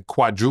making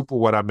quadruple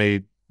what I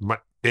made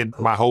in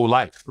my whole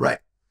life. Right.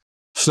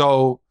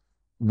 So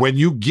when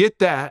you get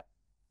that,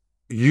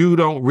 you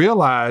don't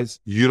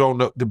realize, you don't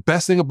know. The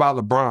best thing about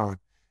LeBron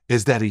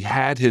is that he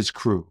had his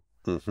crew.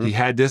 Mm-hmm. He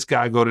had this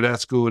guy go to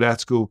that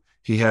school.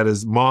 He had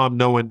his mom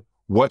knowing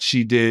what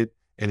she did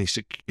and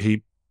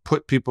he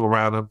put people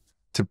around him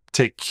to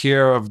take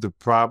care of the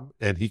problem,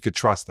 and he could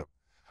trust them.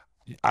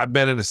 I've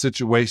been in a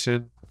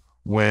situation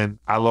when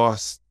I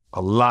lost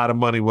a lot of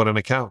money with an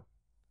account,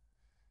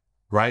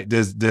 right?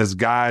 There's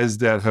guys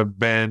that have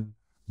been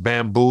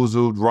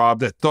bamboozled,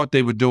 robbed, that thought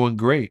they were doing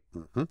great.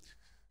 Mm-hmm.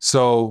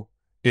 So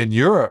in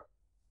Europe,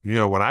 you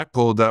know, when I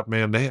pulled up,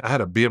 man, I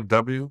had a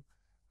BMW.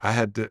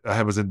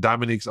 I was in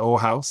Dominique's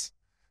old house.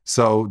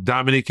 So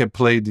Dominique had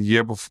played the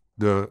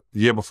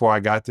year before I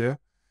got there.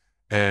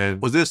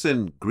 And was this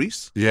in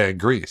Greece? Yeah, in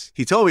Greece.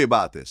 He told me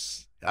about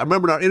this. I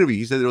remember in our interview,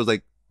 he said there was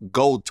like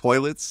gold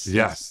toilets.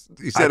 Yes.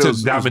 He said it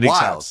was Dominique's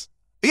wild. house.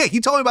 Yeah, he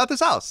told me about this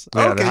house.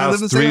 Yeah, okay, the house, he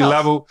lived in the 3 same house.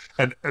 level.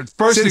 And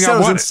first thing I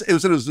wanted.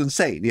 It was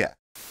insane, yeah.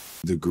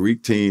 The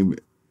Greek team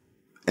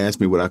asked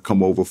me would I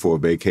come over for a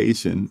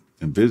vacation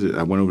and visit.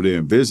 I went over there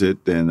and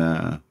visit,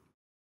 and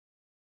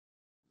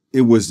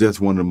it was just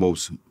one of the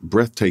most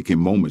breathtaking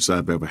moments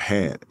I've ever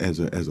had as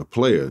a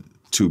player,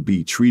 to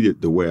be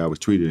treated the way I was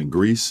treated in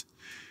Greece.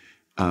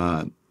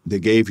 They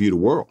gave you the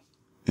world.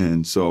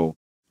 And so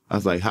I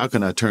was like, how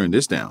can I turn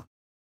this down?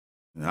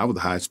 And I was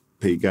the highest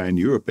paid guy in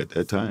Europe at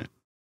that time.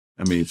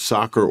 I mean,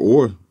 soccer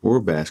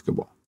or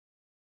basketball.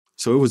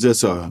 So it was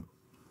just an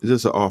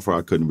offer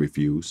I couldn't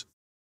refuse.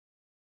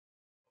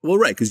 Well,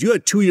 right, because you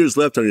had 2 years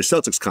left on your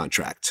Celtics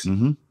contract,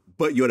 Mm-hmm.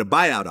 but you had a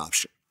buyout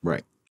option.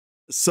 Right.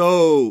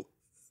 So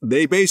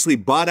they basically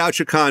bought out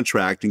your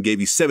contract and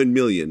gave you $7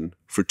 million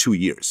for 2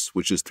 years,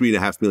 which is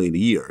 $3.5 million a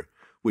year,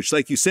 which,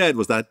 like you said,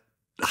 was not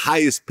the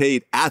highest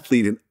paid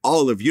athlete in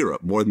all of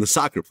Europe, more than the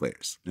soccer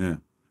players. Yeah.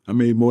 I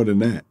made more than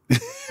that.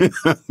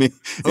 I mean,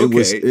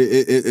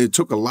 it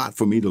took a lot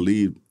for me to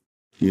leave,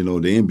 you know,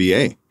 the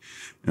NBA,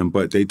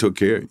 but they took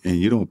care. And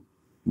you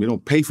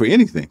don't pay for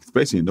anything,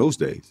 especially in those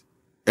days.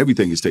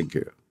 Everything is taken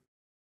care of.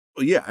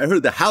 Well, yeah, I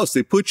heard the house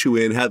they put you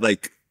in had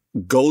like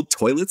gold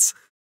toilets.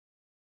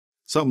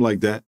 Something like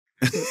that.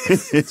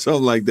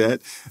 Something like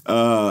that.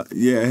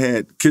 Yeah, it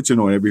had kitchen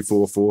on every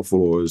four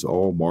floors,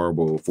 all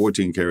marble,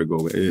 14 karat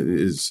gold.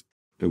 It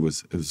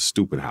was a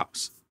stupid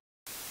house.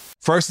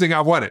 First thing I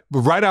wanted,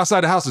 but right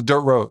outside the house is dirt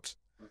roads.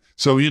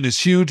 So you're in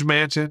this huge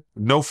mansion,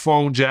 no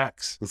phone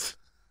jacks.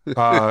 You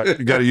got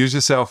to use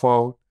your cell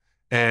phone.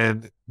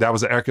 And that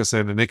was an air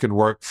conditioner, and it can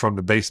work from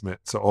the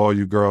basement. So all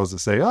you girls that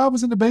say, oh, I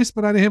was in the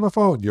basement, I didn't hear my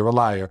phone. You're a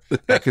liar.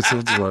 Air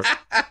conditioners work.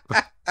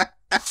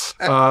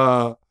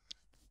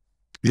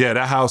 Yeah,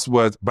 that house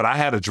was, but I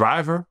had a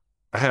driver.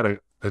 I had an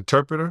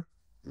interpreter.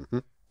 Mm-hmm.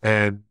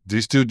 And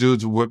these 2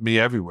 dudes were with me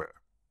everywhere.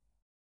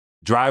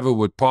 Driver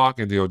would park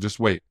and they'll just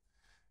wait.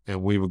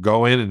 And we would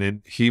go in, and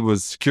then he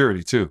was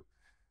security too.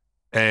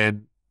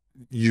 And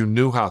you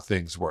knew how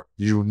things worked.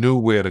 You knew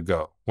where to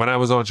go. When I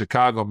was on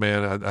Chicago,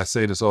 man, I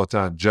say this all the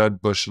time,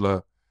 Judd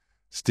Bushler,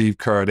 Steve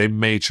Kerr, they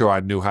made sure I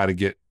knew how to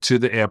get to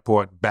the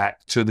airport,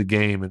 back to the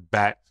game, and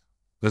back.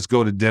 Let's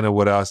go to dinner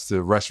with us, to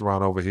a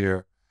restaurant over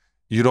here.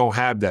 You don't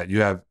have that.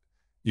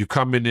 You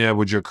come in there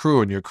with your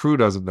crew, and your crew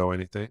doesn't know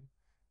anything.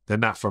 They're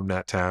not from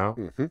that town.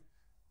 Mm-hmm.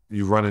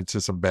 You run into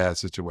some bad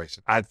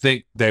situations. I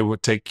think they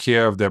would take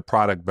care of their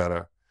product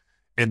better.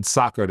 In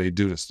soccer, they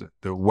do this.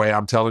 The way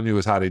I'm telling you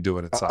is how they do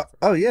it in soccer.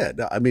 Oh, yeah.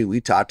 No, I mean,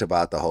 we talked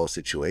about the whole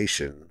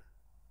situation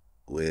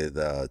with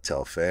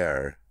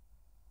Telfair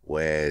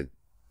when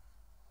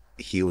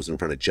he was in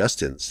front of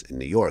Justin's in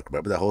New York.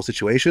 Remember that whole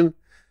situation?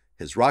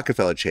 His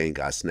Rockefeller chain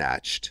got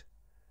snatched,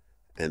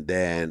 and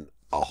then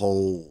a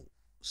whole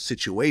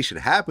situation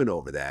happened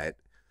over that,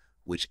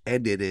 which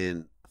ended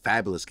in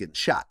Fabulous getting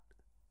shot.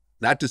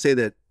 Not to say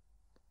that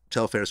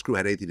Telfair's crew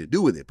had anything to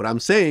do with it, but I'm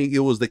saying it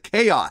was the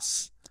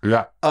chaos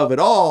of it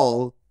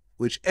all,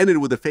 which ended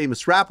with a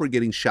famous rapper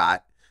getting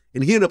shot,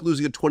 and he ended up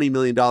losing a $20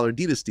 million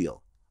Adidas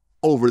deal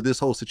over this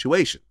whole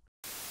situation.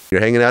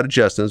 You're hanging out at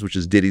Justin's, which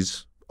is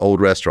Diddy's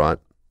old restaurant,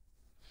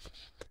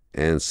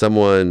 and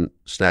someone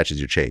snatches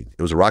your chain.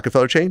 It was a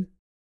Rockefeller chain?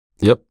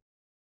 Yep.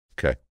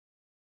 Okay.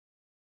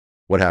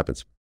 What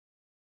happens?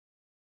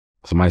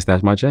 Somebody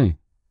snatched my chain.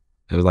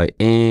 It was like,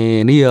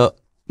 and he up.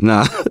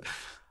 Nah, right.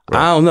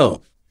 I don't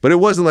know. But it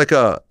wasn't like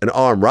an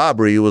armed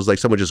robbery. It was like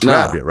someone just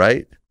grabbed it,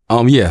 right?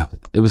 Yeah.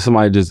 It was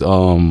somebody just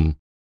grabbing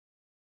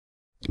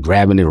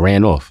it,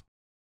 ran off.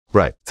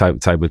 Right.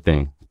 Type of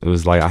thing. It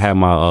was like I had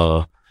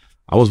I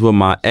was with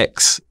my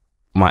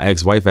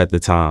ex-wife at the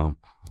time,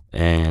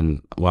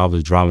 and while I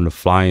was driving the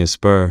Flying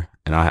Spur,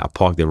 and I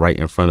parked it right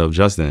in front of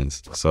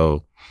Justin's.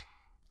 So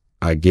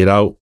I get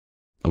out,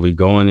 and we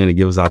go in and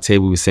give us our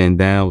table. We sitting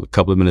down. A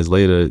couple of minutes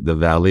later, the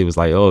valet was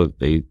like, "Oh,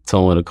 they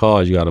towing the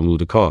car. You got to move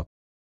the car."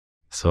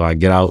 So I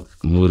get out,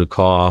 move the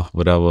car,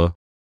 whatever.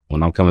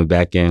 When I'm coming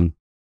back in,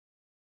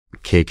 the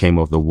kid came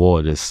off the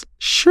wall, just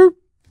shoot,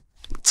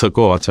 took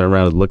off. I turned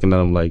around, looking at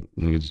him like,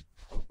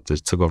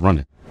 just took off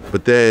running.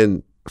 But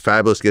then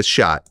Fabulous gets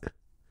shot.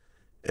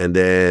 And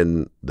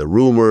then the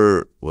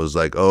rumor was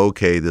like, oh,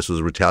 okay, this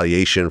was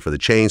retaliation for the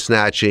chain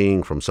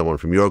snatching from someone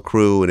from your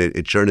crew. And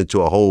it turned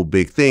into a whole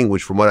big thing,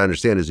 which from what I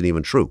understand isn't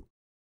even true.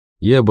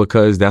 Yeah,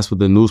 because that's what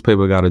the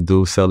newspaper got to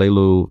do, sell they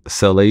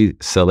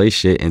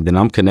shit. And then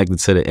I'm connected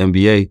to the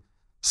NBA.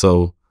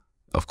 So,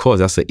 of course,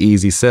 that's an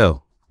easy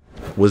sell.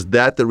 Was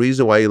that the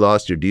reason why you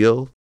lost your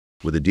deal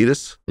with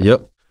Adidas?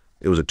 Yep.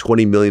 It was a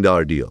 $20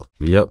 million deal.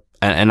 Yep.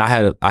 And I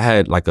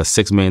had like a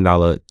 $6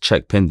 million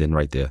check pending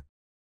right there.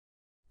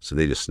 So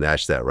they just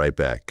snatched that right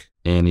back.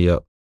 And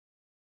yep.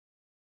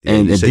 Yeah,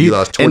 and you said you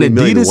lost $20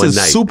 million in Adidas one is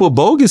night. super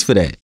bogus for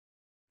that.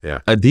 Yeah.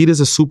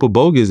 Adidas is super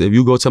bogus. If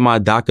you go to my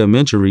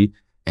documentary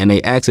and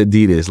they ask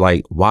Adidas,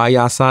 like, why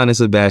y'all signing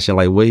Sebastian?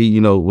 Like, what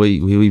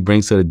he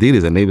brings to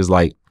Adidas? And they was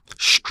like,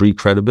 street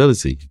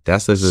credibility.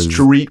 That's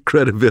street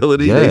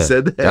credibility. Yeah, they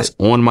said that. That's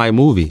on my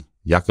movie.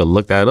 Y'all could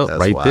look that up. That's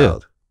right wild. there.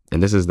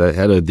 And this is the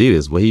head of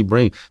Adidas. What he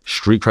bring?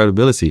 Street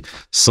credibility.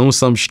 Soon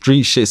some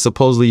street shit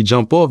supposedly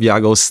jump off,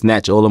 y'all go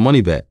snatch all the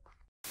money back.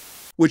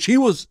 Which he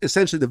was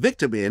essentially the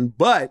victim in,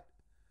 but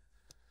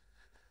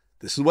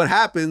this is what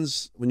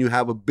happens when you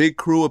have a big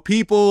crew of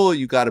people.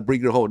 You got to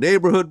bring your whole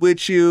neighborhood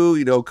with you.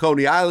 You know,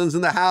 Coney Island's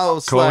in the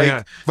house,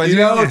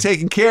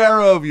 taking care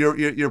of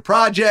your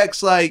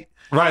projects. Like,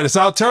 right, it's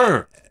our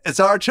turn. It's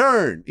our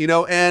turn. You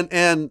know,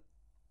 and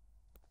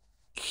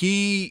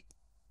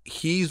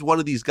he's one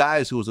of these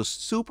guys who was a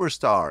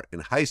superstar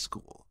in high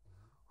school,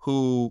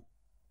 who,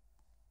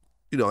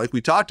 you know, like we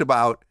talked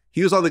about,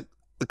 he was on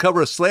the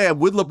cover of Slam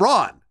with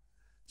LeBron,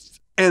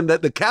 and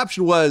that the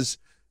caption was,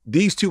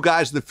 "These two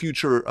guys are the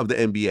future of the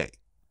NBA."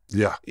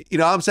 Yeah. You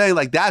know what I'm saying?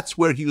 Like, that's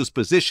where he was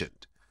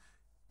positioned.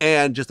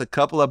 And just a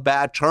couple of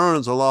bad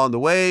turns along the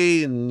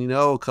way, and, you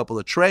know, a couple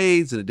of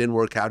trades, and it didn't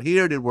work out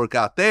here, didn't work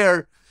out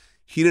there.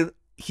 He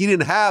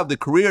didn't have the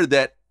career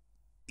that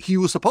he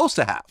was supposed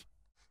to have.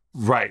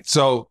 Right.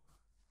 So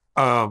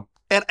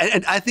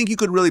and I think you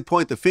could really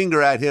point the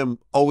finger at him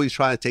always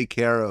trying to take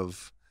care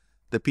of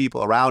the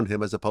people around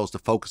him as opposed to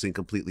focusing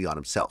completely on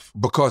himself.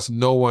 Because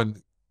no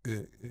one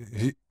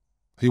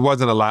he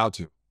wasn't allowed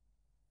to.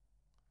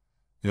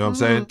 You know what I'm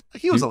saying?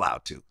 He was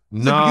allowed to.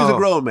 No. He's a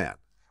grown man.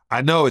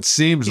 I know it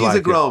seems like he's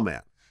a grown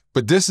man.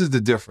 But this is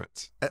the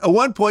difference. At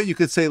one point you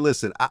could say,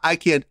 listen,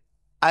 I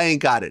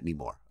ain't got it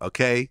anymore,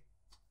 okay?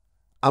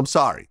 I'm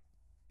sorry.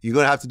 You're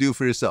going to have to do it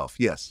for yourself.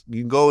 Yes,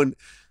 you can go and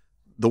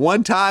the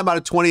one time out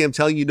of 20 I'm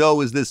telling you no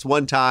is this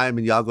one time,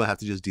 and y'all going to have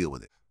to just deal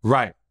with it.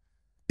 Right.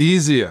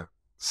 Easier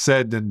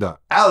said than done.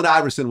 Allen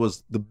Iverson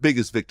was the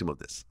biggest victim of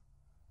this.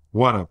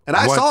 One of them. And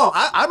I saw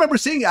him. I remember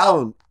seeing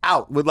Allen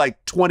out with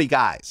like 20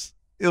 guys.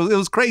 It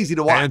was crazy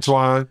to watch.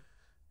 Antoine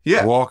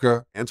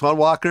Walker.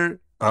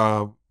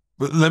 But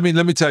let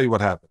me tell you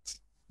what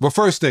happens. Well,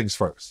 first things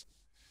first.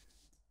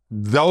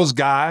 Those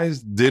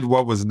guys did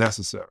what was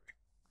necessary.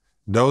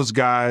 Those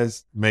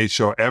guys made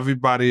sure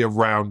everybody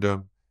around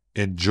them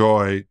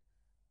enjoyed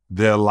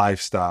their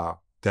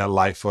lifestyle, their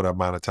life for the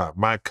amount of time.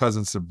 My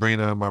cousin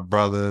Sabrina, my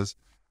brothers,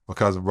 my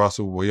cousin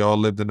Russell, we all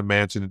lived in the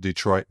mansion in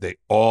Detroit. They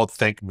all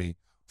thank me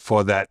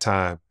for that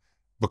time,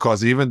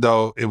 because even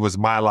though it was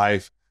my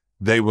life,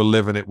 they were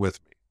living it with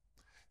me.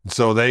 And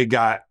so they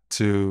got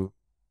to,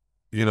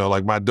 you know,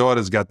 like my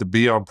daughters got to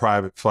be on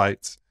private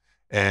flights,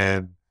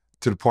 and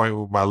to the point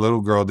where my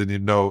little girl didn't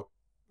even know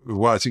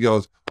what. She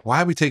goes,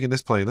 "Why are we taking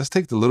this plane? Let's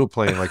take the little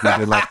plane." Like we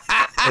did, like,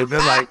 and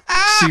then like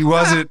she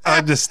wasn't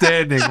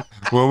understanding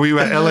when we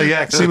were at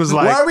LAX. She was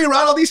like, "Why are we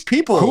around all these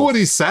people? Who are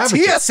these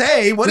savages?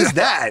 TSA, what is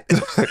that?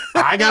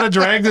 I gotta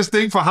drag this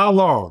thing for how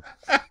long?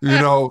 You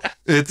know,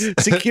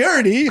 it's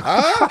security,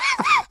 huh?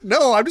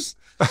 No, I'm just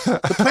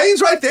the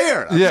plane's right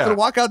there. I'm just gonna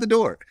walk out the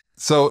door."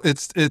 So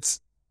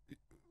it's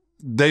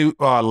they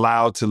are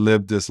allowed to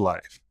live this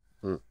life.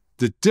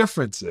 The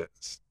difference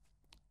is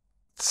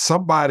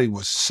somebody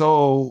was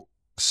so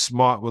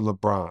smart with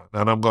LeBron,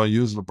 and I'm going to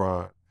use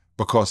LeBron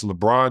because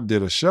LeBron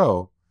did a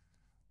show.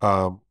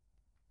 What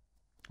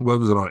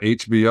was it on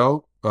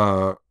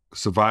HBO?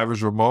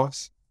 Survivor's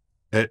Remorse.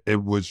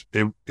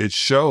 It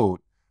showed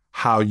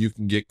how you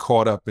can get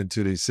caught up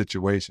into these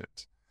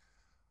situations.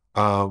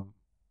 But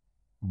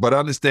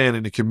understand,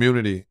 in the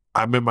community,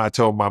 I remember I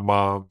told my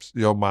mom,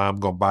 "Yo, Mom, I'm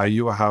gonna buy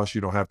you a house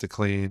you don't have to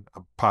clean.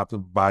 I'm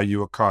popping buy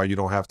you a car you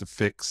don't have to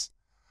fix.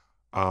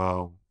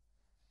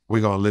 We're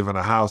gonna live in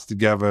a house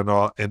together,"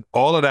 and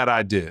all of that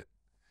I did,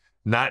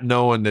 not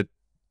knowing that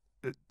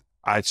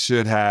I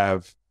should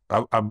have.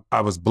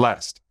 I was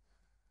blessed.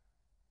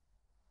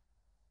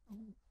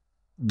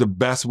 The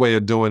best way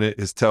of doing it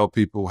is tell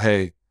people,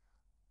 "Hey,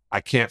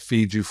 I can't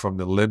feed you from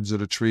the limbs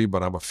of the tree,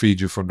 but I'm gonna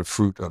feed you from the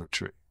fruit of the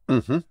tree."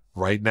 Mm-hmm.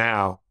 Right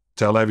now,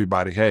 tell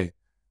everybody, "Hey,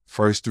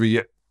 first 3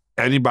 years,"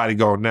 anybody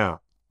going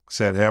now,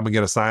 said, "Hey, I'm gonna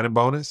get a signing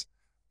bonus,"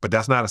 but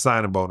that's not a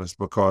signing bonus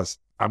because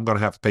I'm gonna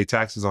have to pay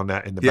taxes on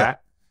that in the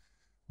back.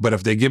 But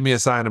if they give me a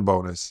signing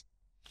bonus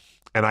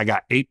and I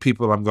got 8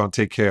 people I'm gonna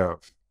take care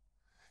of,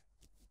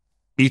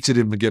 each of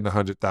them are getting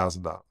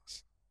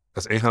 $100,000.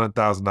 That's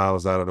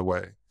 $800,000 out of the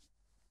way.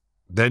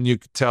 Then you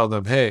could tell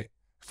them, "Hey,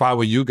 if I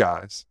were you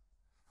guys,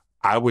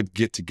 I would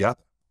get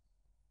together.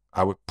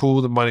 I would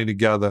pool the money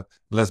together.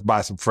 Let's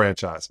buy some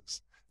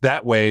franchises.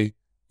 That way,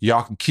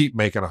 y'all can keep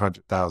making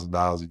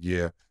 $100,000 a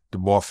year the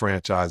more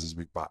franchises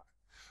we buy."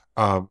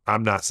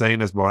 I'm not saying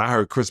this, but I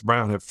heard Chris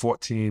Brown had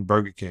 14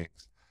 Burger Kings.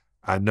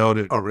 I know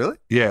that. Oh, really?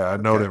 Yeah, I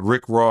know that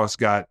Rick Ross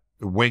got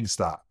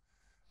Wingstop.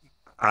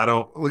 I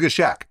don't. Look at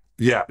Shaq.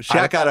 Yeah.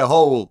 Shaq got a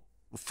whole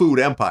food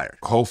empire.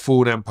 Whole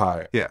food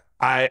empire. Yeah.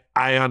 I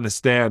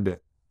understand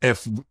it.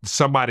 If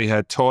somebody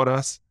had taught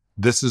us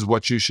this is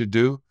what you should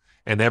do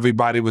and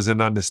everybody was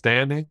in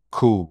understanding,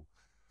 cool.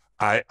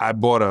 I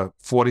bought a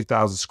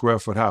 40,000 square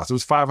foot house. It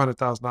was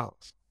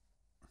 $500,000.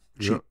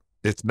 Cheap.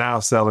 It's now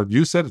selling,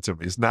 you said it to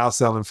me, it's now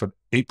selling for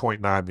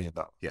 $8.9 million.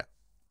 Yeah.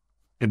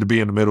 And to be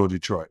in the middle of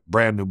Detroit.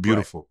 Brand new,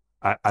 beautiful.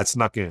 Right. I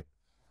snuck in.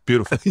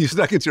 Beautiful. You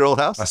snuck into your old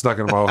house? I snuck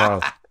into my old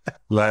house.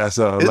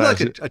 Isn't it like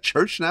a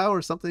church now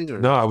or something? Or?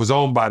 No, it was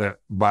owned by the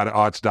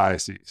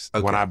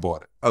Archdiocese when I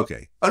bought it.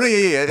 Okay. Oh, no,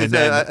 yeah. And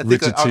then I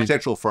think an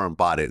architectural firm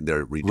bought it and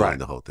they're redoing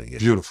the whole thing. Yeah.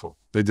 Beautiful.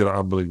 They did an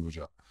unbelievable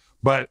job.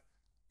 But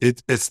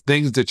it's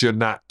things that you're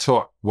not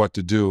taught what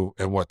to do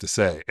and what to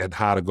say and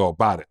how to go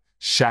about it.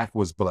 Shaq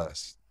was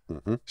blessed.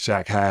 Mm-hmm.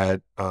 Shaq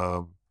had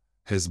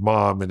his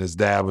mom and his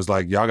dad was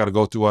like, y'all got to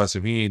go through us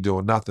if he ain't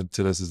doing nothing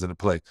till this is in the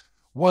place.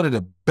 One of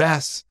the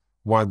best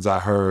ones I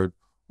heard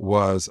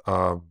was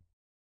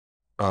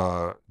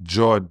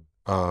Jordan,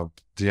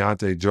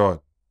 Deontay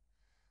Jordan.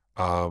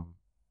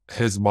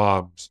 His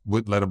mom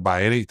wouldn't let him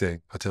buy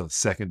anything until the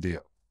second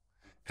deal.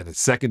 And the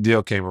second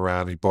deal came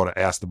around and he bought an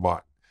Aston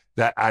Martin.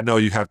 That I know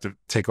you have to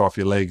take off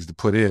your legs to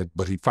put in,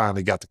 but he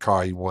finally got the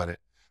car he wanted.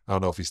 I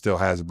don't know if he still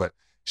has it, but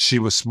she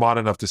was smart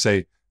enough to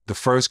say the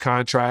first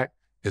contract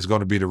is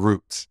going to be the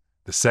roots.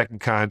 The second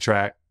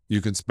contract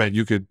you can spend,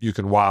 you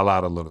can wild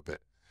out a little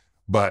bit,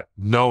 but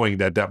knowing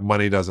that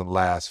money doesn't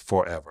last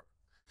forever.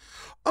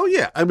 Oh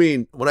yeah, I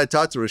mean, when I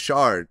talked to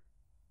Rashard,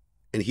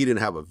 and he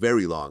didn't have a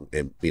very long,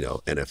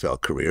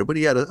 NFL career, but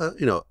he had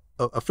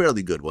a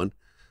fairly good one.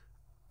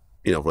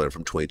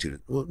 From 22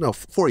 to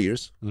 4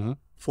 years,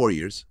 4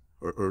 years,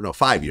 or no,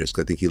 5 years,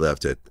 because I think he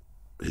left at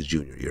his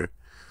junior year.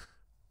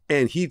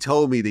 And he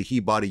told me that he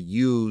bought a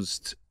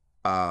used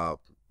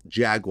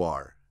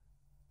Jaguar,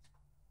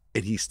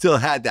 and he still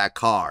had that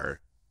car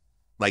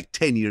like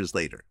 10 years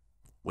later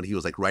when he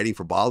was like writing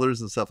for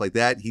Ballers and stuff like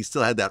that. He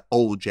still had that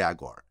old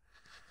Jaguar.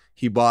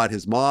 He bought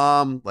his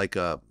mom like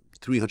a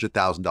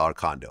 $300,000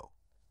 condo.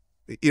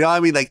 You know what I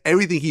mean? Like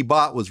everything he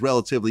bought was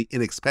relatively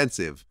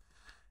inexpensive,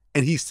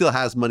 and he still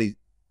has money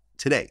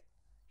today.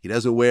 He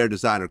doesn't wear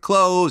designer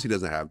clothes. He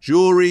doesn't have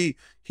jewelry.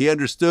 He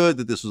understood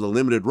that this was a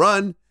limited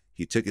run.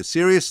 He took it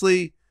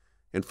seriously,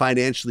 and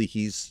financially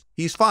he's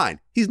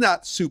fine. He's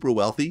not super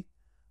wealthy,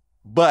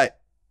 but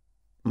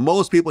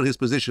most people in his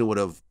position would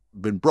have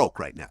been broke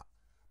right now.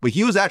 But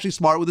he was actually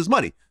smart with his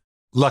money.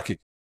 Lucky,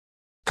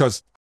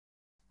 because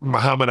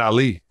Muhammad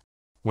Ali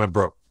went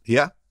broke.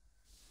 Yeah.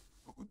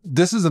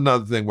 This is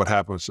another thing what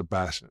happened with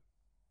Sebastian.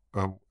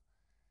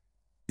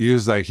 He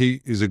was like,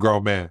 he's a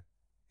grown man.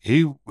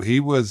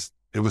 It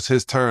was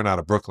his turn out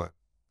of Brooklyn.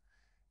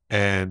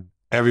 And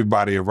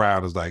everybody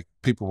around is like,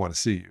 people want to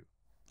see you.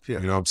 Yeah.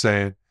 You know what I'm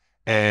saying?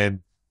 And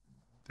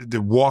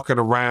they're walking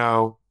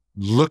around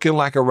looking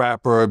like a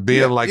rapper,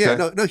 being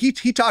that. No, he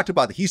talked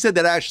about that. He said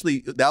that actually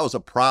that was a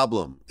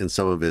problem in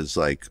some of his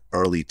like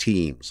early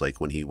teams,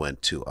 like when he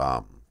went to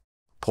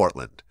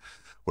Portland,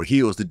 where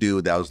he was the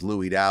dude that was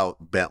Louis'd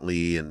out,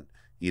 Bentley, and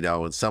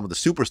and some of the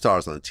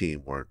superstars on the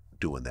team weren't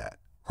doing that.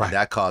 Right. And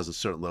that caused a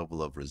certain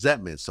level of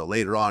resentment. So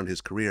later on in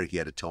his career, he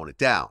had to tone it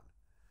down.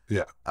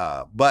 Yeah.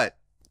 But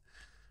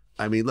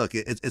I mean, look,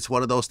 it's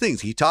one of those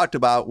things. He talked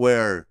about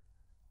where,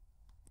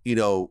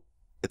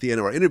 at the end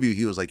of our interview,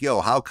 he was like,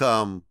 yo, how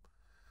come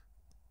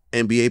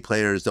NBA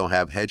players don't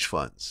have hedge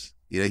funds?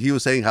 He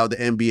was saying how the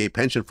NBA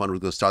pension fund was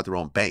going to start their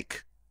own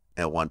bank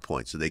at one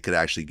point, so they could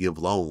actually give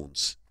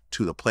loans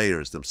to the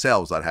players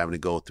themselves without having to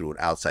go through an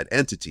outside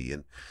entity.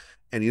 And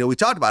we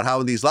talked about how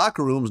in these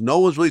locker rooms, no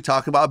one's really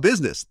talking about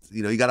business.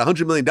 You got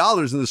 $100 million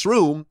in this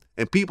room,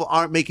 and people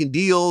aren't making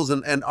deals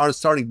and aren't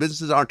starting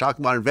businesses, aren't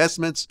talking about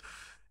investments.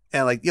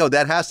 And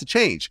that has to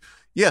change.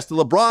 Yes, the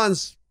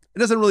LeBrons, it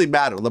doesn't really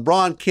matter.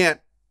 LeBron can't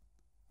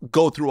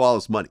go through all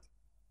his money,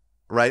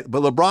 right?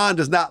 But LeBron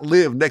does not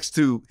live next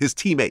to his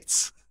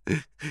teammates.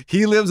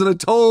 He lives in a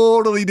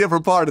totally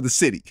different part of the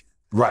city.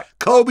 Right.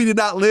 Kobe did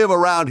not live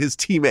around his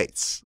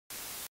teammates.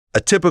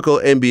 A typical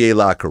NBA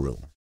locker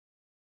room.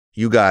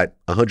 You got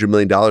 $100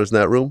 million in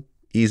that room,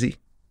 easy,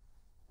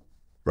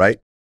 right?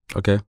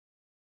 Okay.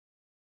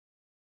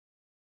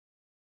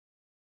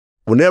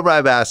 Whenever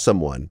I've asked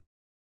someone,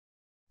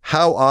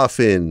 how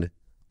often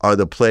are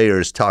the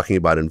players talking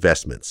about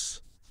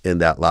investments in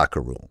that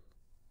locker room?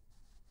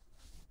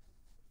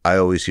 I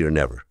always hear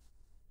never.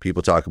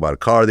 People talk about a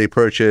car they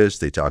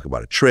purchased, they talk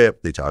about a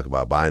trip, they talk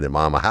about buying their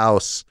mom a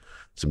house,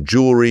 some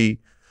jewelry,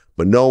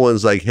 but no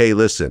one's like, hey,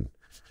 listen,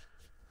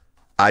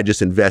 I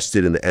just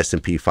invested in the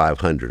S&P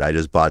 500. I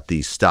just bought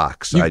these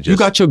stocks. You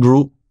got your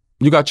group.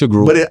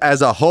 But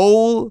as a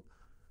whole,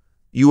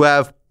 you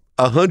have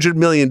 $100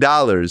 million,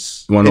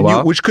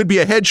 which could be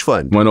a hedge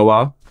fund. Want to know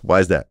why?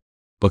 Why is that?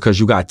 Because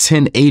you got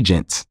 10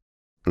 agents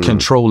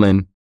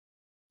controlling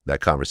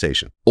that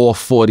conversation. All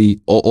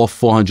 40 or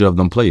 400 of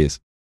them players.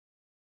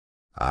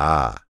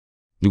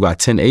 You got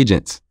 10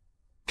 agents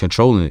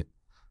controlling it.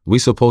 We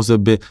supposed to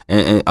be,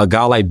 and a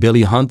guy like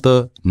Billy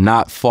Hunter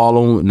not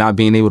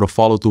being able to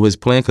follow through his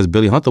plan, because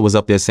Billy Hunter was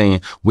up there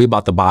saying, we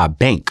about to buy a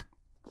bank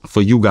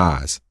for you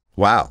guys.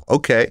 Wow.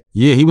 Okay.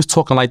 Yeah, he was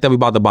talking like that. We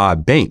about to buy a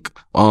bank.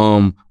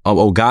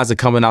 Guys are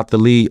coming out the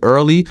league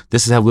early.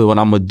 This is what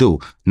I'm gonna do.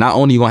 Not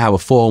only you gonna have a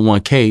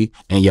 401k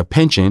and your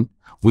pension,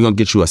 we're gonna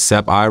get you a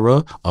SEP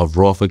IRA, a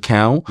Roth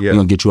account. Yeah. We're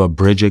gonna get you a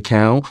bridge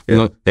account.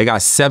 Yeah. They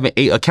got 7,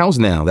 8 accounts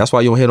now. That's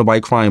why you don't hear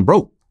nobody crying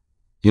broke.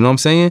 You know what I'm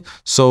saying?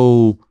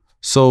 So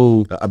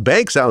A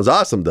bank sounds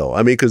awesome, though. I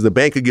mean, because the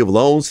bank could give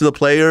loans to the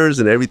players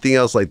and everything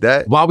else like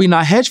that. why we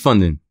not hedge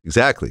funding?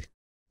 Exactly.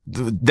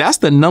 That's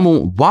the number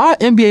one. Why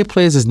NBA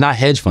players is not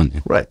hedge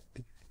funding? Right.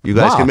 You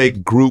guys Why? can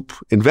make group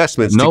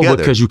investments No, together.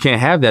 because you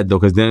can't have that though,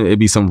 because then it'd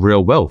be some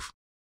real wealth.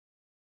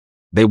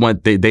 They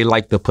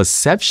like the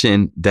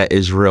perception that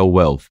is real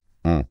wealth.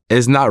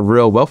 It's not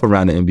real wealth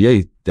around the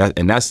NBA.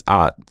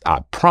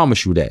 I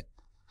promise you that.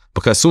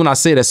 Because soon I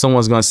say that,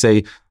 someone's gonna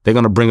say they're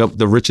gonna bring up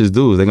the richest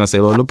dudes. They're gonna say,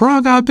 "Oh,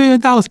 LeBron got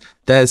 $1 billion."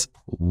 That's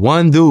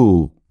one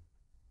dude.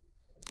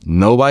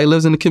 Nobody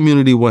lives in the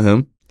community with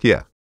him.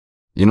 Yeah.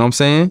 You know what I'm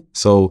saying?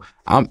 So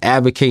I'm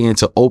advocating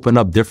to open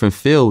up different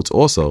fields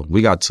also.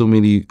 We got too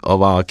many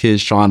of our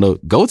kids trying to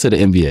go to the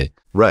NBA.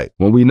 Right.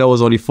 When we know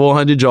it's only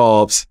 400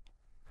 jobs.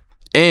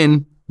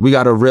 And we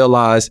got to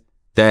realize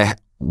that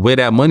where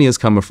that money is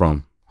coming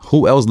from.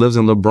 Who else lives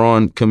in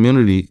LeBron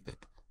community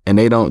and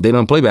they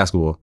don't play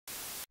basketball?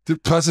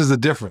 Plus, there's a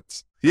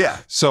difference. Yeah.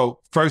 So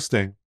first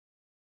thing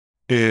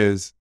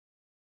is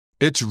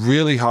it's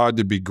really hard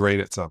to be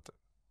great at something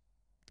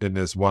in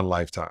this one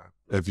lifetime.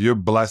 If you're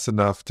blessed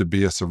enough to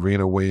be a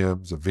Serena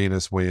Williams, a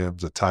Venus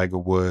Williams, a Tiger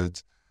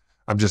Woods,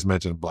 I'm just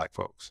mentioning black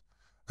folks,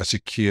 a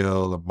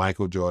Shaquille, a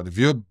Michael Jordan. If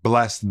you're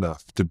blessed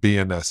enough to be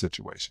in that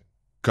situation,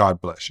 God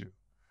bless you.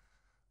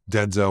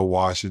 Denzel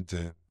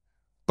Washington.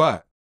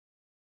 But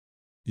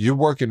you're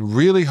working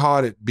really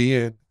hard at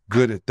being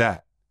good at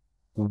that.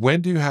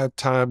 When do you have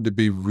time to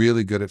be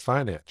really good at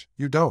finance?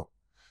 You don't.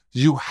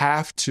 You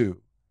have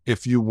to,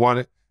 if you want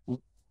it.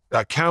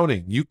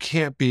 Accounting, you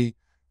can't be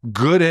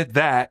good at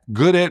that,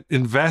 good at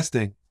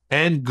investing,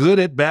 and good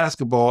at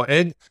basketball,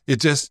 and it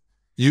just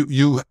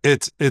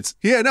it's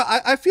Yeah, no,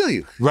 I feel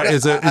you. right. Yeah,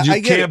 It's a I you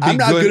get can't it. be I'm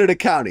not good at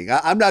accounting.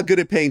 I'm not good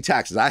at paying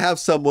taxes. I have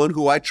someone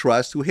who I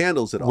trust who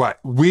handles it all. Right.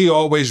 We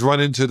always run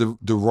into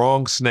the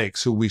wrong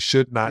snakes who we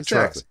should not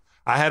Exactly. trust.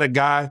 I had a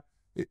guy.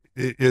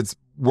 It's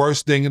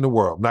worst thing in the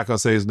world. I'm not gonna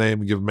say his name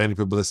and give him any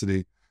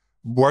publicity.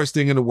 Worst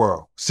thing in the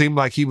world. Seemed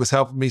like he was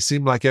helping me.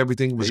 Seemed like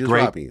everything was He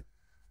great. robbing you.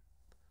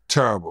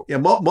 Terrible. Yeah,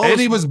 most, And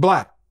he was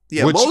black.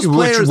 Yeah, most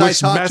players I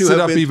talk messed to it have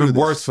up been even through this.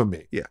 worse for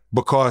me. Yeah.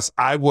 Because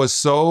I was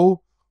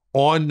so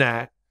on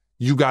that,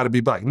 you got to be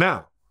black.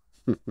 Now,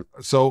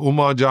 so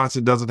Umar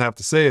Johnson doesn't have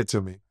to say it to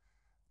me.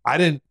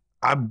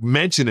 I'm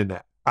mentioning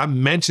that.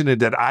 I'm mentioning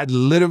that I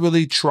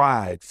literally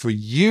tried for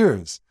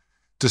years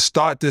to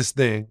start this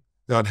thing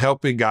on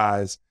helping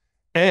guys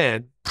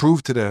and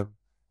prove to them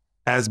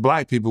as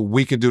black people,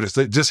 we can do this.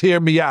 Just hear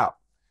me out.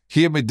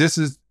 Hear me.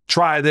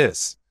 Try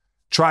this.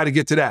 Try to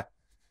get to that.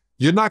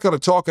 You're not going to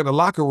talk in the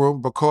locker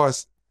room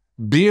because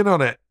being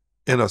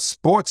in a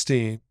sports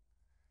team,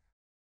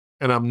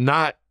 and I'm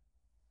not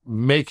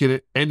making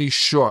it any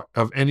short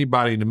of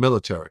anybody in the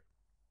military,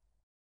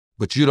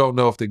 but you don't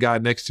know if the guy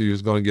next to you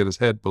is going to get his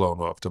head blown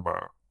off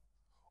tomorrow,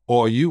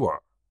 or you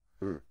are.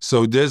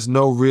 So there's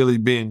no really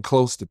being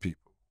close to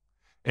people.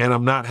 And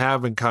I'm not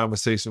having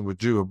conversation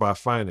with you about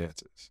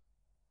finances.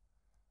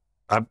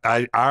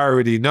 I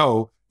already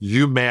know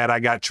you mad I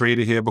got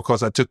traded here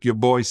because I took your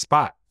boy's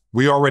spot.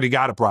 We already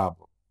got a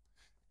problem.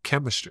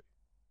 Chemistry.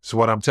 So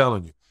what I'm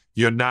telling you,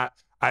 you're not,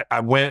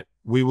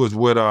 we was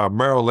with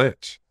Merrill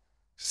Lynch.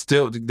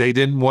 Still, they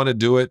didn't want to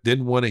do it,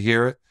 didn't want to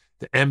hear it.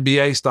 The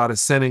NBA started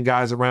sending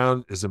guys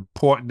around. It's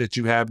important that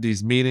you have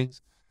these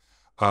meetings.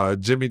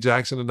 Jimmy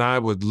Jackson and I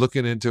were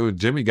looking into it.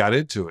 Jimmy got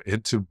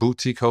into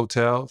boutique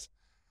hotels.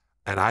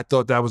 And I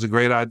thought that was a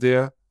great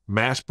idea.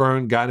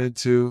 Mashburn got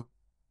into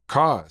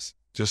cars,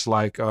 just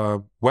like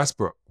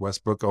Westbrook.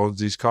 Westbrook owns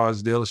these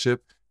cars dealership.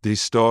 These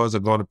stores are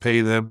going to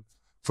pay them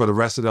for the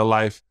rest of their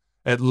life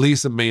at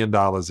least $1 million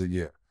a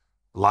year.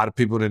 A lot of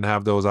people didn't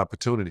have those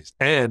opportunities.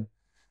 And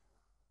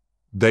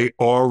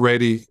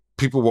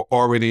people were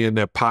already in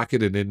their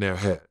pocket and in their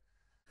head.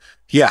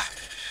 Yeah.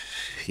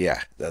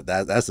 Yeah.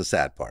 That's the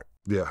sad part.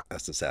 Yeah.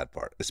 That's the sad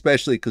part.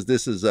 Especially because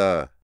this is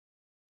the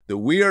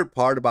weird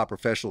part about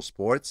professional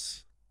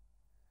sports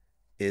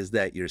is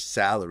that your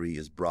salary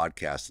is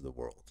broadcast to the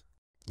world.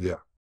 Yeah.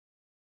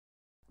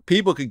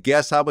 People could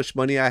guess how much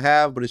money I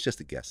have, but it's just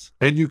a guess.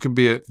 And you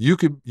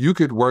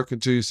could work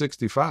until you're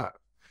 65.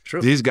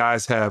 True. These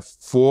guys have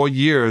 4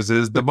 years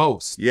is the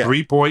most. Yeah.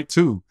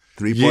 3.2.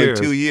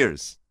 3.2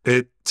 years.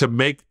 To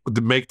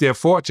make their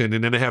fortune,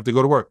 and then they have to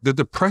go to work. The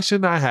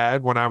depression I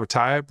had when I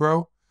retired,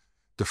 bro,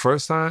 the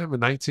first time in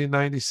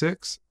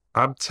 1996,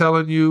 I'm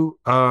telling you,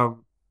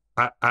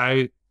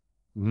 I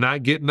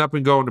not getting up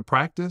and going to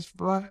practice,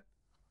 Vlad.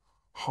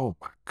 Oh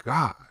my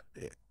God.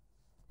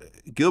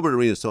 Gilbert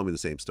Arenas told me the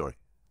same story.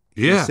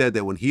 Yeah. He said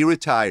that when he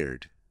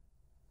retired,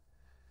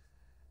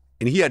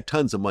 and he had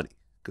tons of money,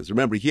 because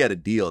remember, he had a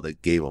deal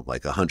that gave him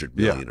like $100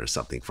 million or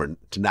something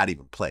to not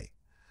even play.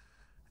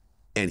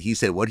 And he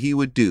said what he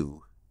would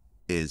do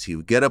is he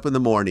would get up in the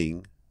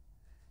morning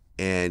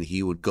and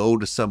he would go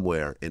to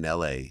somewhere in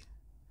LA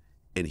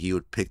and he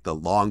would pick the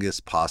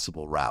longest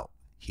possible route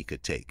he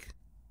could take.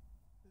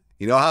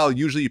 You know how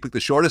usually you pick the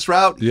shortest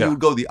route? Yeah. He would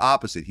go the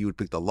opposite. He would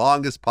pick the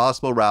longest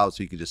possible route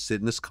so he could just sit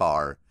in his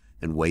car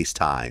and waste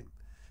time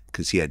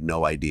because he had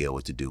no idea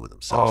what to do with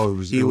himself. Oh,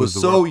 he was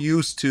so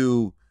used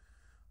to,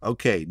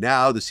 okay,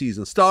 now the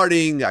season's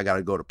starting. I got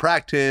to go to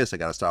practice. I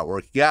got to start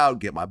working out,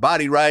 get my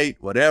body right,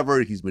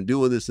 whatever. He's been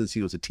doing this since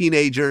he was a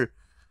teenager.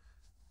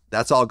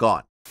 That's all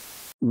gone.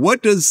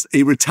 What does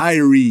a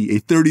retiree,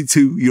 a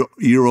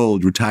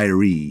 32-year-old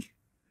retiree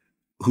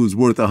who's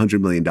worth $100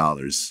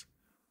 million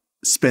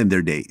spend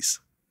their days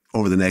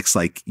over the next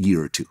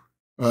year or two?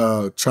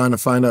 Trying to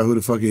find out who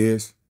the fuck he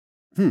is.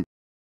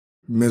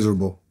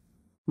 Miserable.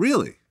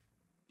 Really?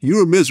 You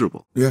were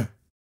miserable? Yeah.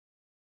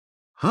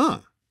 Huh.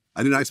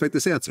 I did not expect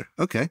this answer.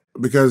 Okay.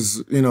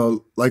 Because,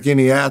 like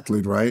any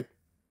athlete, right?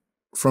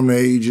 From the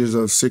ages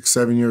of 6,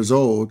 7 years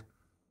old,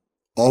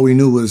 all we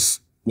knew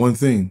was one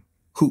thing,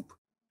 hoop.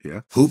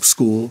 Yeah. Hoop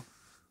school,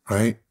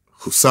 right?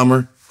 Hoop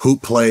summer,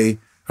 hoop play,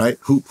 right?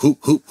 Hoop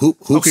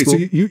okay, school. so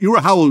you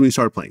were how old when you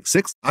started playing?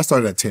 6? I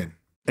started at 10.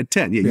 At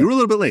 10, yeah. You were a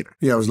little bit later.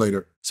 Yeah, I was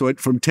later. So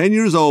from 10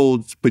 years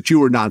old, but you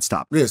were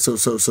nonstop. Yeah, so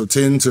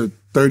 10 to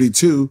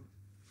 32,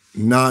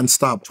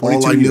 nonstop.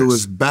 All I knew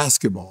was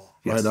basketball,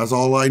 right? That's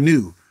all I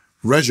knew.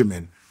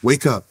 Regimen,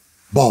 wake up,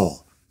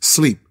 ball,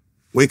 sleep,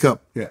 wake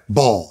up,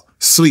 ball,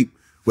 sleep,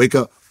 wake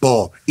up,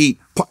 ball, eat.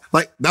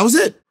 That was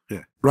it,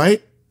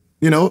 right?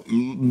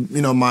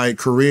 My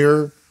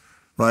career,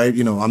 right?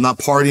 I'm not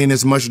partying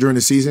as much during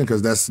the season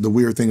because that's the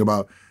weird thing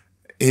about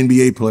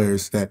NBA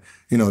players that,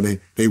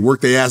 they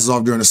work their asses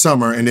off during the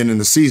summer and then in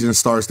the season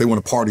starts, they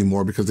want to party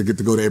more because they get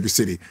to go to every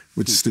city,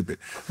 which is stupid,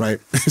 right?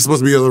 It's supposed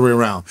to be the other way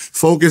around.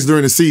 Focus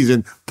during the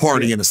season,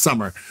 party in the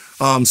summer.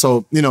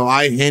 So,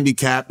 I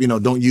handicap,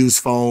 don't use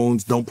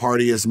phones, don't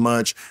party as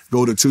much,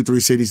 go to 2, 3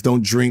 cities,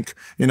 don't drink,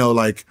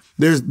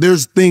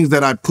 there's things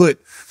that I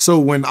put. So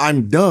when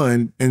I'm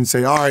done and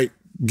say, all right,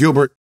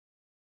 Gilbert,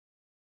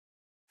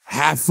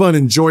 have fun,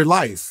 enjoy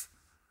life.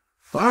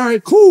 All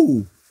right,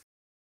 cool.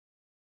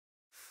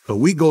 A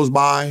week goes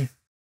by,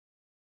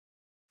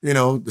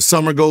 the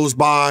summer goes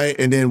by,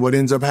 and then what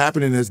ends up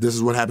happening is this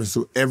is what happens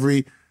to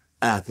every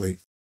athlete.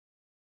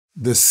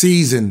 The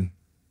season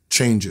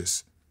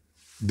changes.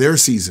 Their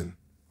season,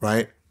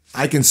 right?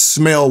 I can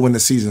smell when the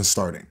season's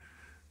starting.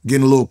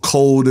 Getting a little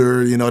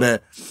colder,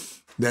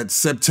 that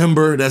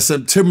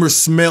September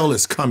smell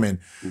is coming.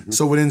 Mm-hmm.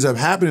 So what ends up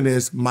happening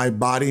is my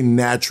body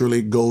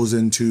naturally goes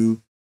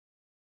into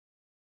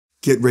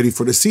get ready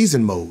for the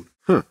season mode.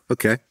 Huh,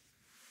 okay.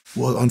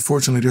 Well,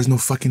 unfortunately, there's no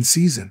fucking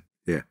season.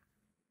 Yeah.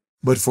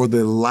 But for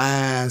the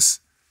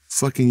last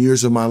fucking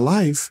years of my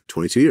life,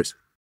 22 years.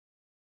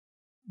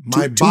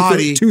 My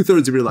body,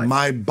 two-thirds of your life.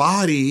 My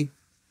body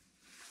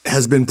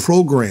has been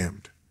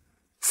programmed.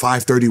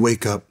 5:30,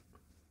 wake up,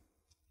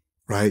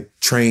 right?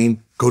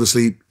 Train, go to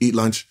sleep, eat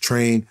lunch,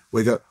 train,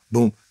 wake up,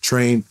 boom,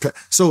 train.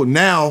 So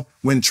now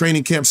when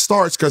training camp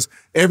starts, because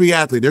every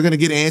athlete, they're going to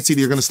get antsy.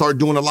 They're going to start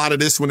doing a lot of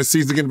this when the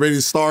season's getting ready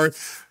to start.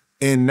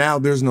 And now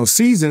there's no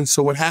season.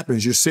 So what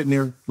happens? You're sitting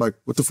there like,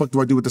 what the fuck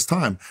do I do with this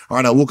time? All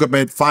right, I woke up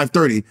at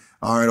 5:30.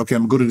 All right, okay,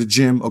 I'm going to go to the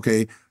gym.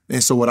 Okay.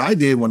 And so what I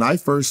did when I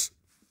first,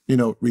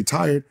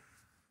 retired,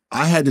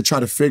 I had to try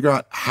to figure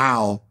out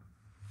how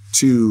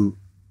to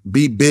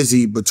be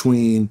busy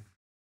between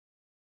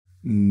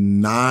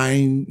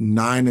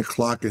 9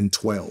 o'clock and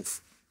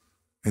 12.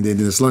 And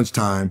then it's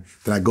lunchtime,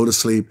 then I go to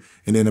sleep,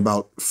 and then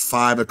about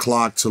 5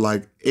 o'clock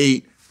to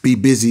 8, be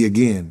busy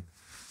again.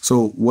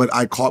 So what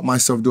I caught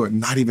myself doing,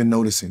 not even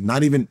noticing,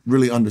 not even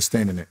really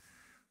understanding it.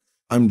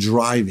 I'm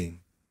driving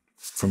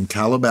from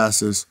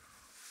Calabasas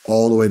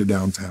all the way to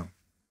downtown.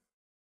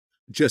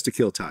 Just to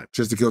kill time.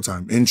 Just to kill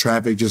time. In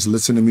traffic, just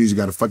listen to music,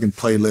 got a fucking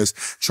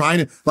playlist. Trying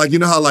to,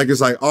 how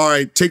it's all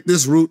right, take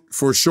this route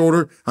for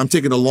shorter. I'm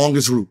taking the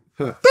longest route.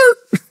 Huh.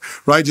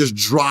 Right? Just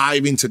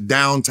driving to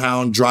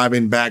downtown,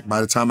 driving back.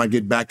 By the time I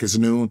get back, it's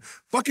noon.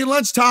 Fucking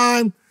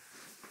lunchtime.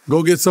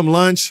 Go get some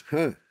lunch.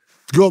 Huh.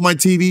 Go on my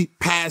TV,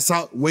 pass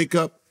out, wake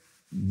up,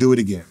 do it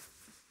again.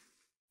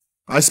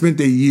 I spent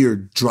a year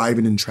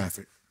driving in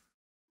traffic.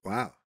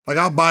 Wow.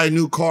 I'll buy a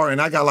new car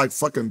and I got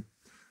fucking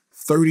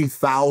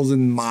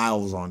 30,000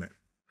 miles on it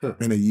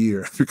in a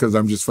year because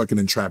I'm just fucking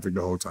in traffic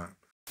the whole time.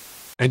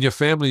 And your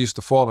family used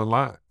to fall in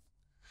line.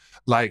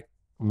 My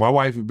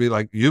wife would be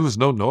like, there was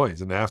no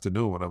noise in the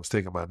afternoon when I was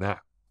taking my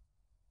nap.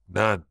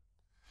 None.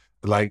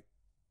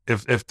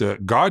 If the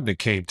gardener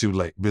came too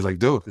late, be like,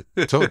 dude,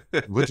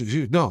 what did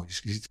you? No,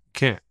 you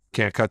can't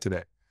cut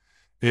today.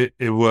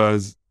 It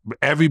was,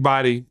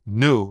 everybody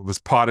knew it was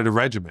part of the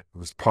regiment. It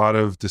was part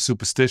of the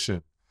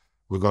superstition.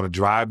 We're going to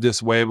drive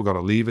this way. We're going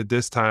to leave at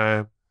this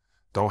time.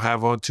 Don't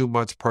have on too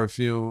much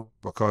perfume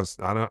because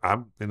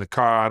I'm in the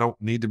car. I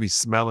don't need to be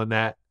smelling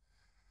that.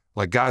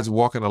 Guys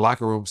walk in the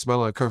locker room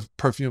smelling like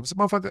perfume. It's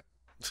motherfucker,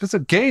 it's a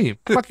game.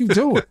 What the fuck you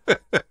doing?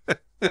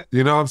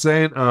 You know what I'm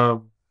saying?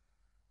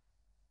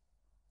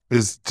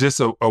 It's just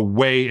a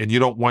way, and you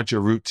don't want your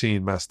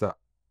routine messed up.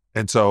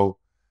 And so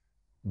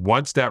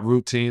once that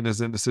routine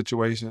is in the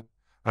situation,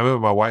 I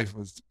remember my wife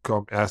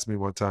asked me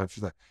one time,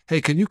 she's like,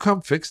 hey, can you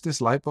come fix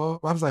this light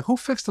bulb? I was like, who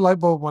fixed the light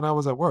bulb when I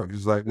was at work? She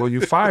was like, well,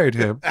 you fired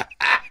him.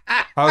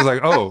 I was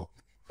like, oh,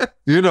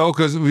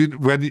 because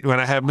when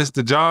I had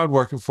Mr. John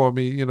working for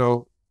me,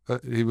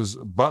 he was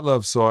a butler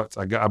of sorts.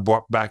 I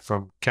brought back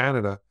from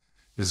Canada.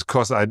 It's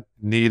because I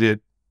needed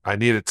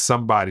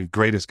somebody,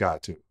 greatest guy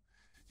too.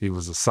 He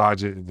was a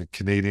sergeant in the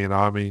Canadian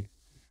Army.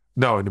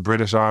 No, in the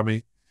British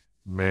Army.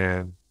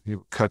 Man, he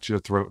would cut your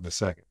throat in a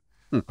second.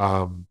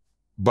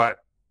 But,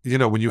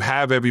 when you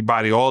have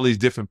everybody, all these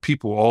different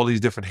people, all these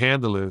different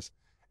handlers,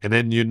 and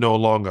then you're no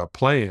longer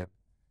playing,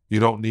 you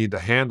don't need the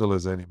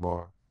handlers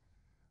anymore.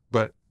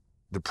 But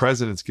the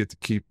presidents get to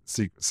keep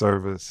Secret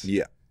Service.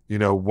 Yeah.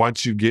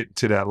 Once you get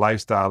to that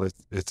lifestyle,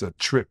 it's a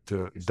trip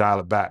to dial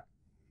it back.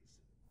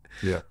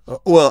 Yeah.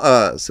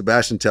 Well,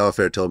 Sebastian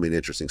Telfair told me an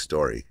interesting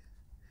story.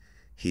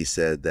 He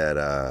said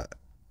that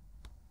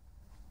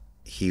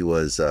he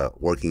was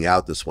working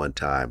out this one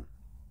time,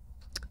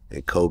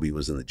 and Kobe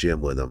was in the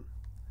gym with him,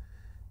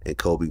 and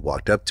Kobe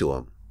walked up to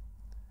him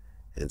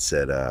and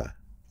said,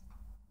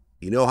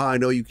 you know how I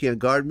know you can't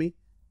guard me?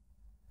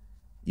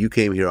 You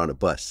came here on a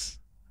bus.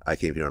 I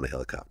came here on a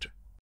helicopter.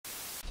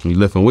 You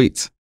lifting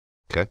weights.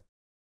 Okay.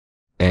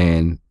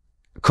 And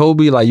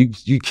Kobe, like,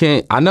 you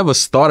can't, I never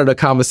started a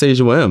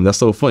conversation with him. That's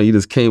so funny. He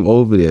just came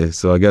over there.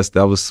 So I guess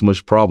that was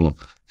Smush's problem.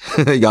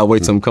 You gotta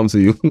wait till him come to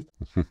you.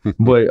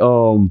 But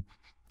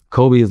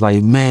Kobe is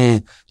like,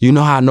 man, you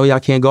know how I know y'all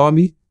can't guard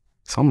me?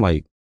 So I'm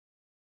like,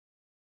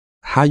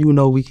 how you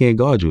know we can't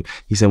guard you?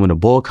 He said, when the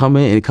ball come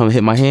in and it come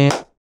hit my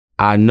hand,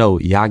 I know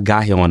y'all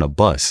got here on a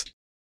bus.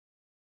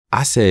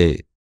 I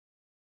said,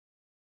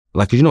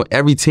 like,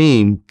 every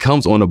team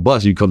comes on a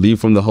bus. You can leave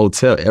from the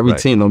hotel. Every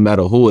team, no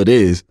matter who it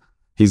is,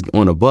 he's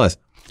on a bus.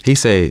 He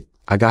said,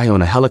 I got here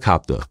on a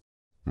helicopter.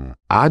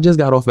 I just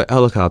got off a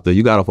helicopter.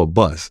 You got off a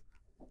bus.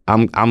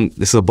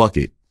 This is a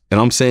bucket. And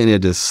I'm sitting there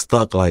just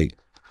stuck. Like,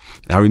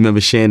 I remember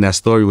sharing that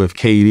story with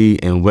KD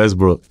and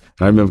Westbrook.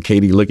 And I remember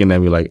KD looking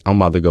at me like, I'm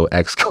about to go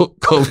ask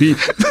Kobe,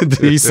 did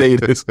he say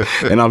this?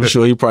 And I'm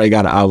sure he probably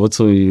got an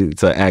opportunity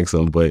to ask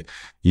him. But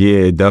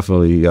yeah,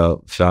 definitely,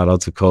 shout out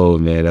to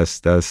Kobe, man.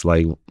 That's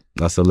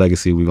a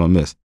legacy we're gonna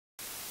miss.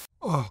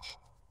 Oh,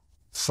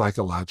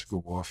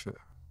 psychological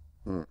warfare.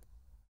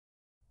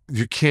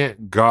 You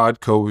can't guard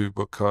Kobe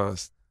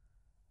because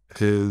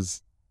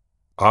his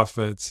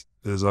offense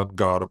is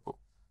unguardable.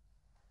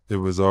 It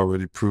was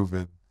already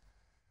proven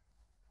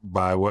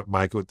by what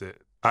Michael did.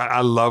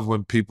 I love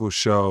when people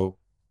show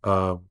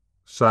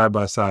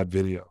side-by-side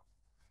video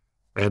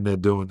and they're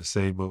doing the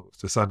same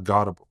moves. It's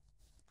unguardable.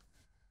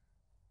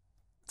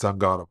 It's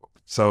unguardable.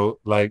 So,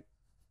 like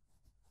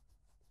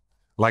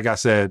I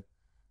said,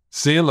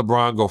 seeing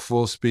LeBron go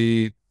full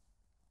speed,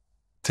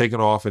 taking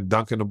off and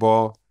dunking the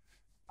ball,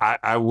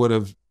 I would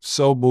have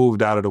so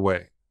moved out of the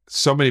way.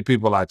 So many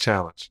people I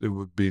challenged. It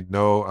would be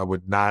I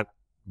would not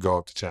go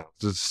up to challenge.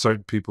 There's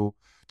certain people.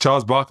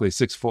 Charles Barkley,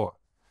 6'4".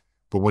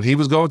 But when he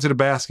was going to the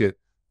basket,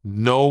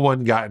 no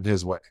one got in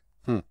his way.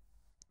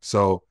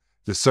 So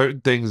there's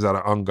certain things that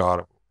are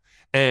unguardable.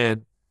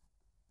 And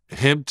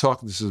him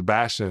talking to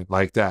Sebastian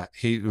like that,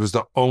 it was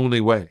the only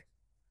way.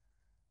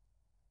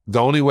 The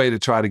only way to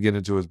try to get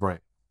into his brain.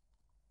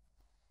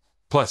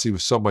 Plus, he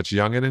was so much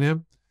younger than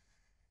him.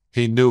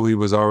 He knew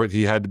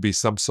he had to be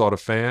some sort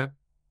of fan.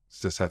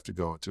 Just have to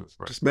go into his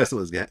brain. Just messing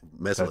with his head.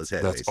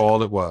 That's basically.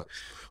 all it was.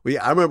 Well,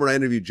 yeah, I remember I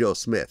interviewed Joe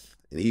Smith,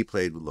 and he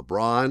played with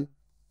LeBron,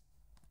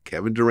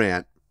 Kevin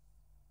Durant,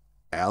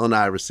 Allen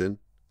Iverson,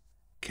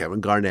 Kevin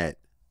Garnett,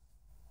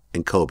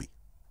 and Kobe.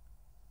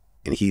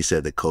 And he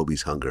said that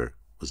Kobe's hunger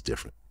was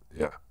different.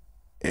 Yeah.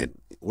 And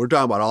we're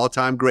talking about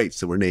all-time greats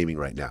that we're naming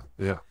right now.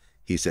 Yeah.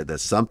 He said that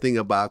something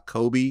about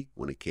Kobe,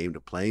 when it came to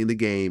playing the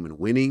game and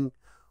winning,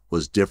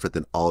 was different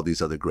than all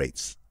these other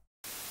greats.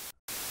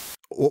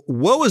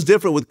 What was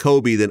different with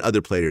Kobe than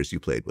other players you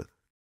played with?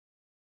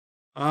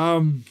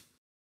 I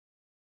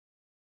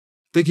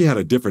think he had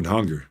a different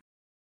hunger.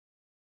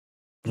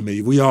 I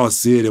mean, we all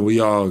see it and we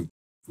all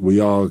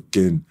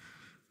can,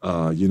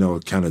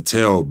 kind of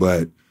tell,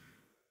 but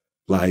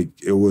like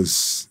it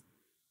was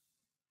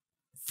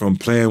from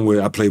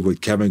I played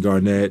with Kevin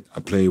Garnett, I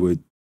played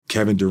with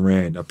Kevin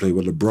Durant, I played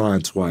with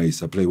LeBron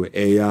twice, I played with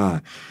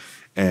AI,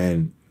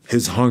 and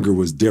his hunger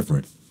was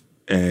different.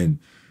 And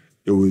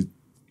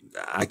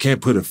I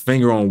can't put a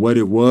finger on what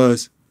it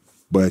was,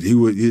 but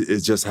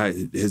it's just how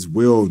his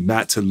will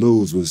not to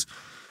lose was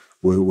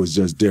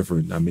just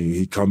different. I mean,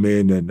 he come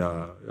in and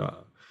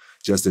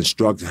just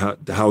instruct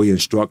how he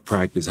instruct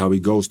practice, how he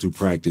goes through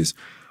practice,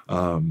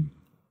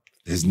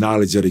 his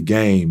knowledge of the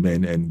game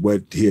and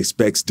what he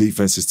expects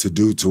defenses to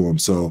do to him.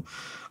 So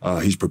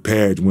he's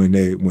prepared when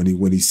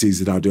he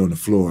sees it out there on the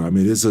floor. I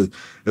mean, there's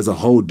a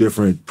whole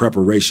different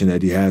preparation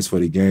that he has for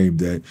the game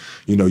that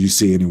you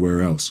see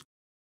anywhere else.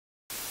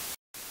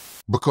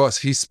 Because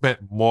he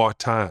spent more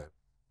time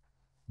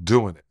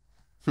doing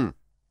it.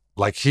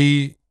 Like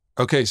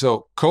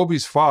so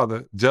Kobe's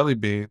father, Jelly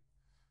Bean,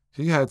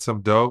 he had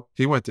some dough.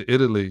 He went to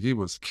Italy. He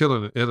was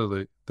killing in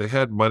Italy. They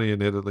had money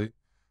in Ity.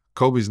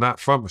 Kobe's not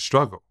from a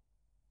struggle.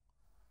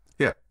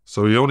 Yeah.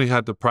 So he only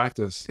had to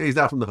practice. Yeah, he's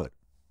not from the hood.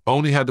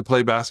 Only had to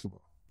play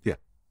basketball. Yeah.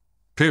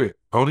 Period.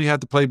 Only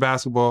had to play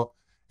basketball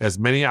as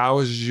many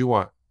hours as you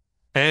want.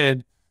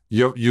 And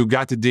you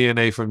got the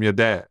DNA from your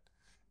dad.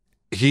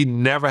 He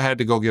never had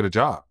to go get a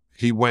job.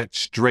 He went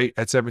straight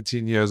at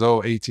 17 years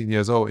old, 18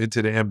 years old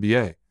into the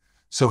NBA.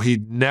 So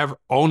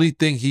only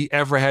thing he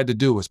ever had to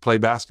do was play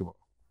basketball.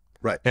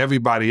 Right.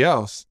 Everybody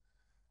else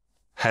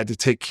had to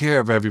take care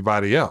of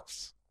everybody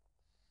else.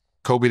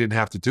 Kobe didn't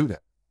have to do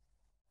that.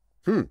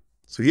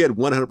 So he had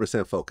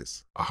 100%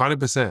 focus.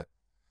 100%.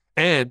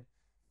 And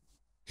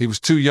he was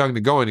too young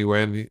to go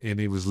anywhere, and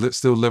he was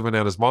still living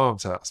at his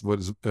mom's house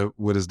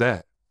with his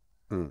dad.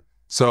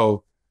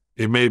 So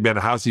it may have been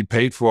a house he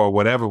paid for or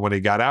whatever when he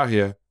got out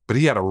here, but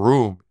he had a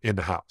room in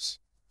the house.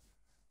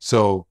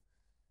 So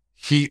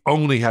he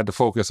only had to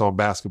focus on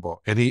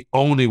basketball, and he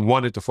only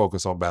wanted to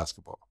focus on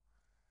basketball.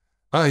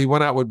 He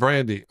went out with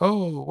Brandy.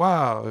 Oh,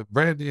 wow,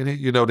 Brandy. And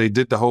they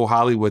did the whole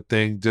Hollywood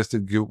thing just to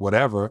get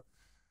whatever.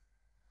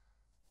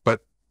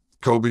 But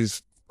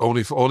Kobe's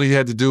all he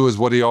had to do is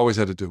what he always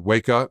had to do.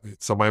 Wake up,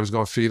 somebody was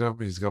going to feed him.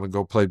 He's going to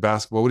go play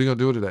basketball. What are you going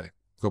to do today?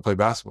 Go play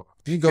basketball.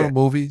 He didn't go to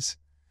movies.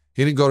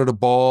 He didn't go to the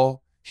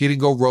ball. He didn't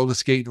go roller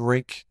skating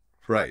rink.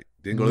 Right.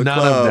 Didn't go to the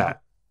club.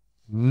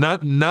 None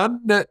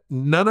of that.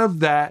 None of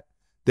that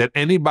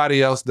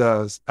anybody else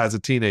does as a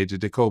teenager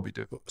did Kobe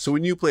do. So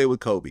when you play with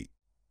Kobe,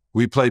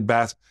 we played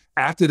basketball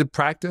after the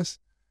practice,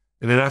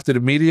 and then after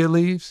the media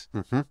leaves,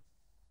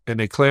 and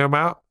they clear him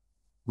out,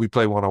 we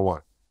play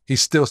one-on-one. He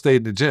still stayed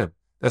in the gym.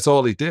 That's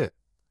all he did.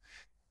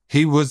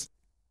 He was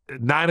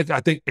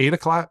 8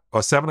 o'clock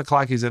or 7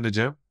 o'clock, he's in the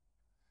gym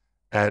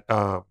at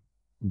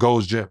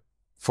Gold's Gym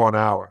for an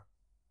hour.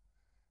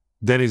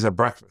 Then he's at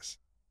breakfast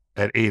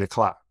at 8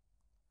 o'clock.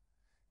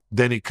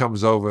 Then he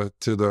comes over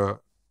to the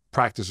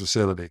practice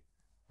facility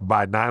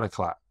by 9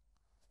 o'clock.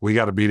 We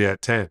got to be there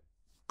at 10.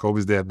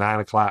 Kobe's there at 9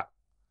 o'clock,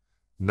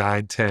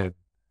 9:10.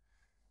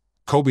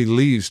 Kobe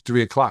leaves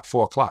 3 o'clock,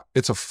 4 o'clock.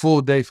 It's a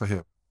full day for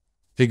him.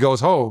 He goes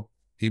home,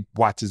 he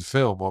watches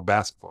film on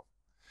basketball.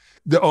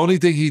 The only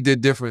thing he did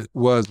different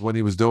was when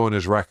he was doing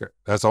his record.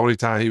 That's the only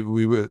time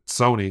we were at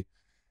Sony,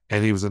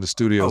 and he was in the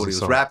studio. When he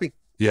was rapping?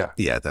 Yeah.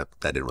 Yeah, that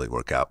didn't really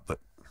work out, but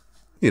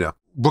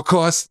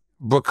Because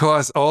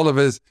all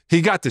of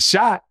he got the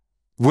shot,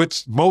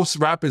 which most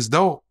rappers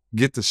don't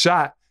get the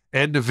shot,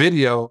 and the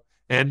video,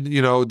 and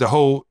the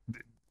whole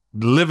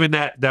living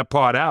that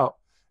part out.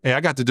 Hey, I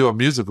got to do a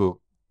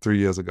musical 3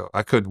 years ago.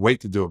 I couldn't wait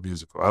to do a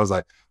musical. I was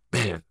like,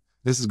 man,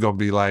 this is gonna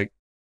be like,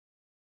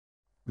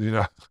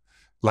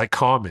 like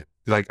Carmen.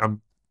 Like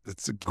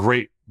it's a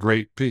great,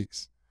 great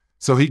piece.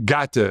 So he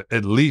got to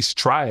at least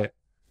try it,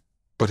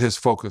 but his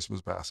focus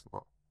was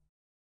basketball.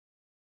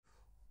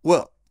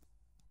 Well,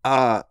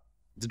 the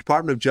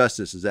Department of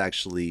Justice is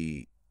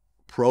actually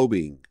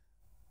probing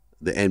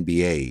the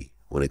NBA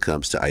when it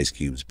comes to Ice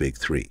Cube's Big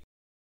Three.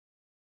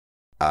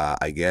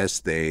 I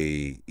guess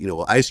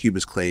Ice Cube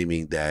is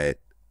claiming that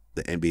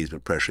the NBA has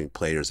been pressuring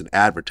players and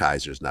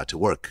advertisers not to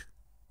work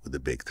with the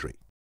Big Three.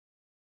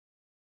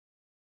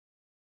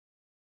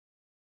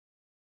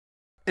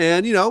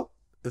 And,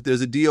 if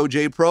there's a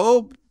DOJ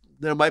probe,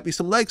 there might be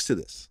some legs to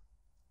this.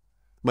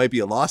 Might be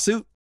a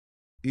lawsuit,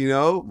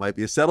 might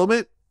be a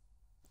settlement.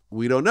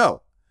 We don't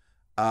know.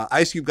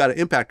 Ice Cube got an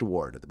Impact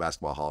Award at the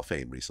Basketball Hall of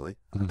Fame recently,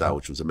 I thought,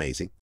 which was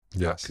amazing.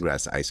 Yes.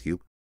 Congrats to Ice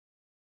Cube.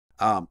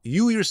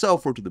 You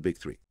yourself worked with the Big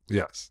Three.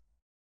 Yes.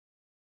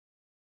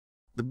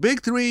 The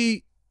Big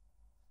Three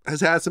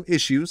has had some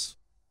issues.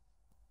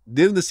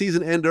 Didn't the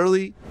season end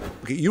early?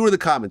 Okay, you were the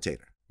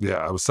commentator. Yeah,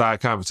 I was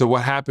side comment. So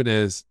what happened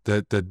is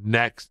that the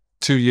next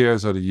 2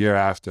 years or the year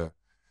after,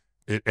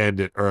 it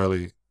ended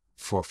early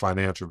for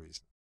financial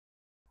reasons.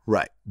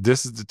 Right.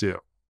 This is the deal.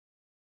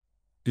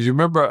 You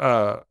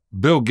remember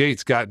Bill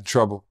Gates got in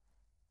trouble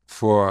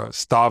for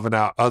starving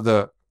out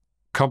other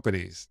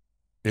companies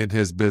in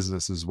his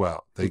business as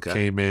well. They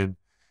came in,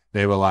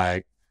 they were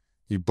like,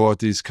 you bought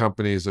these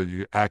companies or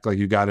you act like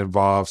you got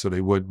involved so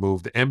they wouldn't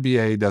move. The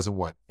NBA doesn't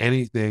want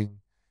anything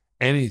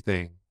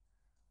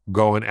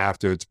going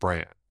after its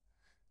brand.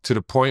 To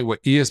the point where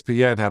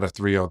ESPN had a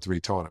 3-on-3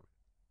 tournament.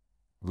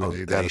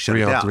 They had a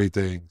 3-on-3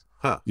 thing.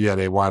 Huh. Yeah,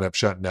 they wound up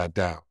shutting that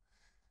down.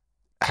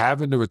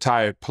 Having the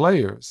retired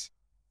players,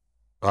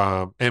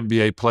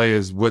 NBA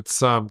players with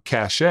some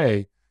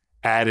cachet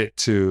added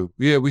to,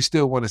 we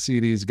still want to see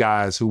these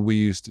guys who we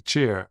used to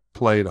cheer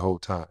play the whole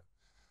time.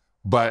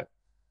 But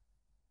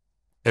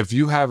if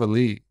you have a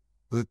league,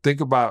 let's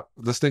think about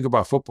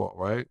football,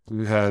 right?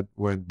 We had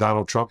when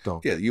Donald Trump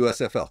don't. Yeah, the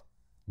USFL.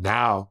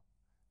 Now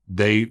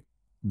the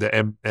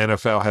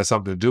NFL has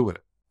something to do with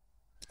it.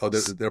 Oh,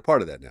 they're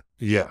part of that now.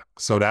 Yeah.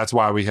 So that's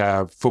why we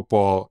have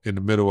football in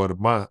the middle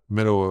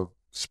of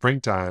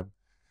springtime,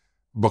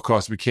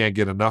 because we can't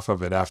get enough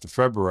of it after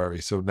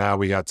February. So now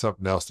we got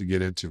something else to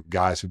get into,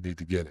 guys who need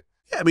to get it.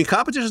 Yeah, I mean,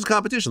 competition is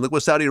competition. Look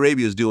what Saudi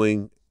Arabia is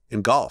doing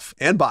in golf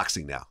and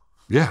boxing now.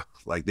 Yeah.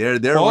 Like they're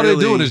all really,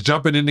 they're doing is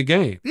jumping in the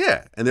game.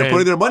 Yeah, and they're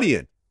putting their money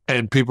in.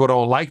 And people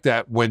don't like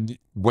that when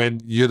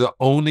you're the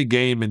only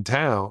game in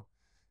town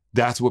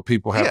That's what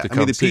people have to come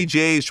see. I mean, the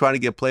PGA is trying to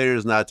get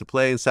players not to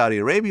play in Saudi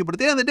Arabia, but at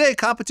the end of the day,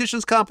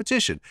 competition's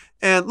competition.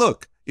 And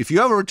look, if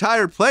you have a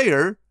retired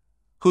player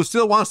who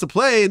still wants to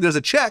play and there's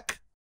a check,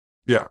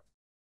 yeah,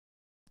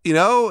 you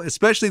know,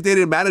 especially if they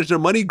didn't manage their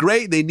money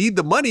great, they need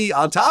the money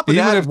on top of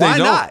that. Why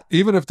not?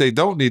 Even if they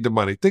don't need the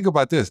money, think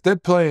about this. They're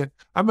playing.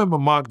 I remember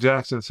Mark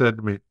Jackson said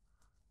to me,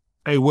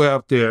 hey, we're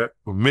up there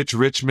with Mitch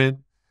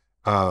Richmond,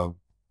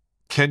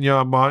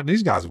 Kenyon Martin.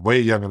 These guys are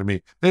way younger than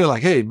me. They were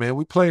like, hey, man,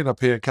 we playing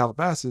up here in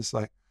Calabasas.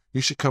 Like,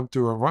 you should come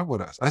through and run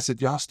with us. I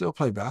said, y'all still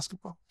play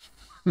basketball?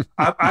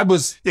 I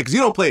was. Yeah, because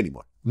you don't play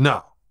anymore.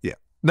 No. Yeah.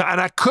 No,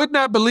 and I could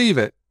not believe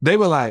it. They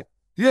were like,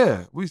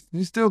 yeah, we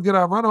still get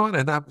our run on.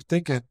 And I'm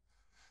thinking,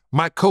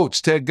 my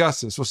coach, Ted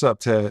Gustis, what's up,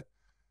 Ted?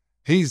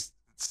 He's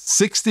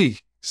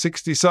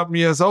 60-something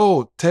years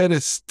old. Ted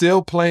is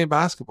still playing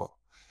basketball.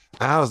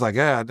 And I was like,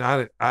 yeah,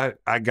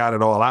 I got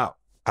it all out.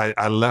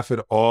 I left it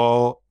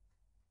all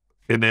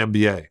in the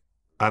NBA.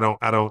 I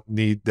don't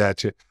need that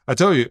shit. I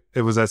told you,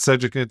 it was at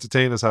Cedric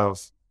Entertainer's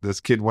house. This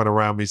kid went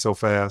around me so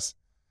fast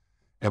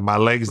and my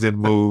legs didn't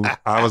move.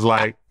 I was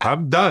like,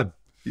 I'm done.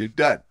 You're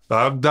done.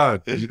 I'm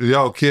done.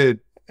 Yo, kid,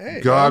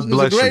 hey, God bless you.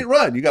 It was a great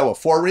run. You got, what,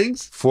 4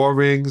 rings? 4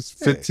 rings,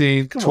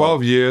 15,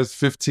 12 years,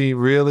 15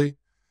 really.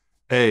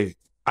 Hey,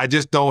 I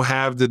just don't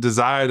have the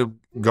desire to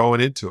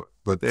going into it,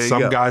 but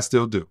some guys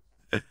still do.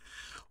 Well,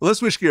 let's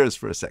switch gears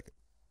for a second.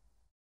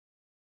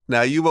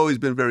 Now, you've always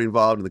been very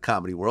involved in the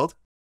comedy world.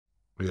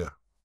 Yeah.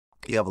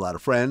 You have a lot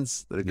of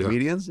friends that are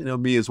comedians, you know,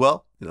 me as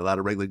well, you know, a lot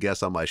of regular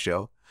guests on my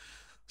show.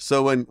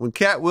 So when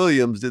Cat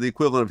Williams did the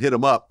equivalent of Hit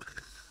 'Em Up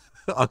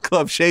on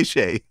Club Shay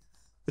Shay,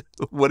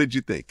 what did you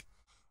think?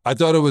 I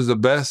thought it was the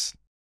best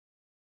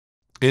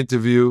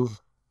interview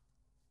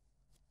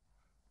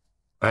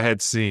I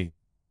had seen.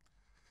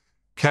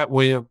 Cat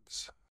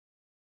Williams,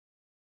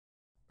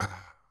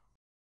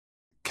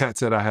 Cat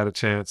said I had a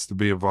chance to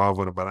be involved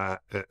with him,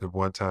 but at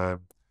one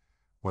time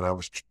when I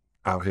was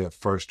out here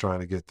first trying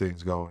to get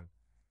things going,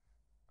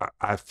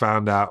 I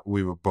found out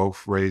we were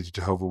both raised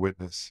Jehovah's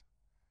Witness.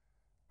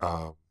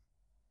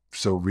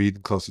 So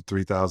reading close to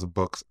 3,000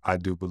 books, I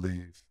do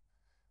believe.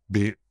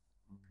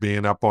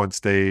 Being up on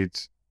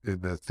stage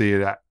in the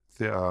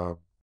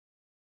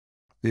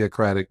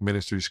theocratic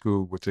ministry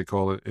school, which they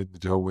call it in the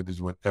Jehovah's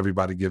Witness, when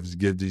everybody gives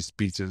these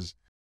speeches,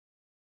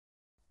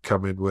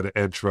 come in with an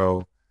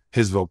intro,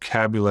 his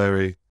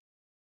vocabulary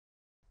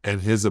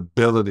and his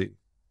ability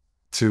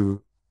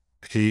to,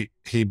 he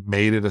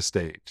made it a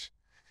stage.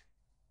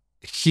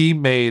 He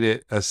made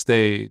it a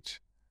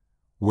stage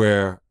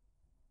where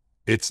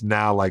it's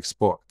now like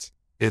sports.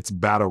 It's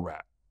battle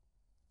rap.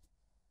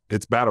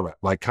 It's battle rap.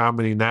 Like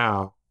comedy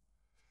now,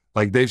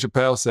 like Dave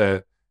Chappelle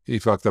said, he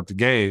fucked up the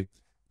game.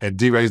 And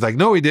D-Ray's like,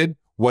 no, he didn't.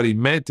 What he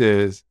meant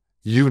is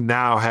you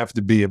now have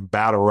to be in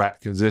battle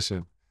rap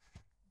position.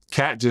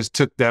 Cat just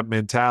took that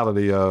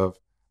mentality of,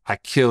 I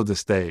killed the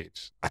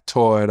stage. I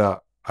tore it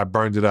up. I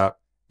burned it up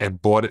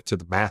and brought it to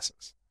the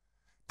masses.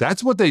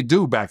 That's what they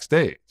do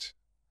backstage.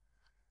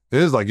 It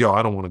is like, yo,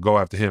 I don't want to go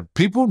after him.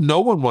 No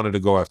one wanted to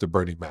go after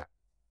Bernie Mac.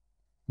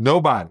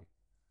 Nobody.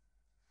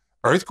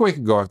 Earthquake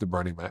can go after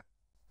Bernie Mac.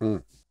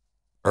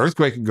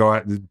 Earthquake can go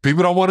after,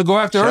 people don't want to go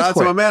after Earthquake. Shout out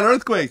to my man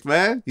Earthquake,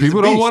 man. He's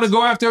people don't want to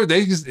go after,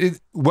 they just,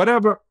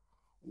 whatever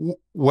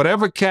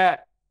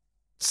Cat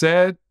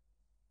said,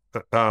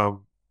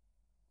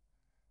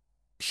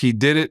 he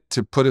did it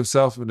to put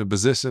himself in a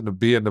position of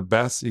being the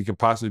best he can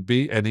possibly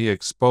be, and he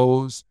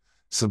exposed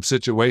some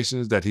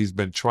situations that he's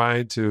been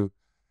trying to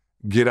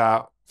get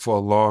out for a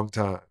long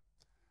time.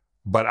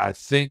 But I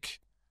think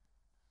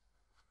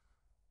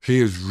he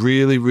is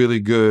really, really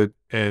good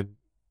and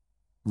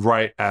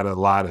right at a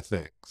lot of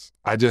things.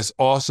 I just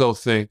also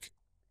think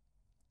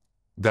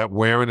that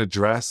wearing a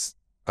dress,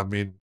 I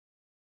mean,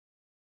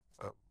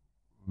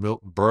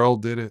 Milton Berle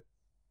did it.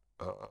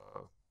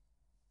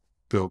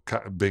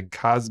 Ben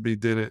Cosby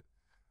did it.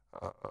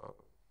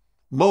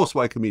 Most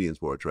white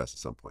comedians wore a dress at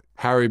some point.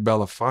 Harry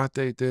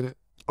Belafonte did it.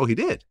 Oh, he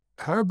did?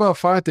 Harry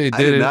Belafonte did it.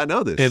 I did not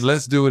know this. And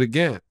Let's Do It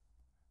Again.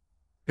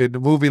 In the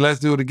movie Let's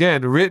Do It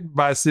Again, written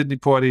by Sidney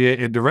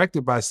Poitier and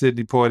directed by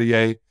Sidney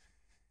Poitier,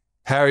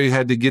 Harry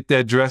had to get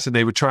that dress and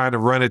they were trying to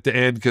run at the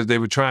end because they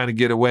were trying to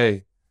get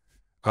away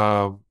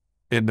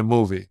in the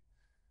movie.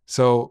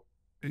 So,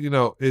 you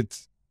know,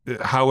 it's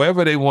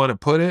however they want to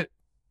put it,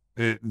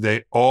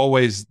 they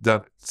always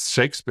done it.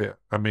 Shakespeare.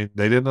 I mean,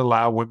 they didn't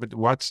allow women to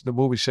watch the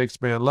movie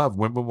Shakespeare in Love.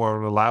 Women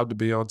weren't allowed to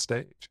be on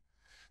stage.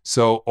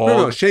 So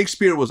no,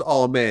 Shakespeare was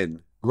all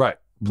men. Right.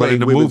 But in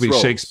the movie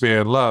roles.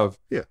 Shakespeare in Love,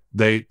 yeah.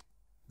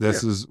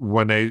 This is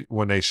when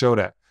they show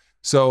that.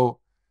 So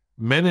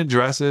men in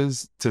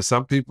dresses to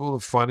some people are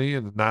funny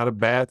and not a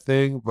bad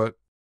thing, but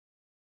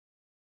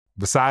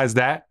besides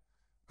that,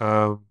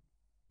 you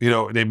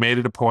know, they made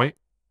it a point.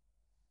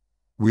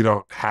 We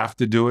don't have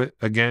to do it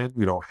again.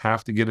 We don't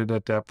have to get it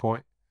at that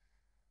point.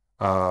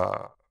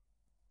 I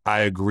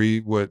agree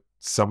with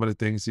some of the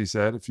things he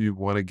said. If you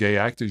want a gay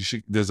actor,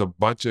 there's a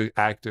bunch of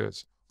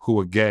actors who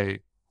are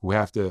gay who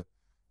have to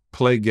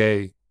play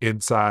gay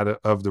inside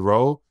of the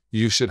role.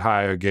 You should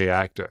hire a gay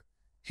actor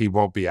he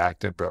won't be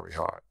acting very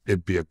hard.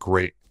 It'd be a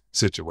great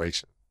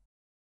situation.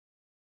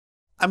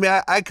 I mean,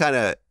 I kind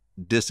of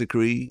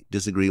disagree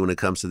when it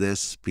comes to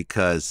this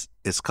because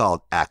it's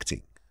called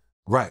acting.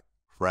 Right.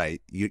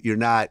 Right. You're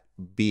not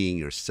being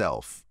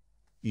yourself.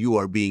 You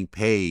are being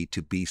paid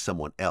to be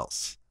someone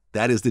else.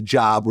 That is the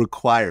job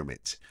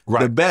requirement.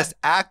 Right. The best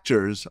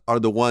actors are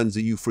the ones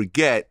that you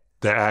forget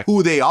The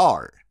who they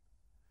are.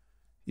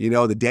 You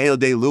know, the Daniel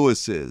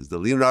Day-Lewises, the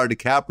Leonardo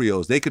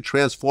DiCaprios, they could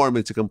transform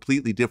into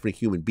completely different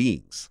human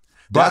beings.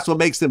 That's what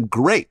makes them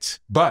great.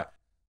 But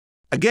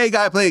a gay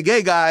guy playing a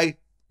gay guy,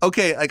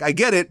 okay, like I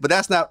get it, but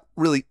that's not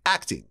really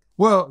acting.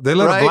 well, they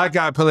let Right. a black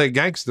guy play a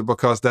gangster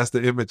because that's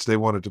the image they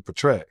wanted to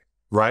portray,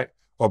 right?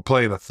 Or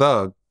playing a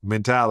thug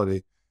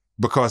mentality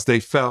because they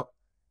felt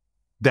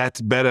that's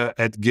better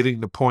at getting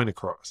the point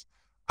across.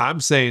 I'm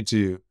saying to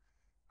you,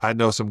 I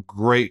know some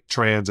great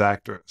trans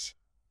actors,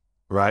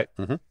 right?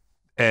 Mhm.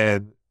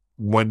 And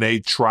when they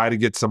try to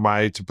get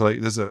somebody to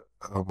play,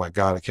 oh my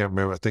God, I can't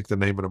remember. I think the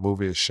name of the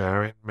movie is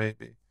Sharon,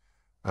 maybe.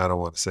 I don't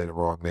want to say the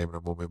wrong name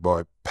of the movie.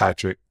 Boy,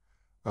 Patrick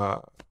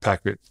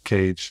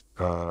Cage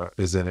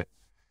is in it.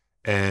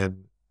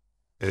 And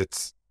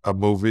it's a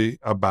movie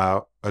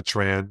about a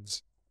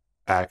trans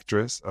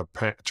actress, a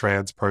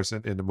trans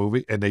person in the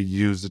movie, and they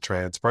use the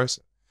trans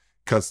person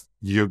because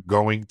you're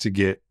going to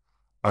get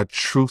a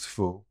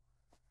truthful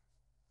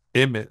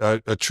image,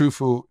 a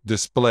truthful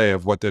display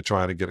of what they're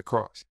trying to get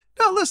across.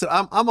 No, listen,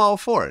 I'm all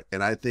for it.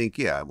 And I think,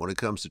 yeah, when it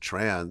comes to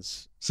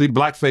trans, See,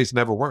 blackface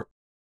never worked,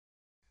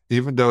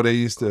 even though they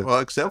used to. well,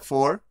 except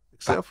for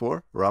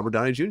Robert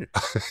Downey Jr.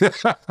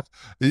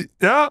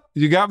 Yeah,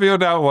 you got me on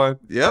that one.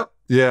 Yep.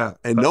 Yeah.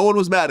 And no one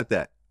was mad at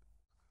that.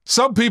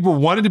 Some people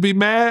wanted to be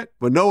mad.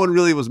 But no one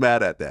really was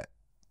mad at that.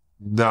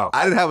 No.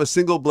 I didn't have a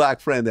single black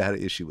friend that had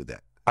an issue with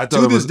that. I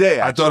To this day,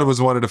 I actually. thought it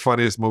was one of the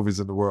funniest movies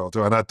in the world,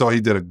 too. And I thought he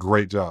did a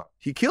great job.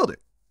 He killed it.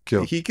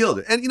 Killed. He killed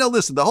it. And, you know,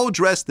 listen, the whole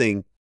dress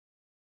thing,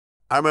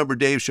 I remember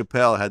Dave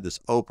Chappelle had this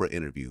Oprah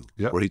interview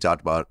Yep. where he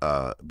talked about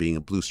being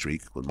a Blue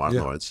Streak with Martin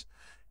Yeah. Lawrence.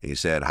 And he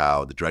said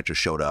how the director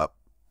showed up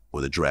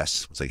with a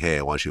dress. It's like, hey,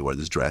 I want you to wear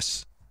this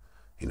dress,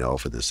 you know,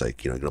 for this,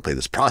 like, you know, you're going to play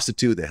this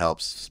prostitute that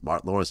helps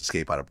Martin Lawrence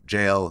escape out of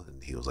jail.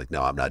 And he was like,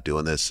 no, I'm not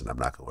doing this, and I'm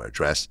not going to wear a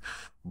dress.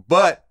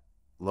 But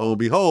lo and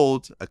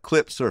behold, a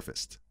clip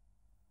surfaced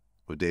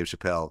with Dave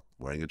Chappelle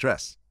wearing a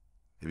dress.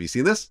 Have you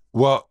seen this?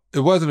 Well, it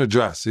wasn't a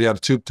dress. He had a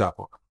tube top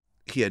on.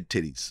 He had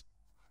titties.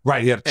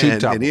 Right, he had a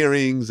tube top And on.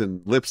 earrings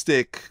and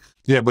lipstick.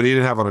 Yeah, but he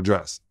didn't have on a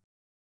dress.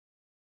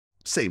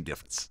 Same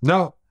difference.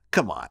 No.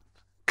 Come on.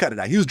 Cut it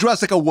out. He was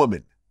dressed like a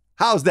woman.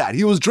 How's that?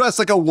 He was dressed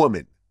like a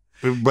woman.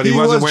 But he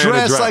wasn't was wearing a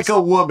dressed dress. like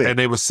a woman. And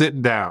they were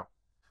sitting down.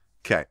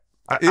 Okay.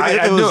 I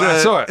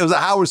saw it. It was a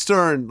Howard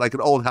Stern, like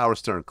an old Howard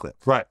Stern clip.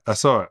 Right, I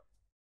saw it.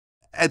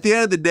 At the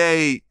end of the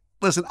day,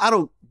 listen, I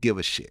don't give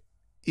a shit.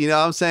 You know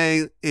what I'm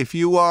saying? If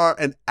you are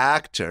an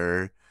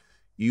actor,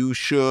 you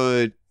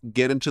should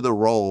get into the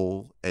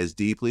role as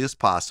deeply as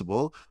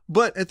possible.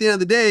 But at the end of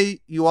the day,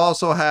 you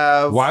also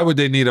have... Why would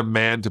they need a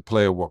man to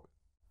play a woman?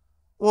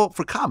 Well,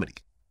 for comedy.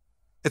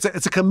 It's a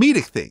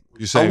comedic thing.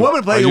 You saying, a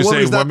woman playing a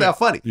woman is not that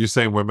funny. You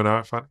saying women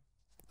aren't funny?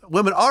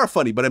 Women are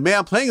funny, but a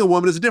man playing a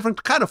woman is a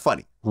different kind of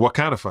funny. What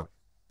kind of funny?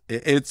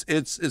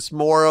 It's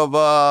more of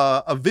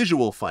a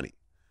visual funny.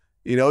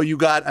 You know, you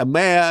got a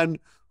man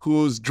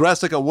who's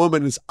dressed like a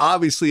woman is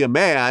obviously a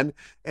man,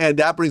 and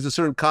that brings a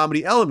certain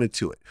comedy element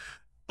to it.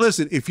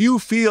 Listen, if you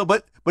feel,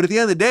 but at the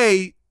end of the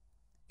day,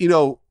 you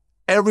know,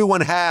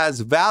 everyone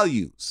has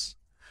values.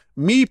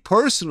 Me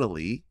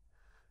personally,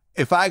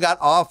 if I got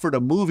offered a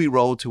movie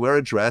role to wear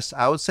a dress,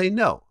 I would say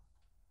no.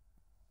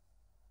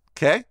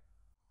 Okay?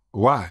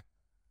 Why?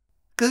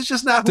 Because it's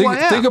just not who I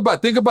am. Think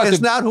about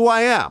it's not who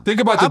I am. Think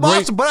about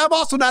but I'm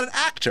also not an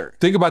actor.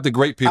 Think about the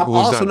great people I'm who've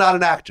also done not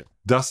an actor.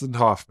 Dustin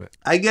Hoffman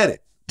I get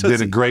it. did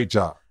Tootsie. a great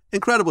job.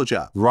 Incredible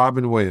job.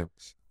 Robin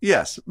Williams,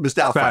 Yes, Miss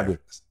Doubtfire.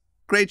 fabulous.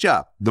 Great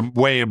job. The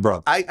Wayans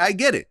brothers, I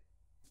get it.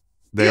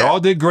 they yeah. all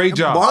did great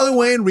jobs. Marlon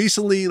Wayne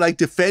recently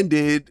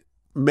defended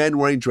men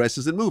wearing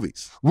dresses in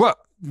movies. Well,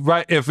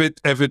 right, if it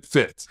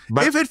fits.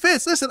 But If it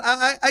fits, listen,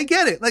 I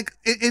get it.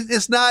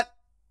 It's not.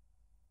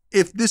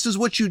 If this is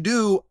what you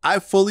do, I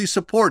fully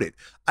support it.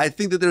 I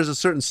think that there's a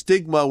certain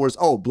stigma where it's,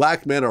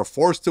 black men are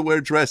forced to wear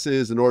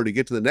dresses in order to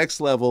get to the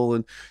next level.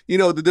 And, you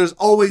know, there's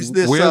always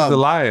this. where's the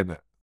lie in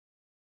that?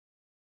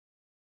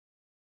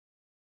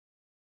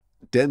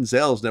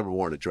 Denzel's never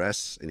worn a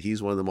dress, and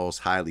he's one of the most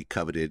highly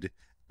coveted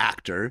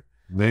actor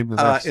Name the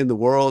next. in the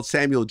world.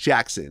 Samuel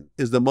Jackson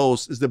is the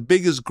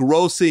biggest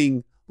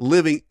grossing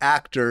living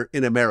actor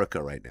in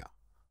America right now.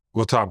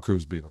 Well, Tom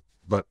Cruise beat him,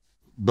 but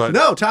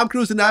No, Tom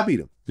Cruise did not beat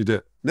him. he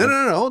did. No,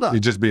 hold on. He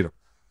just beat him.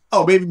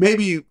 Oh,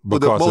 maybe with the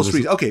Because it most was-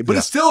 recent. Okay, but yeah.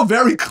 it's still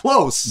very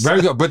close.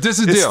 Very good. But this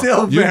is the It's deal.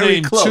 still You very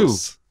named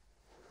close. two.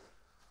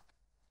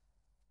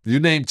 You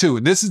named two,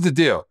 and this is the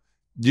deal.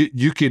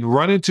 You can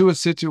run into a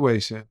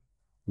situation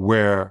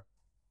where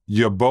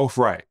you're both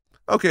right.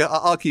 Okay,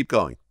 I'll keep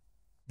going.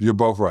 You're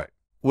both right.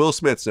 Will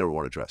Smith's never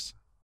worn a dress.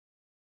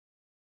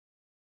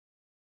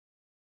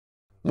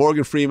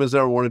 Morgan Freeman's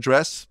never worn a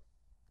dress.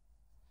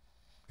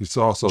 He's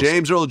also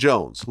James Earl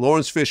Jones,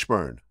 Lawrence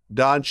Fishburne,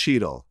 Don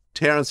Cheadle,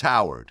 Terrence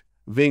Howard,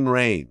 Ving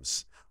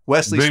Rhames,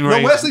 Wesley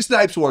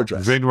Snipes wore a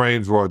dress. Ving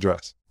Rhames wore a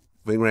dress.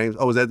 Ving Rhames.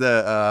 Oh, was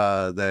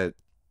that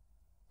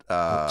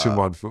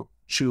Chuman.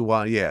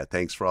 Chuwan? Yeah.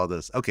 Thanks for all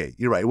this. Okay,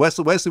 you're right.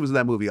 Wesley was in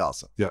that movie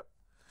also. Yeah.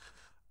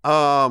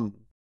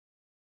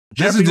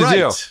 This is the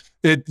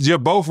deal. You're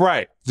both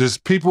right. There's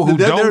people who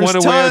don't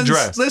want to wear a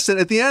dress. Listen,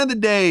 at the end of the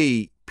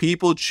day,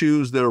 people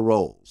choose their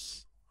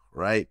roles,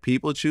 right?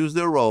 People choose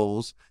their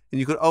roles, and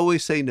you could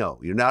always say no.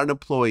 You're not an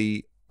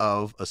employee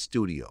of a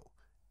studio.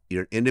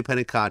 You're an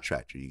independent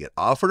contractor. You get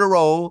offered a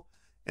role,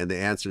 and the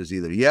answer is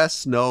either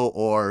yes, no,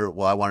 or,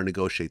 well, I want to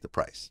negotiate the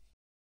price.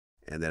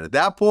 And then at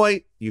that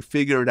point, you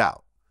figure it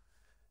out.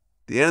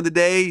 At the end of the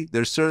day,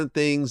 there's certain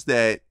things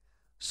that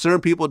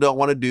certain people don't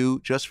want to do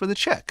just for the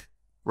check,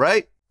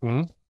 right?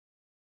 Mm-hmm.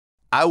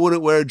 I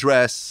wouldn't wear a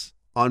dress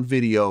on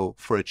video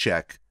for a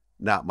check.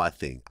 Not my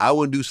thing. I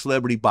wouldn't do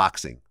celebrity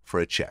boxing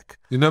for a check.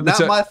 Not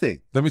my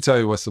thing. Let me tell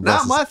you what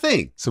Sylvester. Not my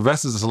thing.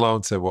 Sylvester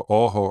Stallone said, "We're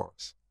all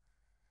whores,"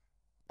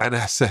 and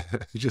I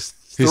said, "He said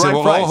we're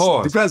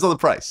all whores." Depends on the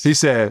price. He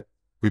said,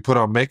 "We put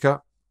on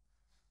makeup,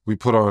 we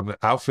put on the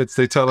outfits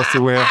they tell us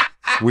to wear.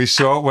 We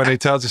show up when they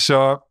tell us to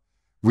show up.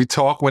 We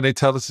talk when they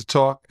tell us to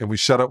talk, and we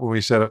shut up when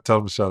we tell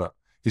them to shut up."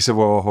 He said,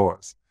 "We're all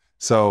whores."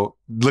 So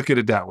look at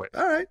it that way.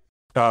 All right.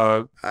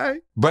 All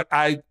right. But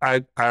I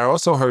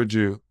also heard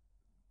you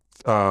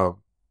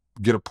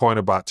get a point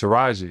about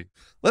Taraji.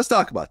 Let's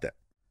talk about that.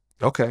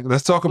 Okay,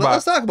 let's talk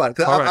about it.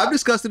 I've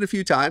discussed it a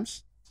few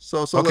times.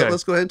 So okay.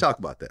 Let's go ahead and talk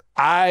about that.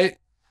 I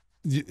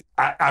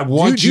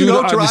want you to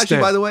know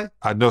understand. Taraji, by the way?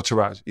 I know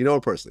Taraji. You know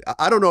her personally.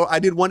 I don't know. I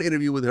did one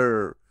interview with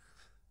her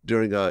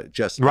during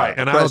right,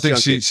 and I don't think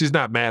she's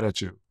not mad at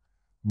you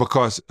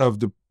because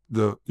of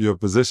your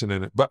position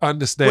in it. But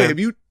understand.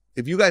 Wait,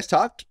 have you guys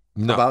talked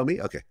about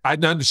me? Okay.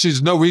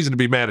 She's no reason to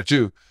be mad at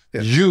you.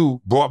 Yeah.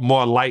 You brought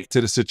more light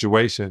to the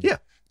situation. Yeah.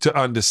 To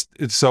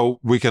understand, so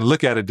we can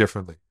look at it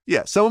differently.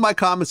 Yeah. Some of my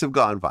comments have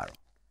gone viral.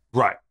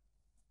 Right.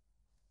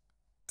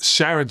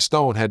 Sharon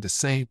Stone had the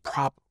same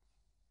problem.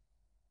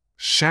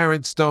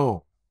 Sharon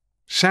Stone,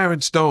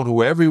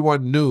 who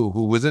everyone knew,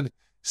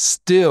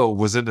 still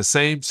was in the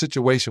same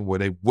situation where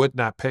they would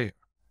not pay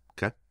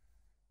her.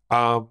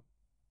 Okay.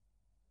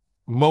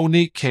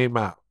 Monique came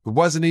out. It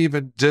wasn't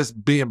even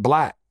just being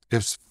black.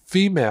 It's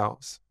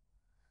females.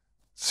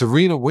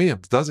 Serena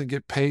Williams doesn't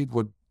get paid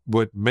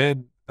what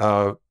men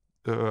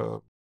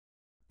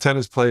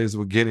tennis players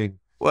were getting.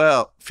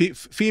 Well,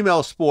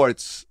 female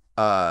sports.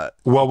 When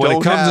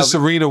it comes to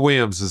Serena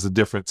Williams, it's a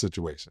different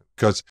situation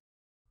because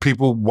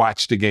people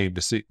watch the game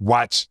to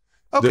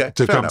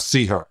come enough.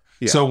 see her.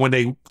 Yeah. So when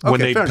they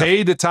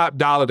pay the top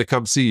dollar to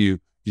come see you,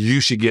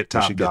 you should get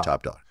top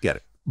dollar. Get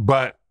it.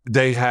 But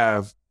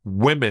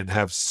women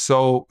have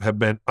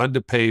been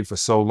underpaid for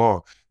so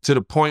long to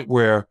the point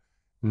where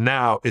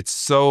now it's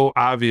so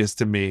obvious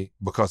to me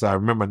because I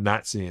remember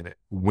not seeing it.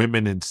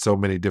 Women in so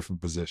many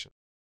different positions.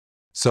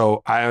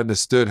 So I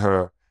understood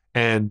her,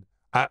 and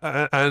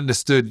I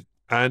understood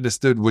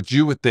what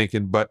you were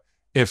thinking. But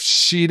if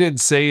she didn't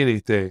say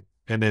anything,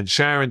 and then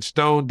Sharon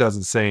Stone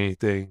doesn't say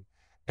anything,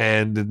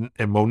 and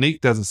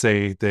Monique doesn't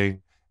say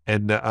anything,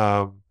 and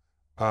the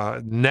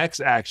next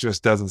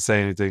actress doesn't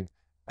say anything,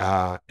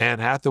 Anne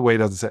Hathaway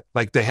doesn't say,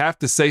 like, they have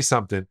to say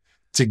something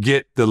to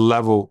get the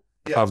level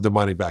of the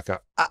money back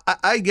up.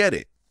 I get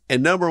it.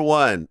 And number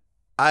one,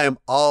 I am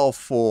all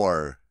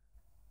for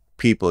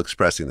people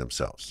expressing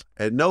themselves.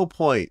 At no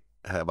point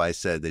have I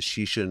said that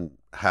she shouldn't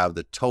have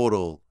the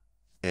total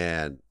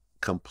and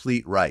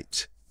complete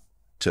right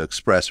to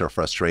express her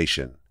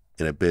frustration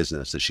in a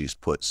business that she's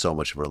put so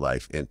much of her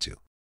life into.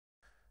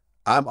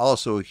 I'm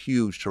also a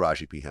huge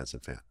Taraji P.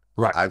 Henson fan.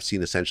 Right. I've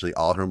seen essentially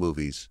all her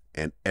movies,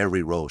 and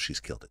every role she's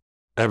killed it.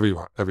 Every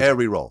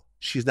role.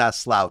 She's not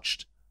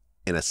slouched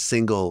in a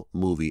single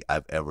movie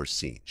I've ever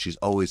seen. She's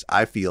always,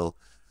 I feel,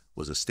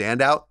 was a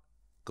standout,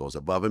 goes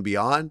above and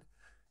beyond.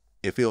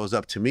 If it was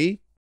up to me,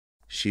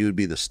 she would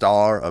be the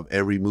star of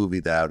every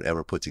movie that I would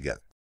ever put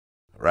together,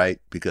 right?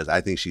 Because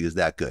I think she is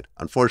that good.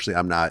 Unfortunately,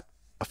 I'm not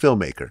a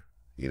filmmaker.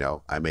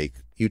 I make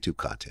YouTube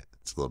content.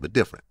 It's a little bit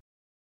different.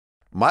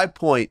 My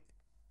point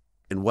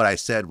in what I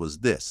said was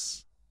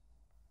this.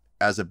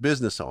 As a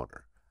business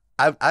owner,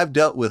 I've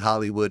dealt with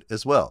Hollywood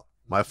as well.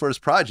 My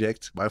first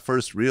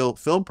real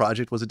film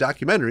project was a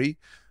documentary,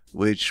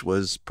 which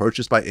was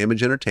purchased by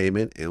Image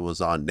Entertainment. It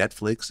was on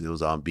Netflix. It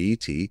was on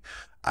BET.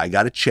 I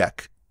got a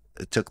check.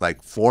 It took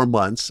like 4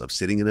 months of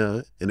sitting in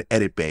an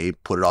edit bay,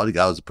 put it all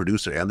together. I was the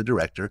producer and the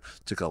director.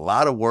 It took a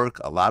lot of work,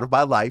 a lot of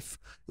my life.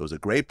 It was a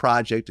great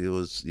project. It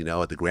was,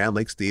 at the Grand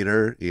Lakes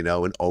Theater, in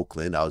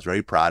Oakland. I was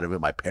very proud of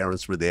it. My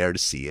parents were there to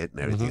see it and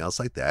everything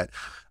else like that.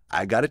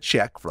 I got a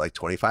check for like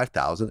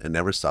 $25,000 and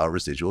never saw a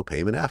residual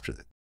payment after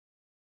that.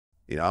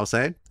 You know what I'm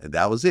saying? And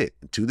that was it.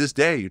 And to this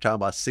day, you're talking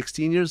about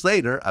 16 years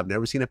later, I've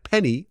never seen a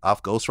penny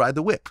off Ghost Ride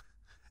the Whip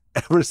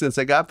ever since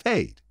I got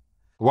paid.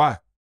 Why?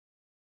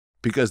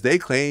 Because they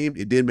claimed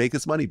it didn't make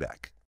its money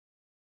back.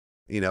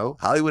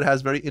 Hollywood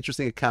has very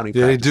interesting accounting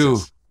practices. They do.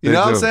 You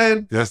know what I'm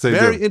saying? Yes, they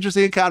Very do.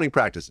 interesting accounting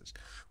practices,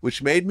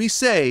 which made me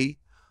say,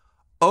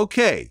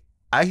 okay,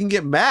 I can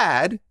get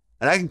mad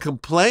and I can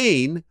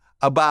complain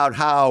about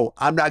how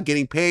I'm not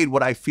getting paid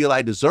what I feel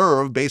I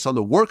deserve based on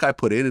the work I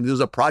put in. And there was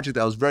a project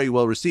that was very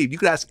well received. You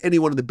could ask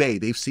anyone in the Bay,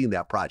 they've seen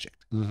that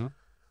project. Mm-hmm.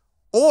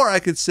 Or I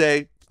could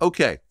say,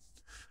 okay,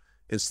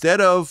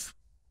 instead of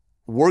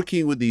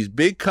working with these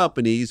big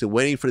companies and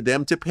waiting for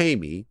them to pay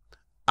me,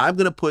 I'm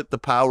going to put the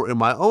power in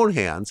my own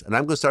hands and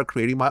I'm going to start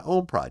creating my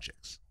own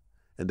projects.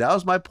 And that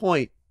was my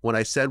point when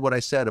I said what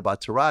I said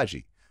about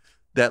Taraji.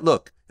 That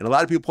look, and a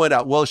lot of people point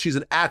out, well, she's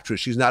an actress.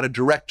 She's not a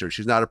director.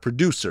 She's not a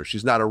producer.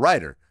 She's not a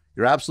writer.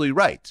 You're absolutely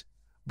right.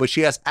 But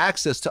she has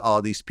access to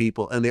all these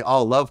people and they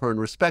all love her and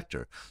respect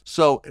her.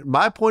 So in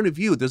my point of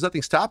view, there's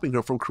nothing stopping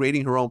her from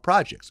creating her own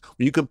projects.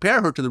 When you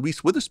compare her to the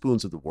Reese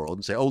Witherspoons of the world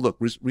and say, oh, look,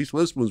 Reese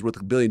Witherspoon's worth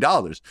 $1 billion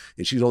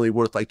and she's only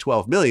worth like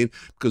 12 million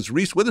because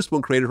Reese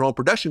Witherspoon created her own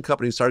production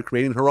company and started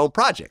creating her own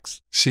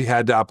projects. She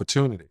had the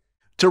opportunity.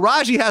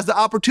 Taraji has the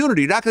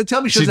opportunity. You're not going to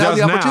tell me she doesn't have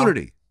the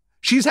opportunity.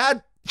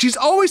 She's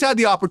always had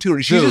the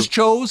opportunity. She just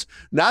chose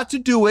not to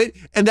do it,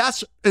 and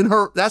that's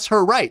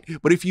her right.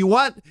 But if you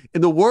want,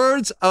 in the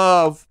words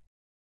of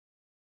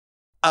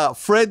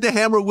Fred the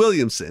Hammer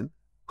Williamson,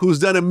 who's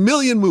done 1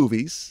 million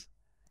movies,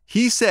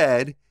 he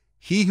said,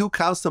 "He who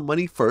counts the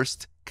money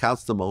first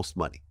counts the most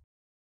money."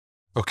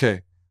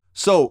 Okay.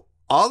 So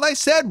all I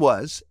said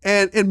was,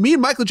 and me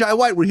and Michael Jai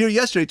White were here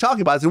yesterday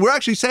talking about this, and we're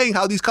actually saying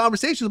how these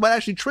conversations might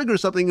actually trigger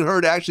something in her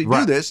to actually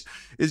do this,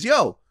 is,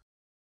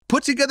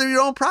 put together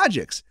your own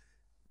projects.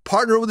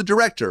 Partner with a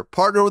director,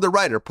 partner with a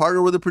writer,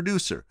 partner with a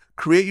producer.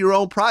 Create your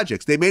own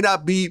projects. They may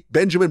not be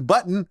Benjamin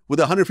Button with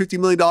a $150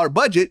 million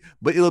budget,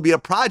 but it'll be a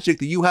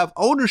project that you have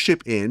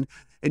ownership in,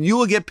 and you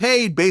will get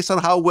paid based on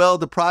how well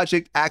the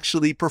project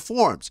actually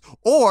performs.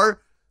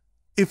 Or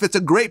if it's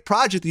a great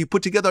project that you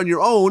put together on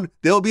your own,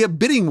 there'll be a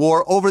bidding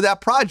war over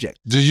that project.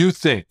 Do you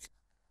think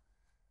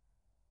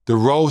the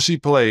role she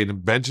played in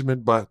Benjamin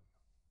Button,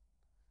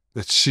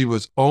 that she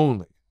was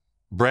only,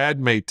 Brad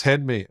made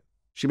 $10 million.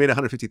 She made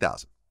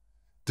 $150,000.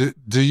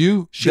 Do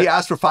you? She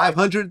asked for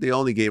 $500. They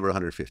only gave her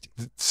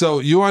 $150. So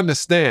you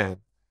understand,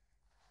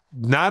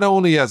 not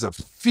only as a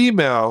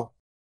female,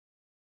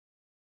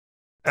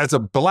 as a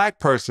black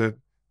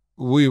person,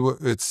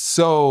 it's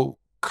so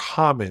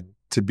common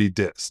to be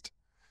dissed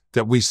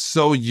that we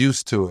so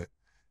used to it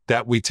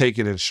that we take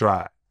it in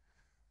stride.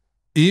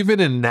 Even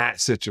in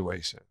that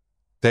situation,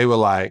 they were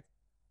like,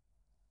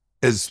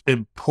 as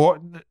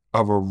important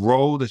of a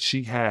role that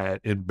she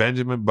had in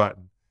Benjamin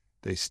Button,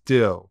 they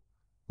still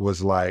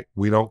was like,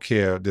 we don't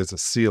care, there's a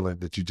ceiling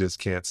that you just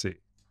can't see.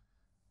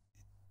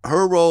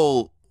 Her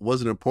role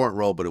was an important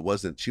role, but it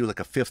wasn't, she was like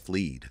a 5th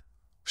lead.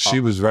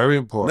 She was very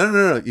important.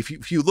 No.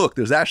 If you look,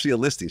 there's actually a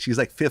listing. She's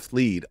like 5th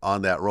lead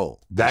on that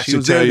role. That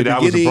should tell you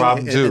that was a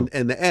problem too.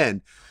 In the end,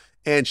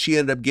 and she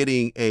ended up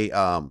getting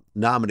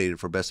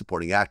nominated for Best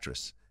Supporting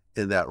Actress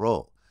in that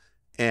role.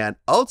 And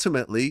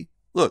ultimately,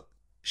 look,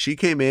 she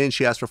came in,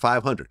 she asked for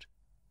 $500.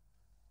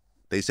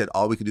 They said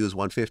all we could do is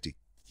 $150.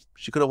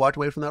 She could have walked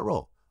away from that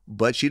role.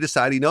 But she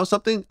decided, you know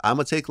something? I'm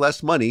going to take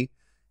less money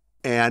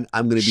and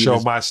I'm going to show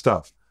my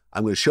stuff.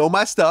 I'm going to show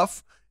my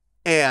stuff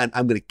and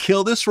I'm going to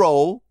kill this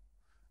role.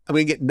 I'm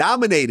going to get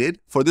nominated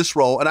for this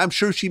role. And I'm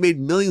sure she made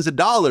millions of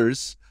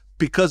dollars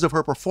because of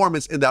her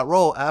performance in that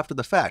role after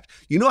the fact.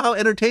 You know how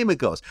entertainment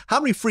goes.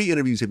 How many free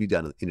interviews have you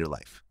done in your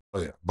life?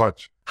 Oh, yeah,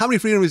 bunch. How many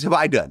free interviews have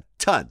I done?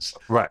 Tons.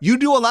 Right. You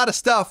do a lot of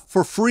stuff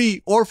for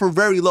free or for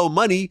very low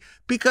money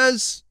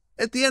because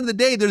at the end of the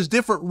day, there's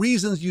different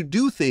reasons you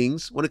do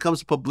things when it comes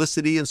to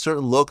publicity and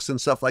certain looks and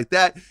stuff like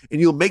that,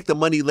 and you'll make the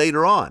money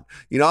later on.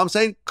 You know what I'm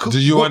saying? Do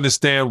you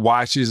understand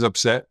why she's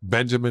upset?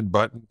 Benjamin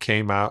Button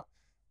came out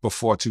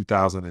before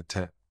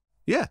 2010.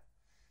 Yeah.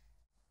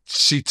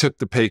 She took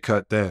the pay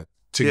cut then.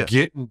 To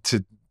get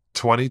into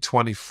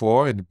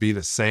 2024 and be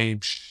the same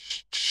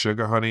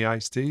sugar honey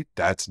iced tea,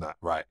 that's not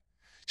right.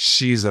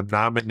 She's a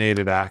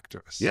nominated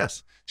actress.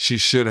 Yes. She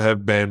should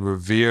have been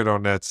revered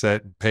on that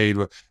set and paid.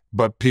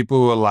 But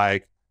people were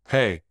like,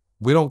 hey,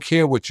 we don't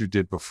care what you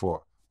did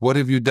before. What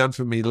have you done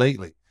for me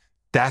lately?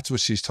 That's what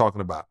she's talking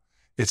about.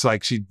 It's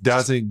like she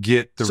doesn't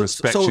get the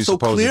respect she's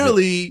supposed to get. So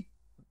clearly,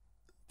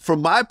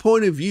 from my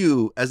point of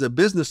view as a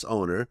business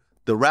owner,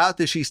 the route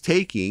that she's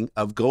taking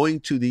of going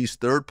to these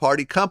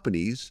third-party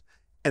companies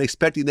and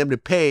expecting them to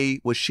pay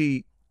what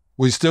she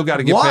We still got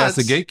to get past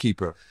the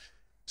gatekeeper.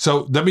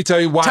 So let me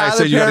tell you why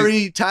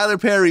Tyler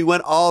Perry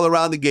went all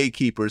around the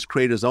gatekeepers,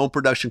 created his own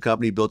production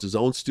company, built his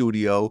own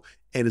studio,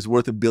 and is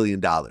worth $1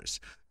 billion.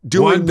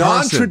 Doing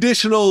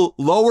non-traditional,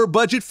 lower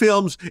budget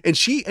films, and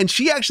she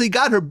actually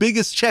got her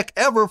biggest check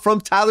ever from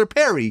Tyler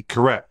Perry.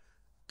 Correct.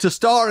 To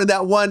star in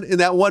that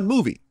one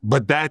movie.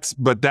 But that's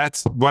what I'm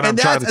trying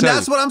to tell you. And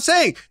that's what I'm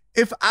saying.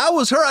 If I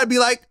was her, I'd be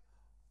like,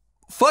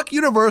 fuck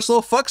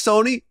Universal, fuck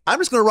Sony. I'm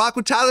just going to rock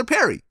with Tyler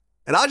Perry.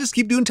 And I'll just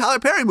keep doing Tyler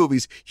Perry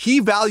movies. He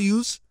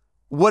values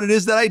what it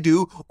is that I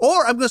do,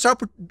 or I'm going to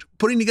start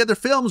putting together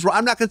films where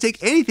I'm not going to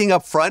take anything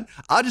up front.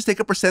 I'll just take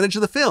a percentage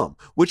of the film,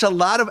 which a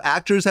lot of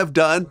actors have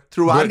done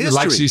throughout history.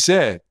 Like she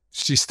said,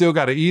 she still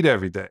got to eat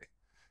every day.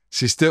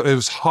 It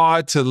was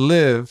hard to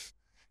live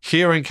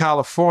here in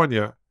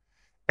California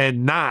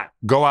and not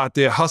go out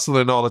there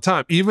hustling all the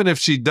time. Even if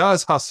she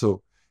does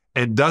hustle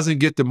and doesn't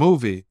get the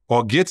movie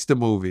or gets the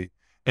movie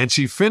and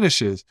she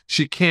finishes,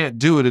 she can't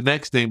do the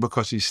next thing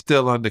because she's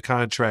still under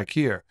contract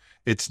here.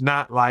 It's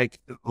not like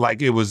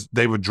it was,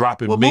 they were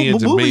dropping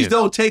millions and movies millions.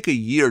 Don't take a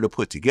year to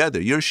put together.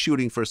 You're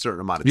shooting for a certain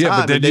amount of time. Yeah,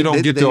 but then you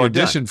don't get the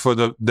audition done. for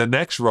the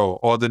next role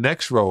or the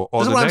next role or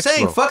That's the what next I'm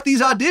saying. role. Fuck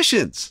these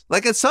auditions.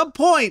 Like at some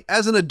point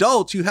as an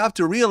adult, you have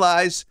to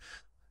realize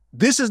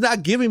this is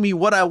not giving me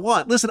what I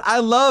want. Listen, I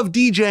love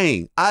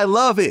DJing. I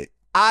love it.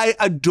 I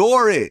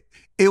adore it.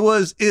 It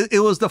was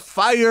the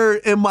fire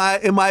in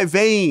my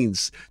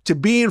veins to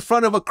be in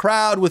front of a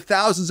crowd with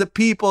thousands of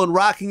people and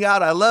rocking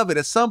out. I love it.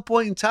 At some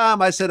point in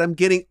time, I said, I'm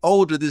getting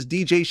older. This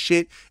DJ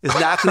shit is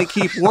not going to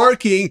keep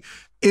working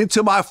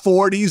into my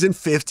 40s and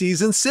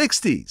 50s and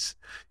 60s.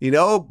 You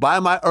know,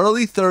 by my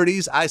early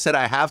 30s, I said,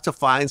 I have to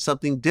find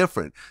something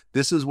different.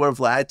 This is where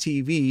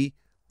VladTV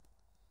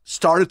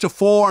started to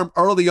form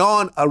early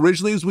on.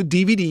 Originally it was with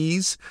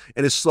DVDs,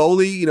 and it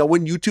slowly, you know,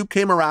 when YouTube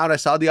came around, I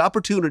saw the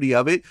opportunity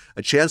of it,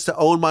 a chance to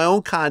own my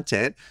own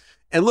content.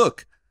 And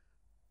look,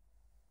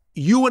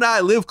 you and I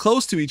live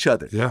close to each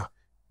other. Yeah.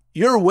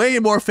 You're way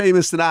more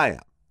famous than I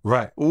am.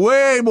 Right.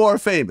 Way more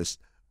famous.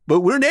 But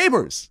we're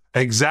neighbors.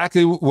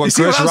 Exactly what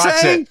Chris Rock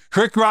said.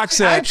 Chris Rock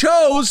said. I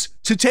chose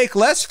to take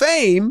less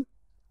fame,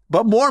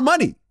 but more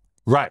money.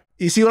 Right.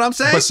 You see what I'm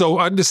saying? But so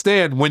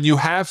understand, when you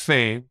have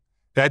fame,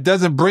 that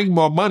doesn't bring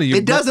more money.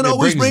 It doesn't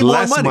always bring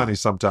less more money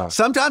sometimes.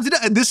 Sometimes it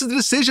does. And this is the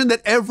decision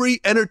that every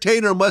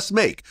entertainer must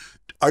make.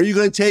 Are you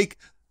going to take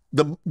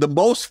the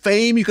most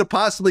fame you could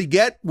possibly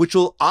get, which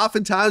will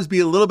oftentimes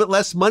be a little bit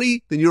less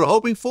money than you're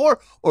hoping for?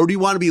 Or do you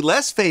want to be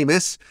less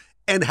famous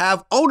and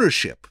have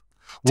ownership?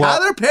 Well,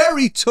 Tyler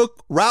Perry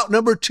took route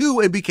number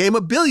 2 and became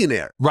a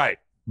billionaire. Right.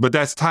 But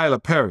that's Tyler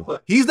Perry.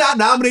 He's not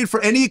nominated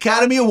for any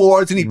Academy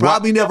Awards, and he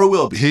probably never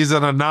will be. He's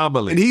an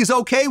anomaly. And he's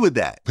okay with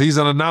that. He's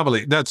an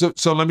anomaly.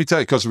 So let me tell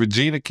you, because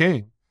Regina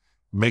King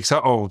makes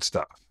her own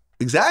stuff.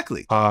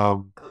 Exactly.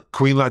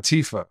 Queen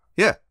Latifah.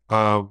 Yeah.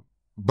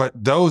 But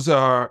those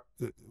are,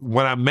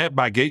 when I'm met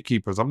by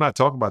gatekeepers, I'm not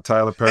talking about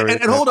Tyler Perry.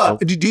 And hold on.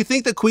 Do you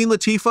think that Queen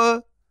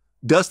Latifah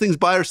does things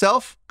by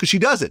herself? Because she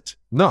doesn't.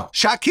 No.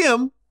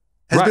 Shaquem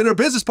has been her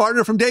business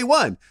partner from day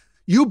one.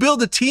 You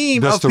build a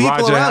team of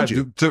people around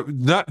you.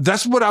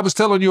 That's what I was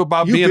telling you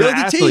about being an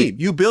athlete.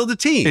 You build a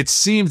team. It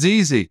seems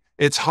easy.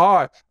 It's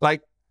hard.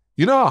 Like,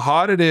 you know how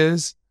hard it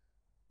is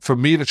for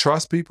me to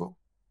trust people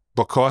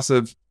because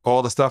of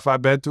all the stuff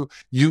I've been through?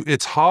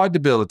 It's hard to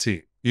build a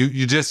team.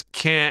 You just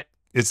can't.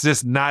 It's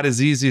just not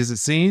as easy as it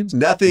seems.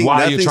 Nothing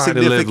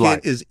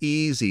significant is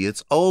easy.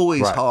 It's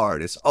always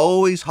hard. It's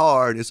always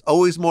hard. It's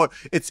always more.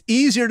 It's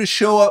easier to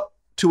show up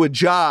to a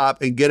job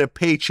and get a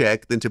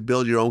paycheck than to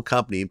build your own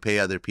company and pay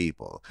other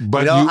people.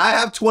 But I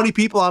have 20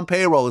 people on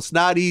payroll. It's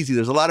not easy.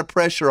 There's a lot of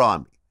pressure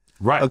on me.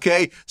 Right.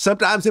 Okay.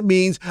 Sometimes it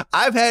means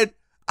I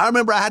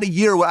remember I had a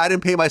year where I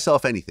didn't pay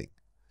myself anything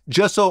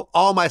just so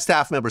all my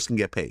staff members can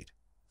get paid.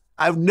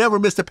 I've never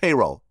missed a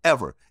payroll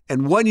ever.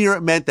 And 1 year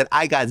it meant that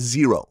I got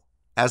 0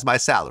 as my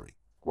salary.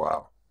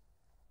 Wow.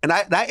 And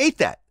I ate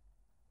that.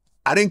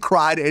 I didn't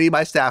cry to any of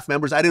my staff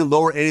members. I didn't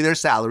lower any of their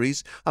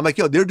salaries. I'm like,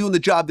 yo, they're doing the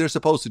job they're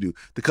supposed to do.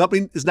 The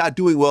company is not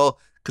doing well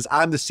because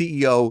I'm the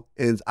CEO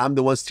and I'm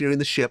the one steering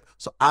the ship,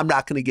 so I'm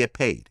not going to get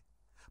paid.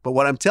 But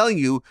what I'm telling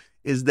you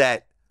is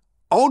that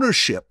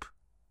ownership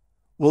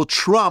will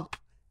trump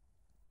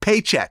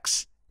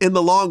paychecks in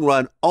the long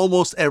run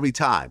almost every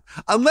time.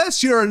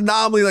 Unless you're an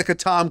anomaly like a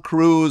Tom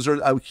Cruise or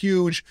a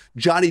huge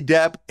Johnny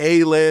Depp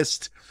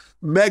A-list,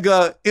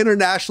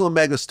 international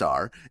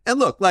megastar. And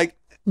look, like,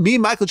 me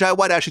and Michael Jai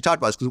White actually talked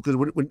about this because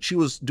when she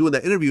was doing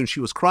that interview and she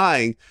was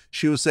crying,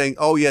 she was saying,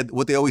 oh yeah,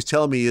 what they always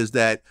tell me is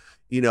that,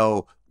 you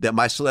know, that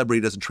my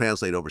celebrity doesn't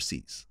translate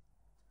overseas.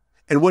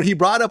 And what he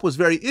brought up was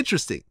very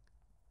interesting.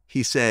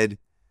 He said,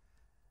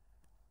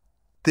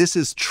 this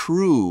is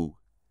true,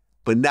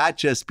 but not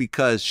just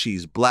because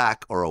she's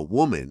black or a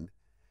woman.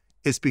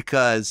 It's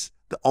because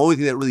the only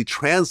thing that really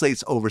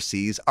translates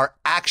overseas are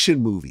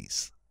action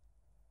movies.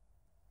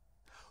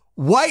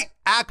 White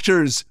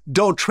actors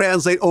don't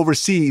translate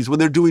overseas when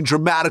they're doing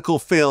dramatical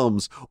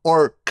films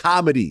or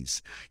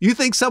comedies. You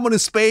think someone in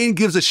Spain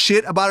gives a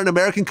shit about an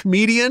American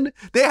comedian?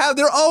 They have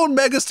their own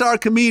megastar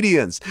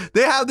comedians.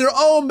 They have their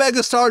own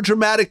megastar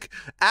dramatic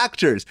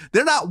actors.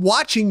 They're not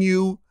watching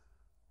you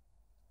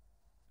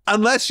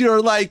unless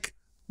you're like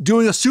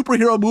doing a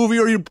superhero movie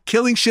or you're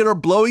killing shit or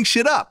blowing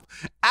shit up.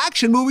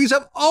 Action movies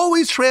have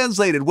always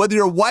translated, whether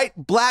you're white,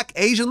 black,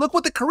 Asian. Look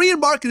what the Korean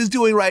market is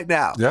doing right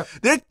now. Yep.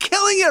 They're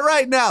killing it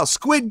right now.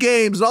 Squid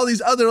Games and all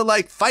these other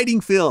like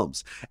fighting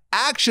films.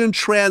 Action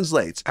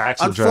translates.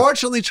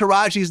 Unfortunately,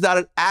 Taraji is not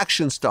an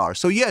action star.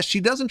 So yes,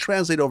 she doesn't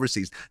translate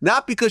overseas.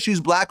 Not because she's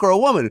black or a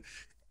woman.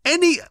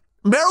 Meryl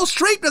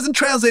Streep doesn't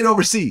translate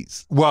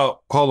overseas.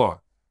 Well, hold on.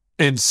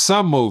 In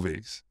some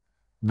movies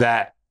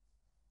that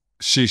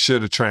she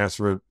should have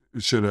transferred,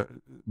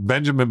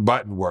 Benjamin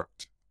Button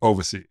worked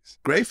overseas.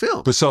 Great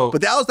film. But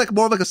that was like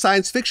more of like a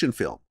science fiction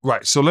film.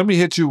 Right. So let me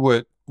hit you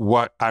with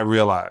what I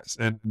realized.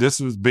 And this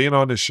was being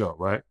on this show,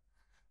 right?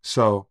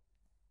 So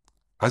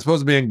I was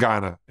supposed to be in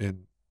Ghana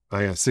in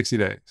 60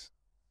 days.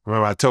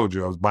 Remember I told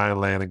you I was buying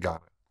land in Ghana,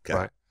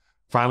 right?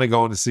 Finally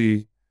going to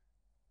see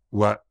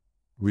what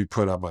we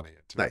put our money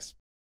into. Nice.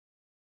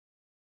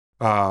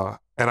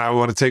 And I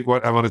want to take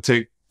one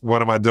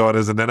of my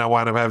daughters, and then I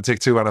wound up having to take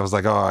two, and I was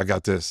like, oh, I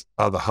got this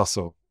other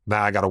hustle.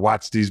 Now I got to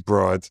watch these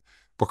broads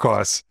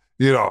because,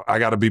 I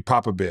got to be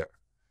Papa Bear.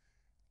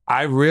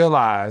 I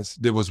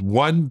realized there was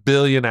 1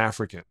 billion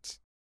Africans.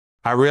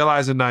 I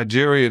realized in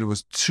Nigeria there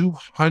was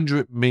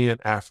 200 million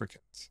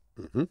Africans.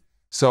 Mm-hmm.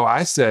 So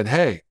I said,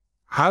 hey,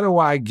 how do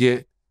I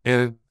get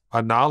in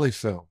a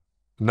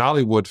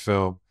Nollywood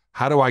film?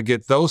 How do I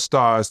get those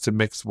stars to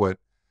mix with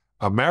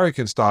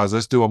American stars?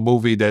 Let's do a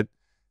movie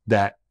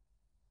that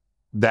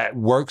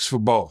works for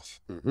both.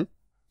 Mm-hmm.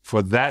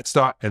 For that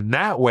star. And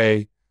that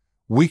way,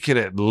 we could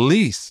at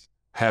least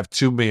have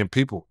 2 million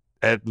people.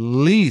 At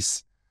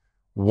least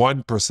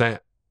 1%.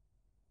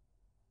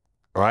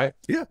 Right?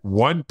 Yeah.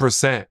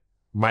 1%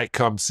 might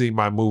come see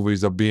my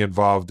movies or be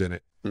involved in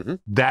it. Mm-hmm.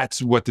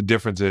 That's what the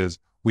difference is.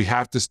 We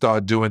have to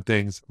start doing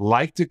things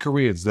like the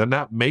Koreans. They're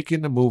not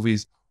making the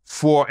movies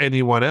for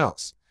anyone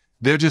else.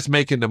 They're just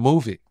making the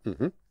movie.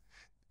 Mm-hmm.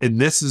 And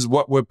this is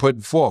what we're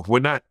putting forth. We're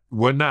not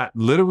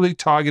literally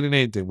targeting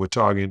anything. We're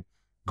targeting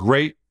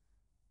great,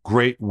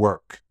 great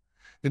work.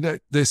 And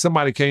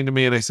somebody came to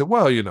me and they said,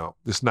 well,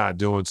 it's not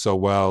doing so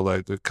well,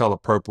 like the Color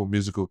Purple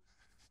musical.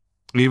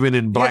 Even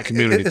in black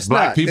communities,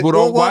 black people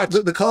don't watch.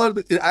 The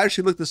color, I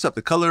actually looked this up.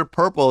 The Color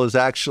Purple is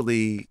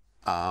actually,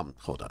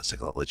 hold on a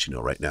second, I'll let you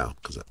know right now.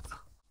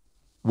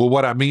 Well,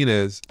 what I mean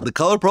is, the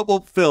Color Purple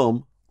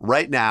film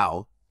right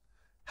now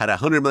had a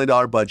 $100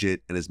 million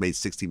budget and has made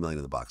 $60 million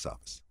in the box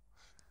office.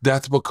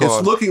 That's because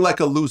it's looking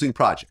like a losing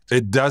project.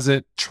 It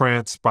doesn't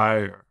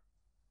transpire.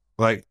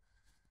 Like,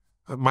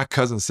 my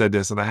cousin said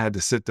this, and I had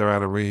to sit there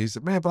and read. He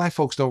said, man, black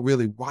folks don't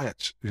really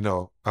watch,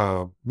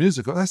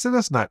 musicals. I said,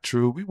 that's not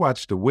true. We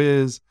watch The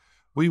Wiz.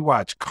 We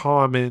watch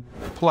Carmen.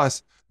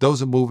 Plus,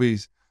 those are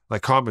movies,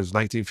 like Carmen's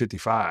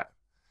 1955.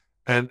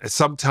 And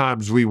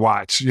sometimes we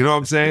watch, you know what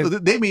I'm saying?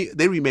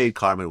 They remade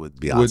Carmen with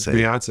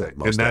Beyonce.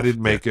 And that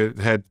didn't make it.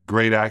 Had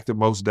great actor,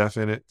 Mos Def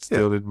in it.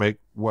 Still didn't make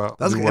well.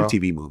 That was like an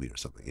MTV movie or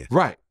something, yeah.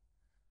 Right.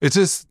 It's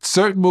just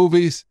certain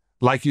movies,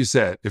 like you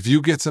said, if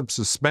you get some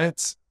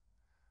suspense,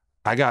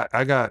 I got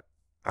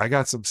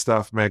some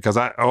stuff, man, because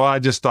I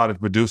just started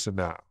producing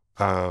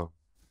now.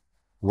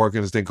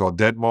 Working this thing called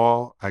Dead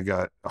Mall. I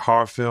got a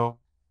horror film,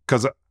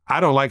 because I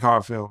don't like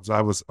horror films.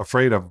 I was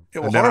afraid of them.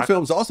 Yeah, well, horror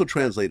films also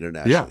translate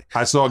internationally. Yeah,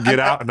 I saw Get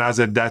Out, and I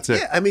said, that's it.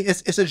 Yeah, I mean,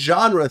 it's a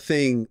genre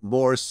thing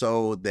more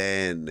so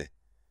than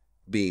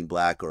being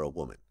black or a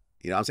woman.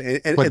 You know what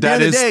I'm saying? But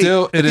that is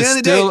still a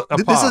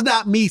part. This is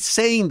not me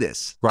saying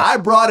this. Right. I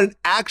brought an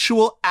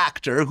actual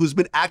actor who's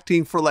been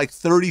acting for like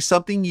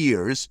 30-something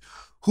years,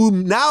 who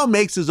now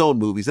makes his own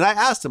movies. And I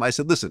asked him, I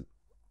said, listen,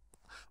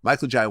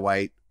 Michael Jai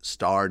White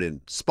starred in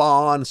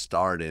Spawn,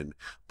 starred in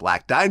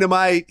Black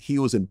Dynamite. He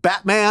was in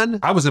Batman.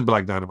 I was in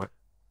Black Dynamite.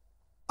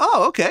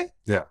 Oh, okay.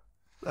 Yeah.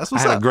 That's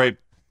what's I had up. a great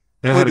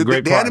part.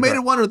 The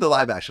animated one or the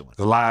live action one?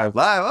 The live.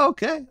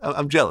 Okay.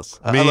 I'm jealous.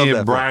 Me I love and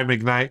that Brian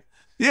McKnight.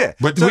 Yeah.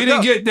 But we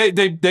didn't get,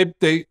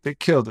 they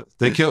killed us.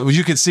 They killed,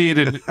 you can see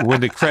it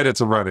when the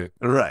credits are running.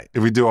 Right.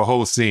 If we do a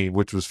whole scene,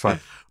 which was fun.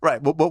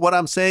 Right. But what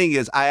I'm saying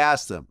is I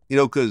asked him,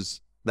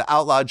 because the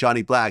Outlaw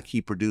Johnny Black,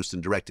 he produced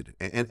and directed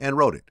it and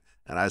wrote it.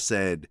 And I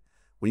said,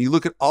 when you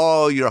look at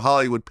all your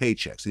Hollywood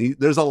paychecks, and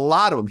there's a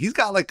lot of them. He's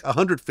got like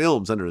 100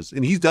 films under his,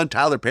 and he's done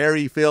Tyler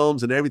Perry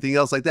films and everything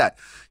else like that.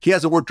 He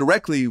hasn't worked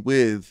directly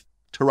with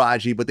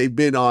Taraji, but they've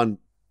been on,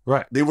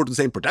 right. They work with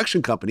the same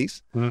production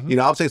companies. Mm-hmm.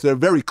 I'm saying, so they're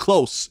very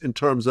close in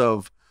terms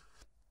of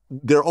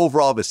their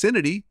overall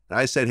vicinity. And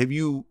I said, have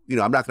you,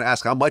 I'm not going to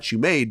ask how much you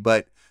made,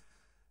 but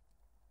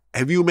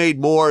have you made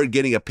more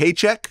getting a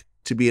paycheck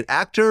to be an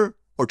actor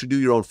or to do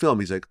your own film?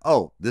 He's like,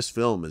 oh, this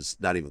film is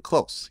not even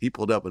close. He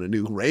pulled up in a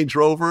new Range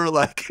Rover.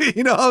 Like,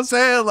 you know what I'm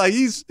saying? Like,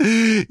 he's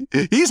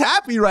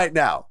happy right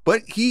now.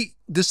 But he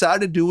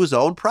decided to do his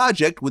own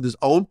project with his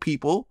own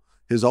people,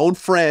 his own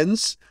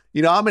friends.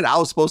 I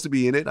was supposed to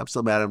be in it. I'm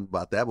still mad at him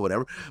about that, but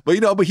whatever.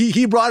 But,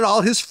 he brought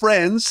all his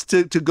friends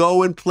to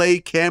go and play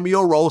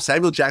cameo roles.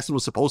 Samuel Jackson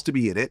was supposed to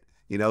be in it.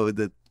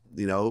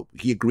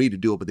 He agreed to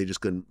do it, but they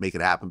just couldn't make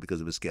it happen because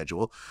of his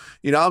schedule.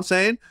 You know what I'm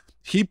saying?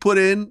 He put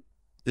in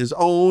his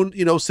own,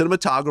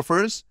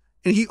 cinematographers,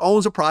 and he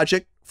owns a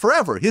project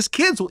forever. His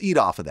kids will eat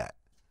off of that.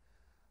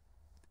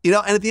 And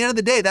at the end of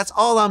the day, that's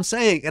all I'm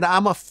saying. And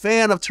I'm a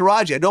fan of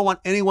Taraji. I don't want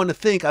anyone to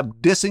think I'm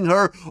dissing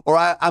her, or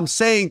I'm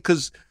saying,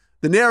 because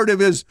the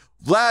narrative is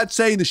Vlad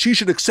saying that she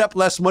should accept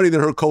less money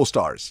than her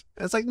co-stars.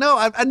 And it's like, no,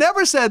 I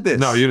never said this.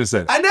 No, you didn't say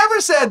that. I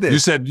never said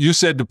this. You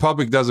said the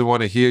public doesn't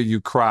want to hear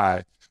you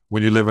cry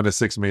when you live in a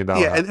 $6 million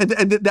house. Yeah,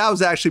 and that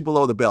was actually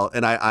below the belt,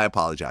 and I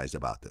apologized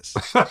about this.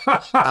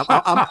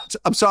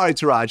 I'm sorry,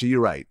 Taraji,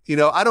 you're right. You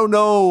know, I don't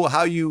know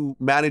how you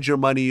manage your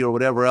money or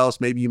whatever else.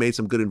 Maybe you made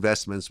some good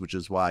investments, which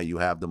is why you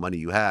have the money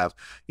you have.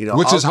 You know,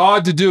 which is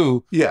hard to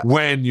do Yeah.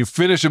 when you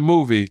finish a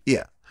movie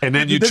Yeah. and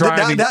then you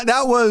try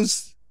that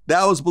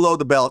was below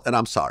the belt, and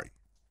I'm sorry.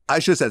 I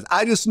should have said,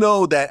 I just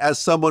know that as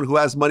someone who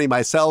has money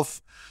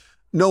myself,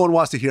 no one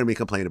wants to hear me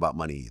complain about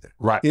money either.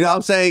 Right. You know what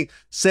I'm saying?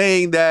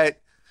 Saying that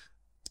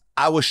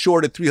I was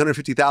shorted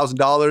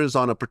 $350,000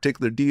 on a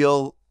particular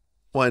deal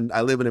when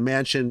I live in a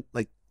mansion.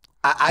 Like,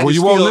 well,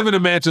 you won't live in a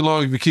mansion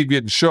long if you keep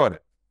getting shorted.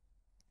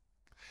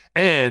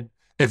 And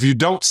if you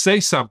don't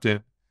say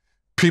something,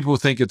 people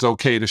think it's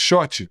okay to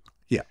short you.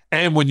 Yeah.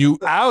 And when you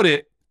out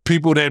it,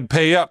 people then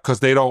pay up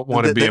because they don't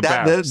want to be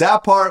embarrassed.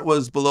 That part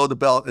was below the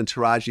belt. And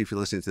Taraji, if you're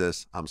listening to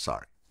this, I'm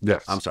sorry.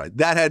 Yes. I'm sorry.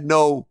 That had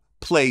no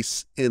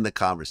place in the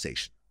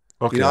conversation.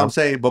 Okay. You know what I'm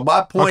saying? But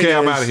my point is... Okay,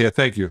 I'm out of here.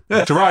 Thank you.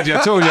 Taraji,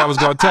 I told you I was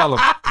going to tell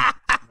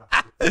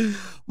him.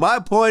 My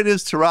point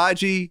is,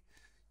 Taraji,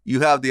 you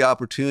have the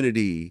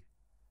opportunity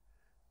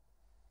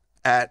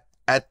at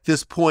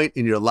this point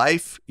in your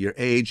life, your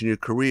age, and your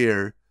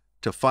career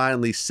to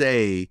finally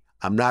say,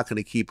 I'm not going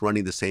to keep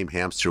running the same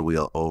hamster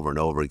wheel over and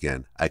over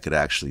again. I could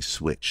actually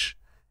switch.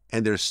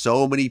 And there's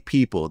so many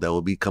people that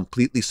will be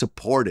completely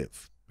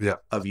supportive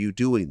of you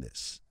doing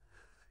this.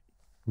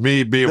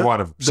 Me being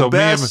one of them. So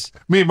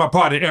me and my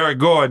partner, Eric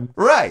Gordon.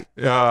 Right.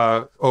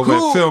 Over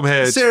at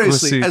Filmhead.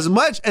 Seriously, as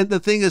much, and the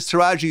thing is,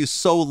 Taraji is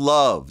so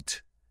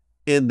loved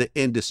in the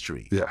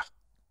industry. Yeah.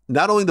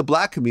 Not only the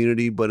black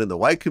community, but in the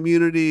white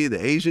community, the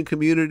Asian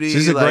community.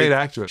 She's a great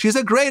actress. She's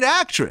a great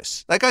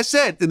actress. Like I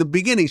said in the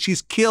beginning,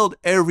 she's killed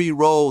every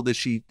role that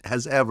she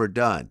has ever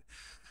done.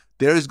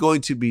 There's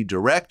going to be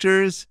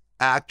directors,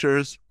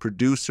 actors,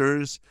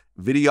 producers,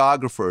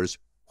 videographers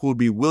who will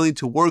be willing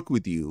to work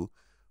with you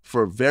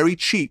for very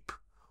cheap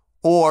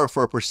or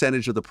for a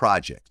percentage of the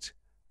project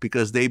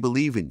because they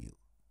believe in you.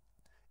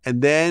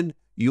 And then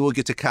you will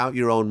get to count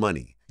your own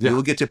money. You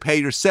will get to pay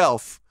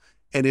yourself,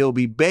 and it will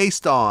be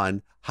based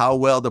on how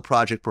well the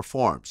project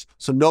performs.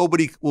 So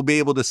nobody will be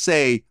able to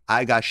say,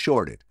 I got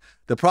shorted.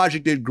 The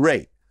project did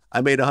great.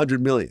 I made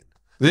 $100 million.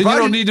 Then you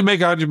don't need to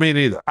make $100 million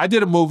either. I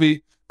did a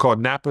movie called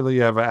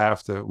Napoli Ever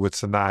After with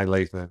Sanaa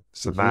Lathan.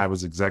 Sanaa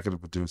was executive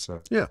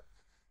producer. Yeah.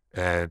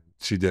 And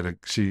she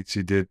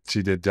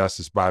did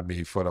justice by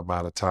me for the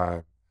amount of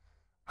time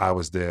I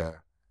was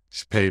there.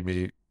 She paid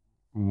me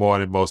more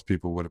than most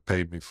people would have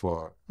paid me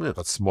for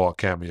a small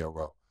cameo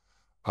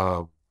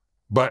role.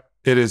 But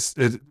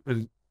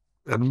and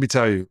let me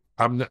tell you,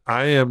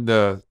 I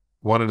am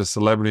one of the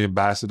celebrity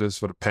ambassadors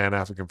for the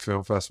Pan-African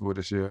Film Festival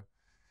this year.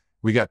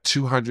 We got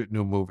 200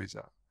 new movies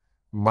out.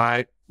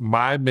 My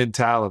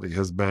mentality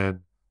has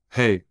been,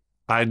 hey,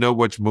 I know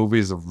which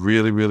movies are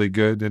really, really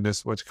good in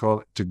this,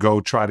 to go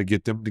try to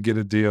get them to get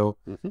a deal,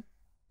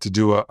 to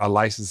do a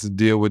licensing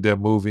deal with their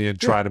movie and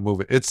try to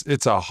move it.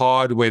 It's a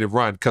hard way to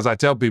run because I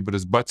tell people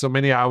there's but so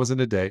many hours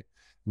in a day.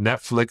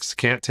 Netflix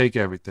can't take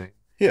everything.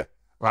 Yeah.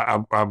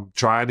 I'm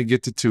trying to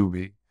get to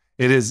Tubi.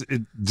 There's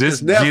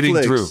Netflix, getting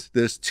through.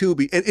 There's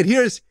Tubi. And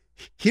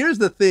here's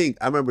the thing.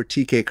 I remember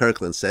TK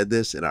Kirkland said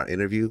this in our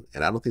interview,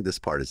 and I don't think this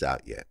part is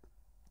out yet.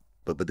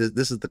 But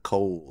this is the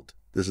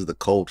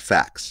cold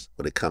facts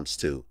when it comes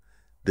to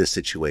this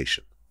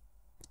situation.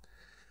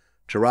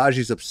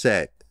 Taraji's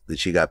upset that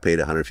she got paid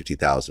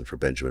 $150,000 for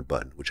Benjamin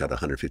Button, which had a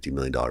 $150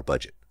 million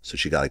budget. So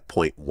she got like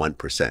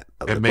 0.1%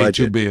 of the made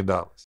budget. $2 billion.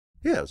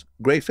 Yeah, it was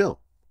a great film.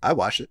 I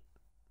watched it.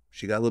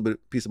 She got a little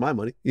piece of my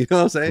money. You know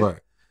what I'm saying? Right.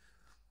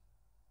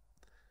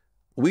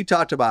 We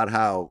talked about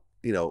how,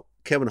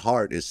 Kevin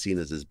Hart is seen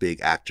as this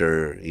big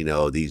actor.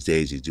 These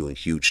days he's doing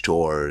huge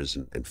tours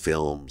and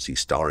films. He's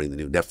starring the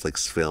new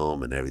Netflix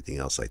film and everything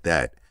else like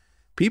that.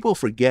 People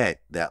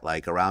forget that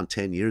like around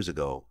 10 years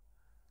ago,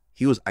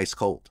 he was ice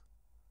cold.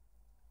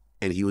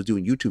 And he was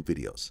doing YouTube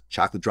videos.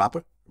 Chocolate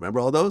Dropper. Remember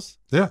all those?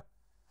 Yeah.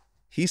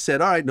 He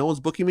said, all right, no one's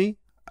booking me.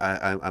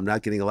 I'm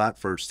not getting a lot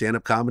for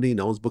stand-up comedy.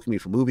 No one's booking me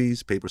for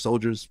movies. Paper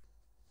Soldiers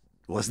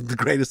wasn't the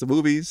greatest of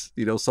movies.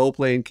 Soul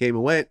Plane came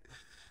and went.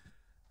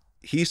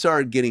 He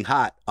started getting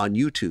hot on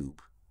YouTube,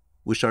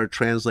 which started to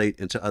translate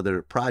into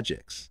other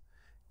projects.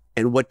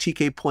 And what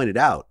TK pointed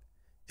out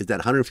is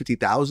that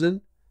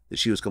 $150,000 that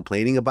she was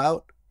complaining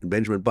about in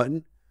Benjamin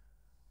Button,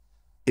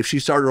 if she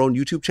started her own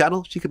YouTube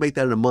channel, she could make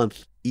that in a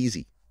month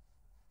easy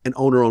and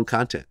own her own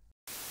content.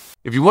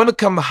 If you want to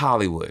come to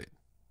Hollywood,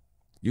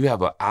 you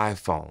have an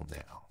iPhone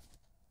now.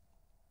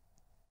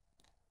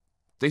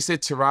 They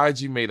said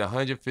Taraji made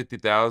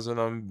 $150,000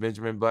 on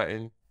Benjamin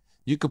Button.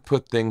 You could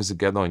put things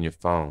together on your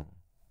phone.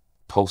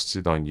 Post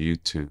it on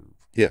YouTube.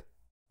 Yeah.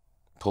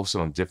 Post it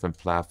on different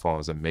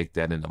platforms and make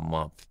that in a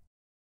month.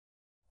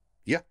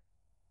 Yeah,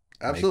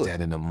 absolutely. Make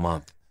that in a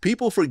month.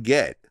 People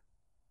forget,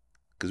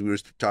 because we were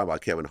talking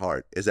about Kevin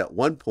Hart, is at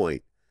one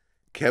point,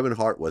 Kevin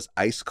Hart was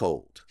ice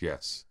cold.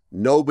 Yes.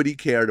 Nobody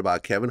cared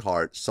about Kevin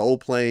Hart. Soul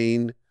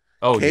Plane,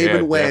 came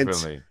and went.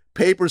 Definitely.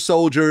 Paper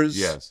Soldiers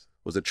yes.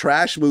 was a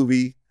trash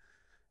movie.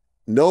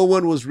 no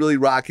one was really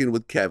rocking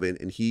with Kevin,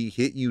 and he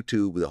hit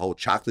YouTube with the whole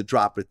chocolate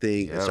dropper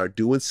thing and started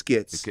doing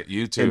skits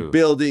and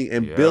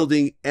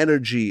building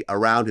energy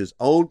around his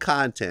own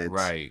content.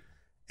 Right.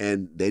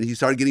 And then he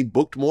started getting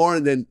booked more,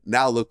 and then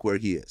now look where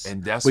he is.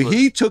 And that's but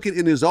he took it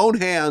in his own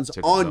hands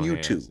on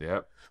YouTube.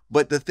 Yep.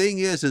 But the thing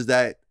is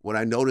that when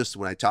I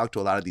talk to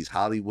a lot of these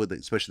Hollywood,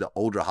 especially the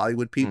older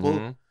Hollywood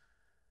people,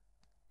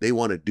 they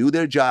want to do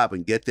their job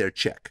and get their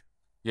check.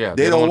 Yeah,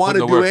 they don't want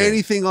to do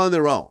anything on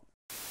their own.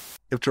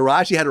 If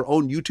Taraji had her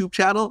own YouTube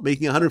channel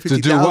making $150,000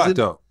 to do what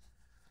though?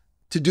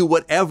 To do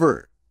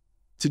whatever,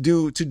 to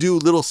do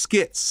little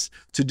skits,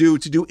 to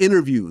do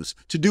interviews,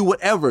 to do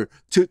whatever,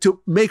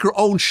 to make her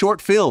own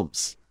short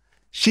films,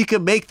 she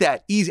can make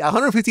that easy.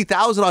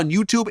 $150,000 on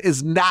YouTube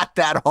is not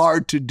that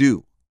hard to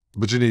do.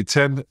 But you need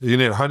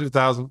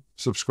 100,000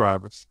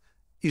 subscribers.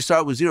 You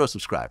start with 0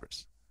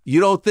 subscribers. You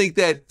don't think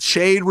that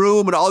Shade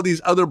Room and all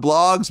these other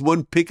blogs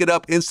wouldn't pick it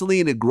up instantly,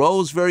 and it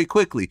grows very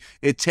quickly.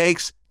 It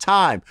takes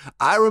time.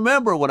 I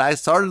remember when I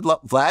started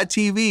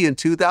VladTV in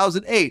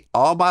 2008,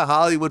 all my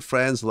Hollywood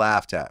friends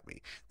laughed at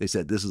me. They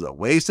said, this is a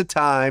waste of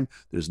time.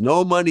 There's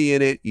no money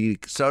in it. You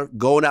start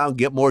going out and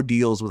get more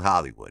deals with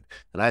Hollywood.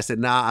 And I said,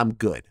 nah, I'm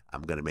good.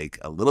 I'm going to make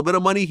a little bit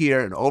of money here,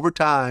 and over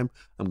time,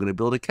 I'm going to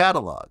build a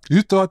catalog.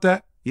 You thought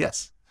that?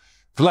 Yes.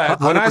 Vlad,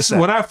 100%.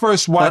 when I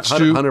first watched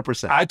you,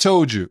 100%. I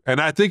told you, and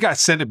I think I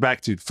sent it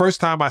back to you. First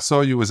time I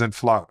saw you was in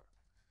Florida.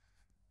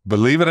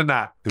 Believe it or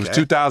not, it was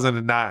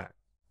 2009.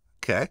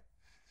 Okay.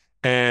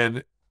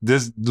 And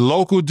this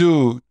local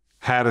dude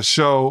had a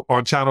show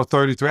on Channel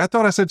 33. I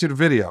thought I sent you the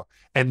video,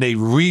 and they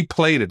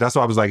replayed it. That's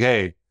why I was like,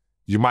 hey,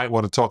 you might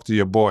want to talk to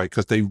your boy,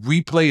 because they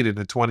replayed it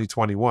in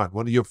 2021,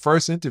 one of your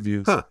first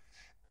interviews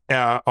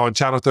on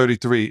Channel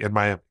 33 in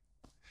Miami.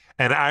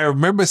 And I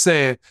remember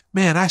saying,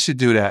 man, I should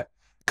do that.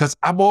 Because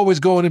I'm always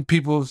going in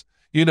people's,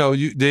 they're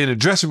in the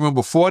dressing room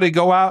before they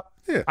go out.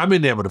 Yeah. I'm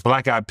in there with the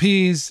Black Eyed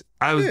Peas.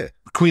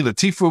 Queen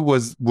Latifah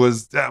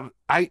was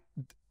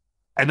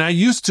I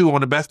used to,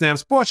 on the Best Damn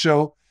Sports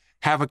Show,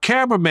 have a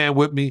cameraman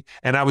with me,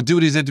 and I would do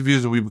these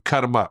interviews and we would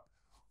cut them up.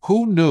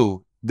 Who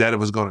knew that it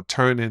was going to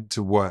turn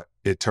into what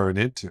it turned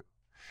into?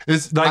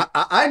 It's like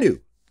I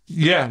knew.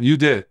 Yeah, you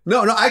did.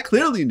 No, I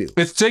clearly knew.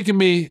 It's taken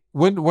me,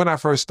 when I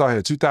first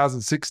started,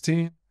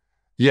 2016,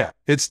 yeah,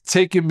 it's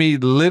taken me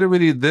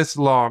literally this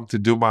long to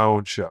do my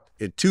own show.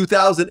 In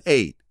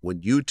 2008, when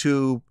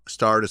YouTube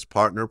started its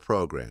partner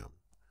program,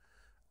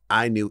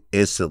 I knew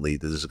instantly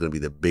that this is going to be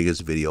the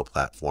biggest video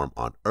platform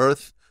on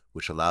earth,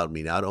 which allowed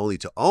me not only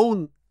to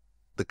own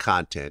the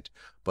content,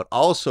 but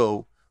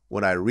also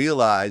when I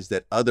realized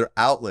that other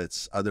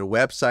outlets, other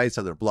websites,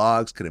 other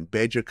blogs could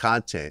embed your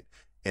content,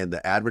 and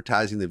the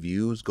advertising, the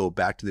views go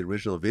back to the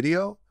original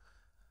video.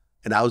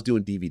 And I was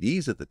doing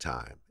DVDs at the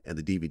time, and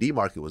the DVD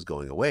market was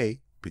going away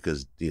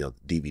because,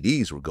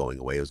 DVDs were going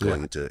away. It was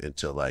going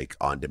into like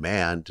on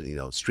demand.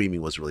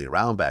 Streaming wasn't really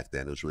around back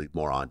then. It was really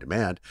more on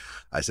demand.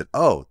 I said,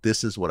 oh,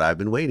 this is what I've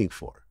been waiting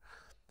for.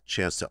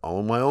 Chance to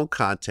own my own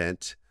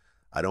content.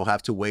 I don't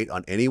have to wait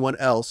on anyone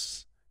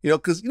else.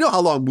 Because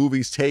how long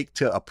movies take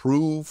to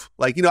approve?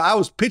 I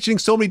was pitching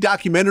so many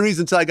documentaries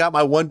until I got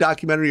my one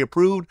documentary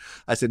approved.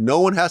 I said, no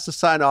one has to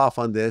sign off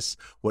on this.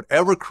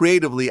 Whatever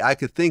creatively I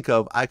could think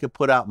of, I could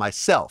put out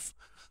myself.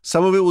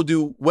 Some of it will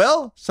do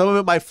well, some of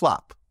it might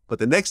flop. But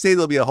the next day,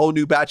 there'll be a whole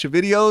new batch of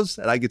videos,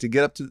 and I get to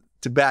get up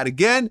to bat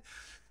again.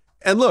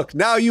 And look,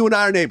 now you and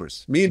I are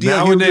neighbors. Me and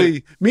D.L.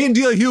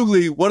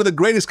 Hughley, one of the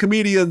greatest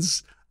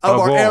comedians of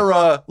our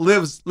era,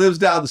 lives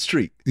down the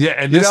street. Yeah,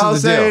 and this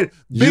is the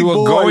deal. Big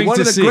boy,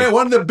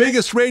 one of the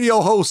biggest radio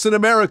hosts in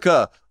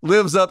America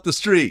lives up the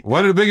street.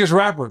 One of the biggest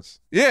rappers.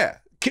 Yeah.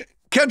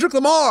 Kendrick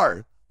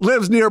Lamar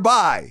lives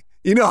nearby.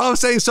 You know what I'm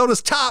saying? So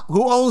does Top,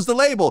 who owns the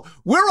label.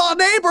 We're all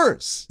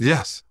neighbors.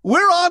 Yes.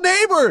 We're all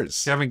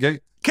neighbors.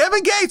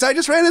 Kevin Gates, I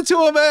just ran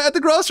into him at the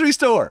grocery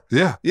store.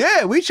 Yeah.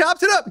 Yeah, we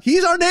chopped it up.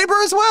 He's our neighbor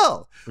as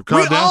well.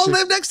 We all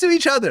live next to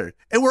each other.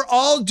 And we're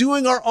all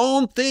doing our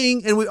own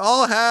thing. And we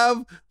all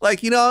have,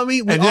 We all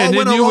went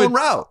our own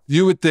route.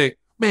 You would think,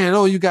 man,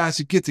 you guys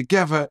should get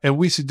together and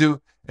we should do.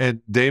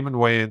 And Damon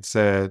Wayans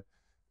said,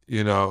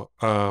 name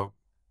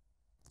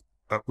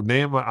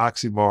an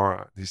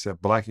oxymoron. He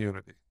said, Black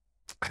unity.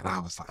 And I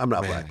was like, I'm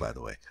not black, by the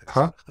way.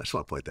 Huh? I just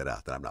want to point that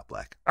out, that I'm not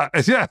black.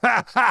 Yeah,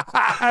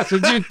 that's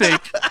what you think.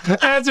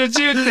 That's what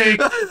you think.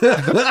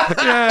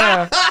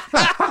 Yeah.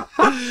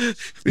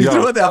 You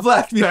know what that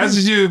black means? That's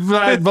what you,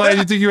 black.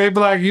 You think you ain't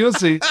black, you'll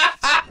see.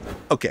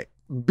 Okay.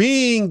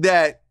 Being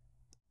that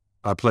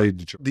I played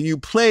Detroit. You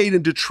played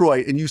in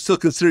Detroit and you still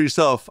consider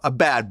yourself a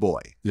bad boy.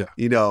 Yeah.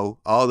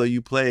 Although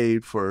you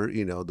played for,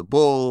 the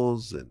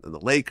Bulls and the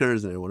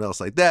Lakers and everyone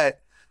else like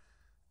that,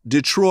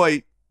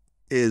 Detroit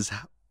is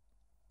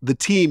the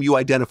team you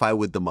identify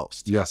with the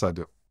most. Yes, I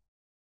do.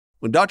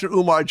 When Dr.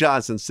 Umar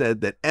Johnson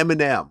said that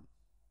Eminem,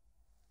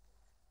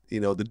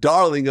 the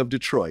darling of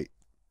Detroit,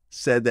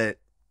 said that,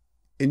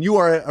 and you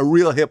are a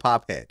real hip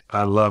hop head.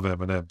 I love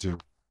Eminem too.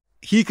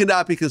 He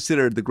cannot be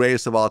considered the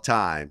greatest of all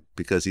time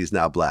because he's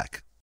now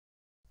black.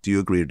 Do you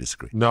agree or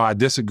disagree? No, I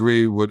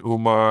disagree with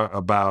Umar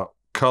about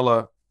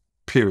color,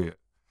 period.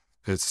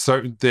 It's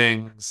certain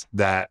things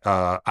that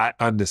I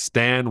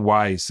understand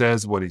why he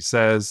says what he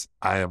says.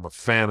 I am a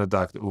fan of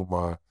Dr.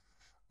 Umar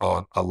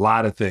on a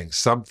lot of things.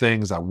 Some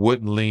things I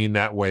wouldn't lean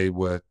that way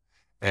with.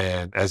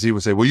 And as he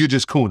would say, well, you're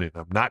just cooning.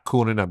 I'm not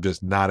cooning. I'm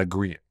just not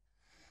agreeing.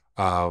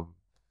 But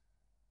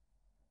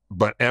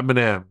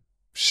Eminem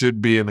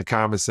should be in the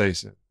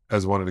conversation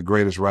as one of the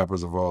greatest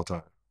rappers of all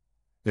time.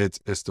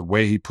 It's the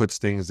way he puts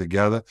things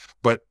together.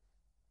 But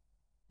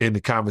in the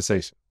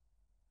conversation,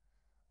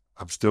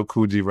 I'm still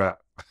Coogee Rap.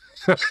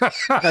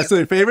 That's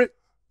your favorite?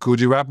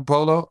 Coogee Rap and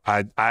Polo.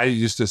 I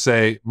used to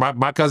say,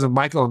 my cousin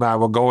Michael and I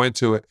will go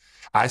into it.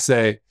 I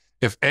say,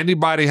 if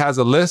anybody has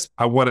a list,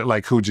 I want it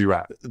like Coogee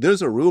Rap.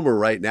 There's a rumor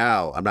right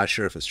now, I'm not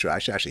sure if it's true, I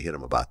should actually hit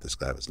him about this,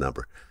 because I have his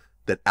number,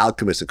 that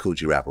Alchemist and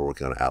Coogee Rap are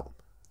working on an album.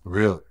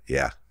 Really?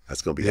 Yeah,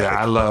 that's going to be epic.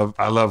 I love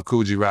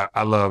Coogee Rap.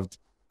 I love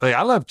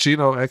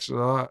Chino XL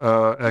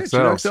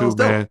too,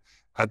 man.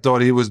 I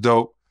thought he was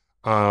dope.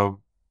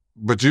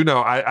 But you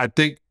know, I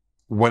think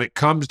when it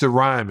comes to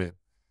rhyming,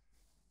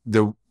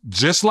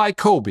 just like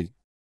Kobe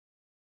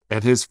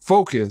and his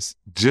focus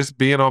just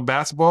being on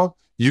basketball,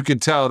 you can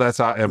tell that's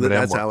how Eminem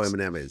That's how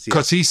Eminem is.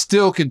 Because he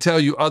still can tell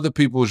you other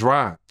people's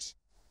rhymes.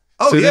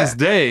 To this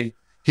day,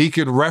 he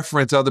can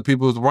reference other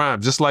people's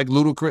rhymes, just like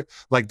Ludacris.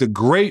 Like the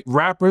great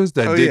rappers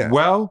that did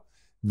well,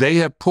 they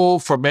have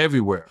pulled from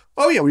everywhere.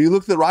 Oh, yeah. When you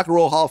look at the Rock and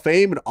Roll Hall of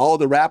Fame and all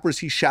the rappers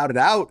he shouted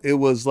out, it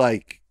was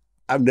like,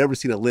 I've never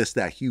seen a list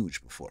that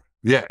huge before.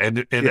 Yeah,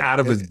 and out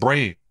of his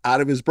brain.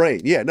 Out of his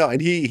brain. Yeah, no, and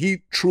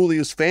he truly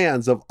is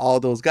fans of all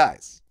those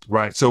guys.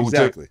 Right. So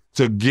exactly.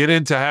 to get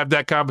in to have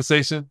that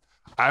conversation,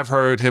 I've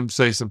heard him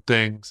say some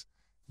things,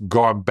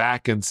 gone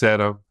back and said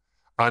them,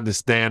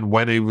 understand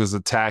when he was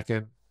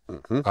attacking.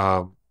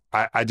 Mm-hmm.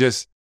 I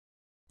just,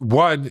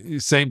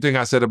 same thing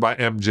I said about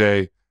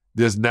MJ,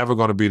 there's never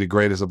going to be the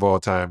greatest of all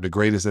time, the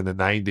greatest in the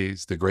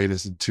 90s, the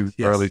greatest in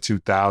early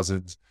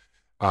 2000s,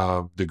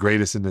 the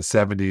greatest in the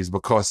 70s,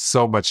 because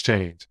so much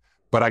changed.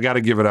 But I got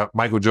to give it up.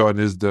 Michael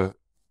Jordan is the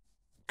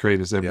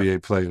greatest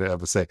NBA player to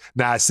ever say.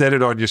 Now, I said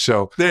it on your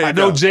show. I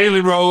know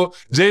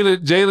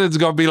Jalen's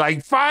going to be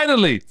like,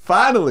 finally.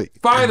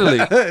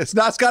 It's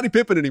not Scottie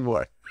Pippen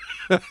anymore.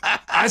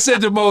 I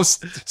said the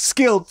most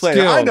skilled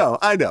player. I know.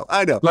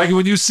 Like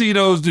when you see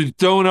those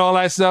doing all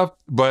that stuff,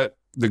 but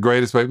the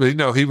greatest player. But you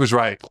know, he was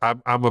right.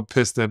 I'm a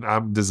Piston.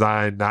 I'm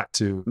designed not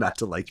to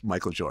like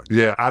Michael Jordan.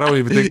 Yeah, I don't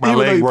even think my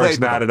leg works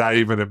now that I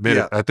even admit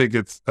it. I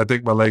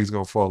think my leg's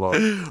gonna fall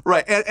off.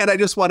 Right, and I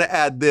just want to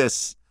add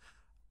this.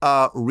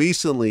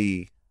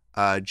 Recently,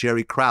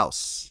 Jerry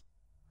Krause,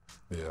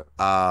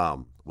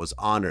 was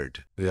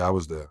honored. Yeah, I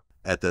was there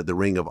at the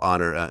Ring of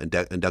Honor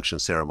induction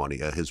ceremony.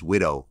 His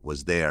widow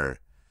was there,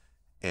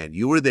 and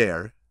you were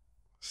there.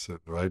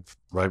 Sitting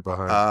right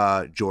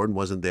behind. Jordan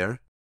wasn't there.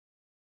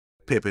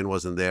 Pippen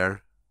wasn't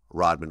there.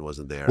 Rodman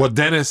wasn't there. Well,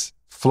 Dennis'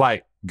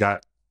 flight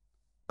got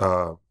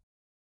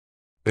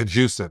in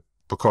Houston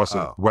because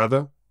of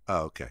weather.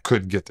 Oh, okay.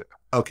 Couldn't get there.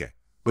 Okay.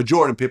 But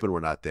Jordan and Pippen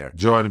were not there.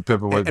 Jordan and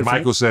Pippen were.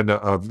 Michael sent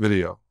a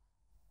video.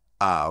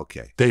 Ah,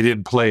 okay. They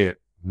didn't play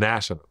it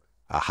nationally.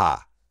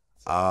 Aha.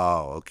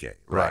 Oh, okay.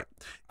 Right.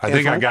 I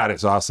think I got it,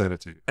 so I'll send it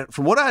to you. And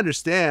from what I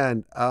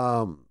understand,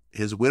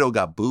 his widow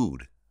got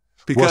booed.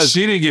 Because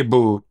she didn't get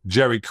booed.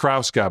 Jerry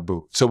Krause got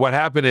booed. So what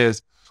happened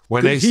is,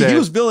 when they said he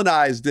was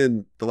villainized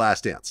in The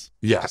Last Dance.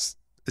 Yes.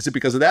 Is it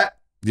because of that?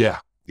 Yeah.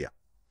 Yeah.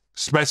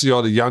 Especially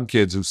all the young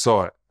kids who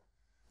saw it.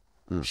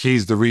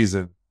 He's the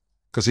reason.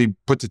 Because he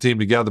put the team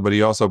together, but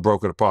he also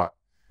broke it apart.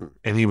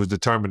 And he was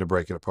determined to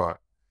break it apart.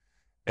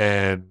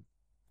 And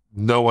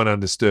no one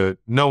understood.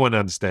 No one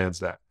understands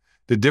that.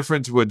 The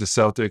difference with the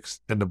Celtics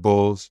and the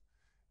Bulls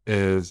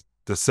is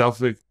the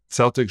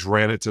Celtics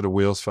ran it till the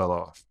wheels fell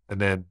off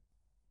and then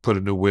put a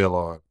new wheel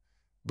on,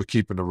 but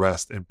keeping the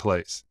rest in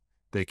place.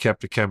 They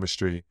kept the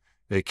chemistry.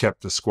 They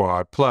kept the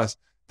squad. Plus,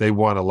 they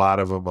won a lot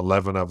of them,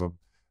 11 of them,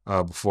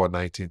 before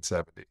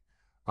 1970.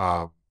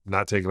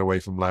 Not taken away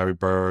from Larry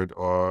Bird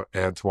or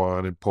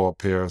Antoine and Paul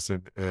Pierce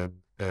and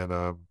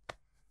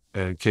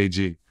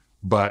KG,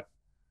 but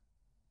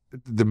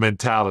the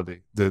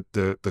mentality,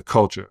 the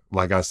culture,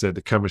 like I said,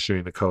 the chemistry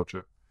and the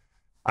culture.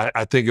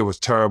 I think it was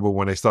terrible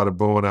when they started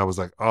booing. I was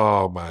like,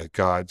 oh my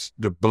God.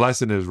 The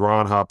blessing is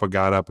Ron Harper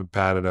got up and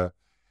patted her.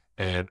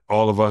 And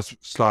all of us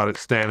started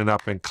standing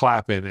up and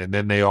clapping, and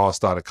then they all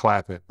started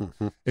clapping.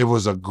 Mm-hmm. It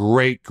was a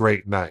great,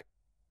 great night.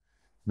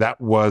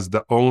 That was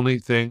the only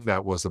thing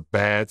that was a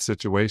bad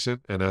situation,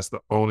 and that's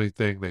the only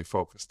thing they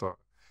focused on.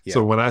 Yeah.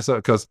 So when I saw,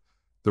 because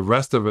the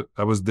rest of it,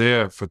 I was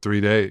there for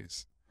 3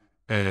 days,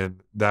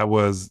 and that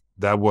was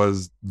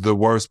the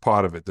worst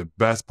part of it. The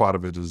best part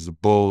of it is the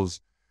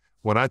Bulls.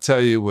 When I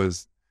tell you it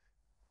was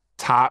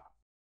top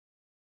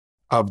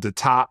of the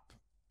top,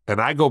 and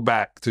I go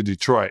back to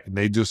Detroit, and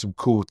they do some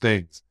cool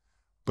things.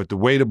 But the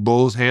way the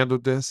Bulls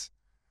handled this,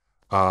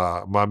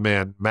 my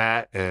man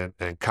Matt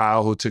and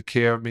Kyle, who took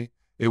care of me,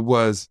 it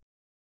was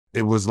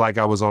like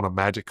I was on a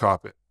magic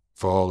carpet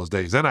for all those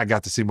days. Then I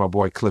got to see my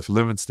boy Cliff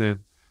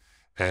Livingston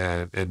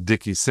and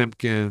Dickie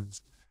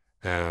Simpkins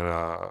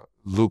and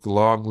Luke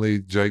Longley,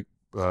 Judd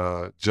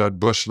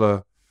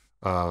Bushler,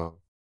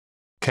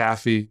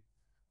 Caffey,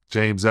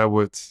 James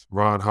Edwards,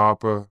 Ron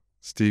Harper,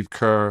 Steve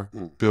Kerr,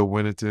 Bill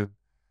Winnington.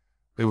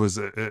 It was,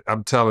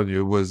 I'm telling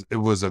you, it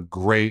was a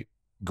great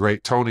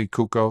Tony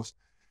Kukoc.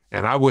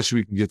 And I wish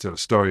we could get to the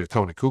story of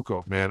Tony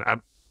Kukoc, man.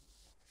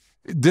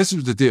 This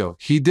was the deal.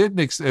 He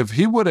didn't, if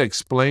he would have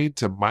explained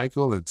to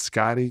Michael and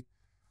Scotty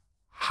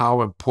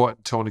how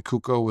important Tony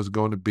Kukoc was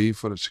going to be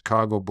for the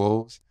Chicago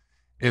Bulls,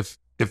 if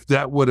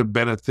that would have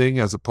been a thing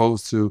as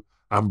opposed to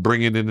I'm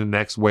bringing in the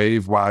next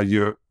wave while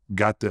you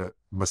got the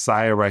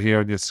Messiah right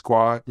here in your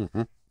squad,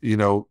 you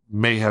know,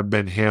 may have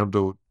been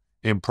handled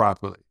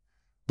improperly.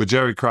 But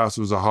Jerry Krause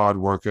was a hard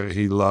worker.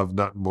 He loved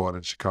nothing more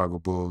than Chicago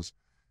Bulls.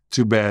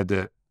 Too bad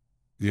that,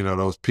 you know,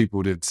 those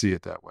people didn't see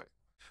it that way.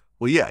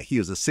 Well, yeah, he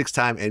was a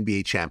 6-time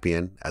NBA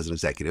champion as an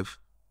executive,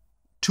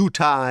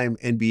 2-time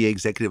NBA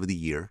Executive of the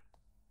Year,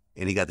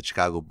 and he got the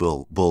Chicago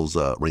Bulls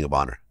Ring of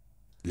Honor.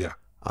 Yeah.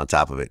 On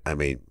top of it, I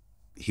mean,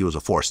 he was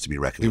a force to be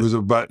reckoned with. He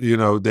was but you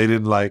know, they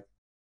didn't like.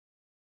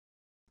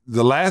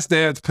 The Last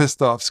Dance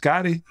pissed off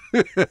Scotty.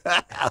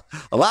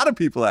 A lot of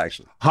people,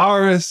 actually.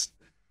 Horace.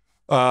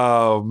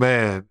 Oh,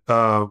 man.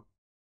 But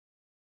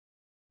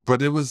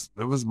it was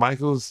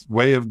Michael's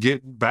way of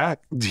getting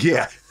back.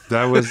 Yeah.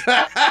 That was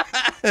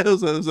it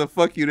was a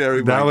fuck you to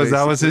everybody.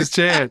 That was his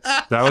chance.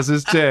 That was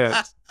his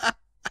chance.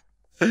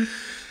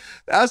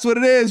 That's what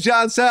it is,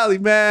 John Salley,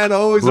 man.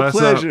 Always a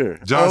pleasure.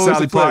 John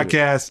Salley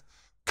podcast.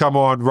 Come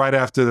on right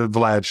after the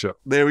Vlad show.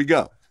 There we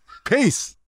go. Peace.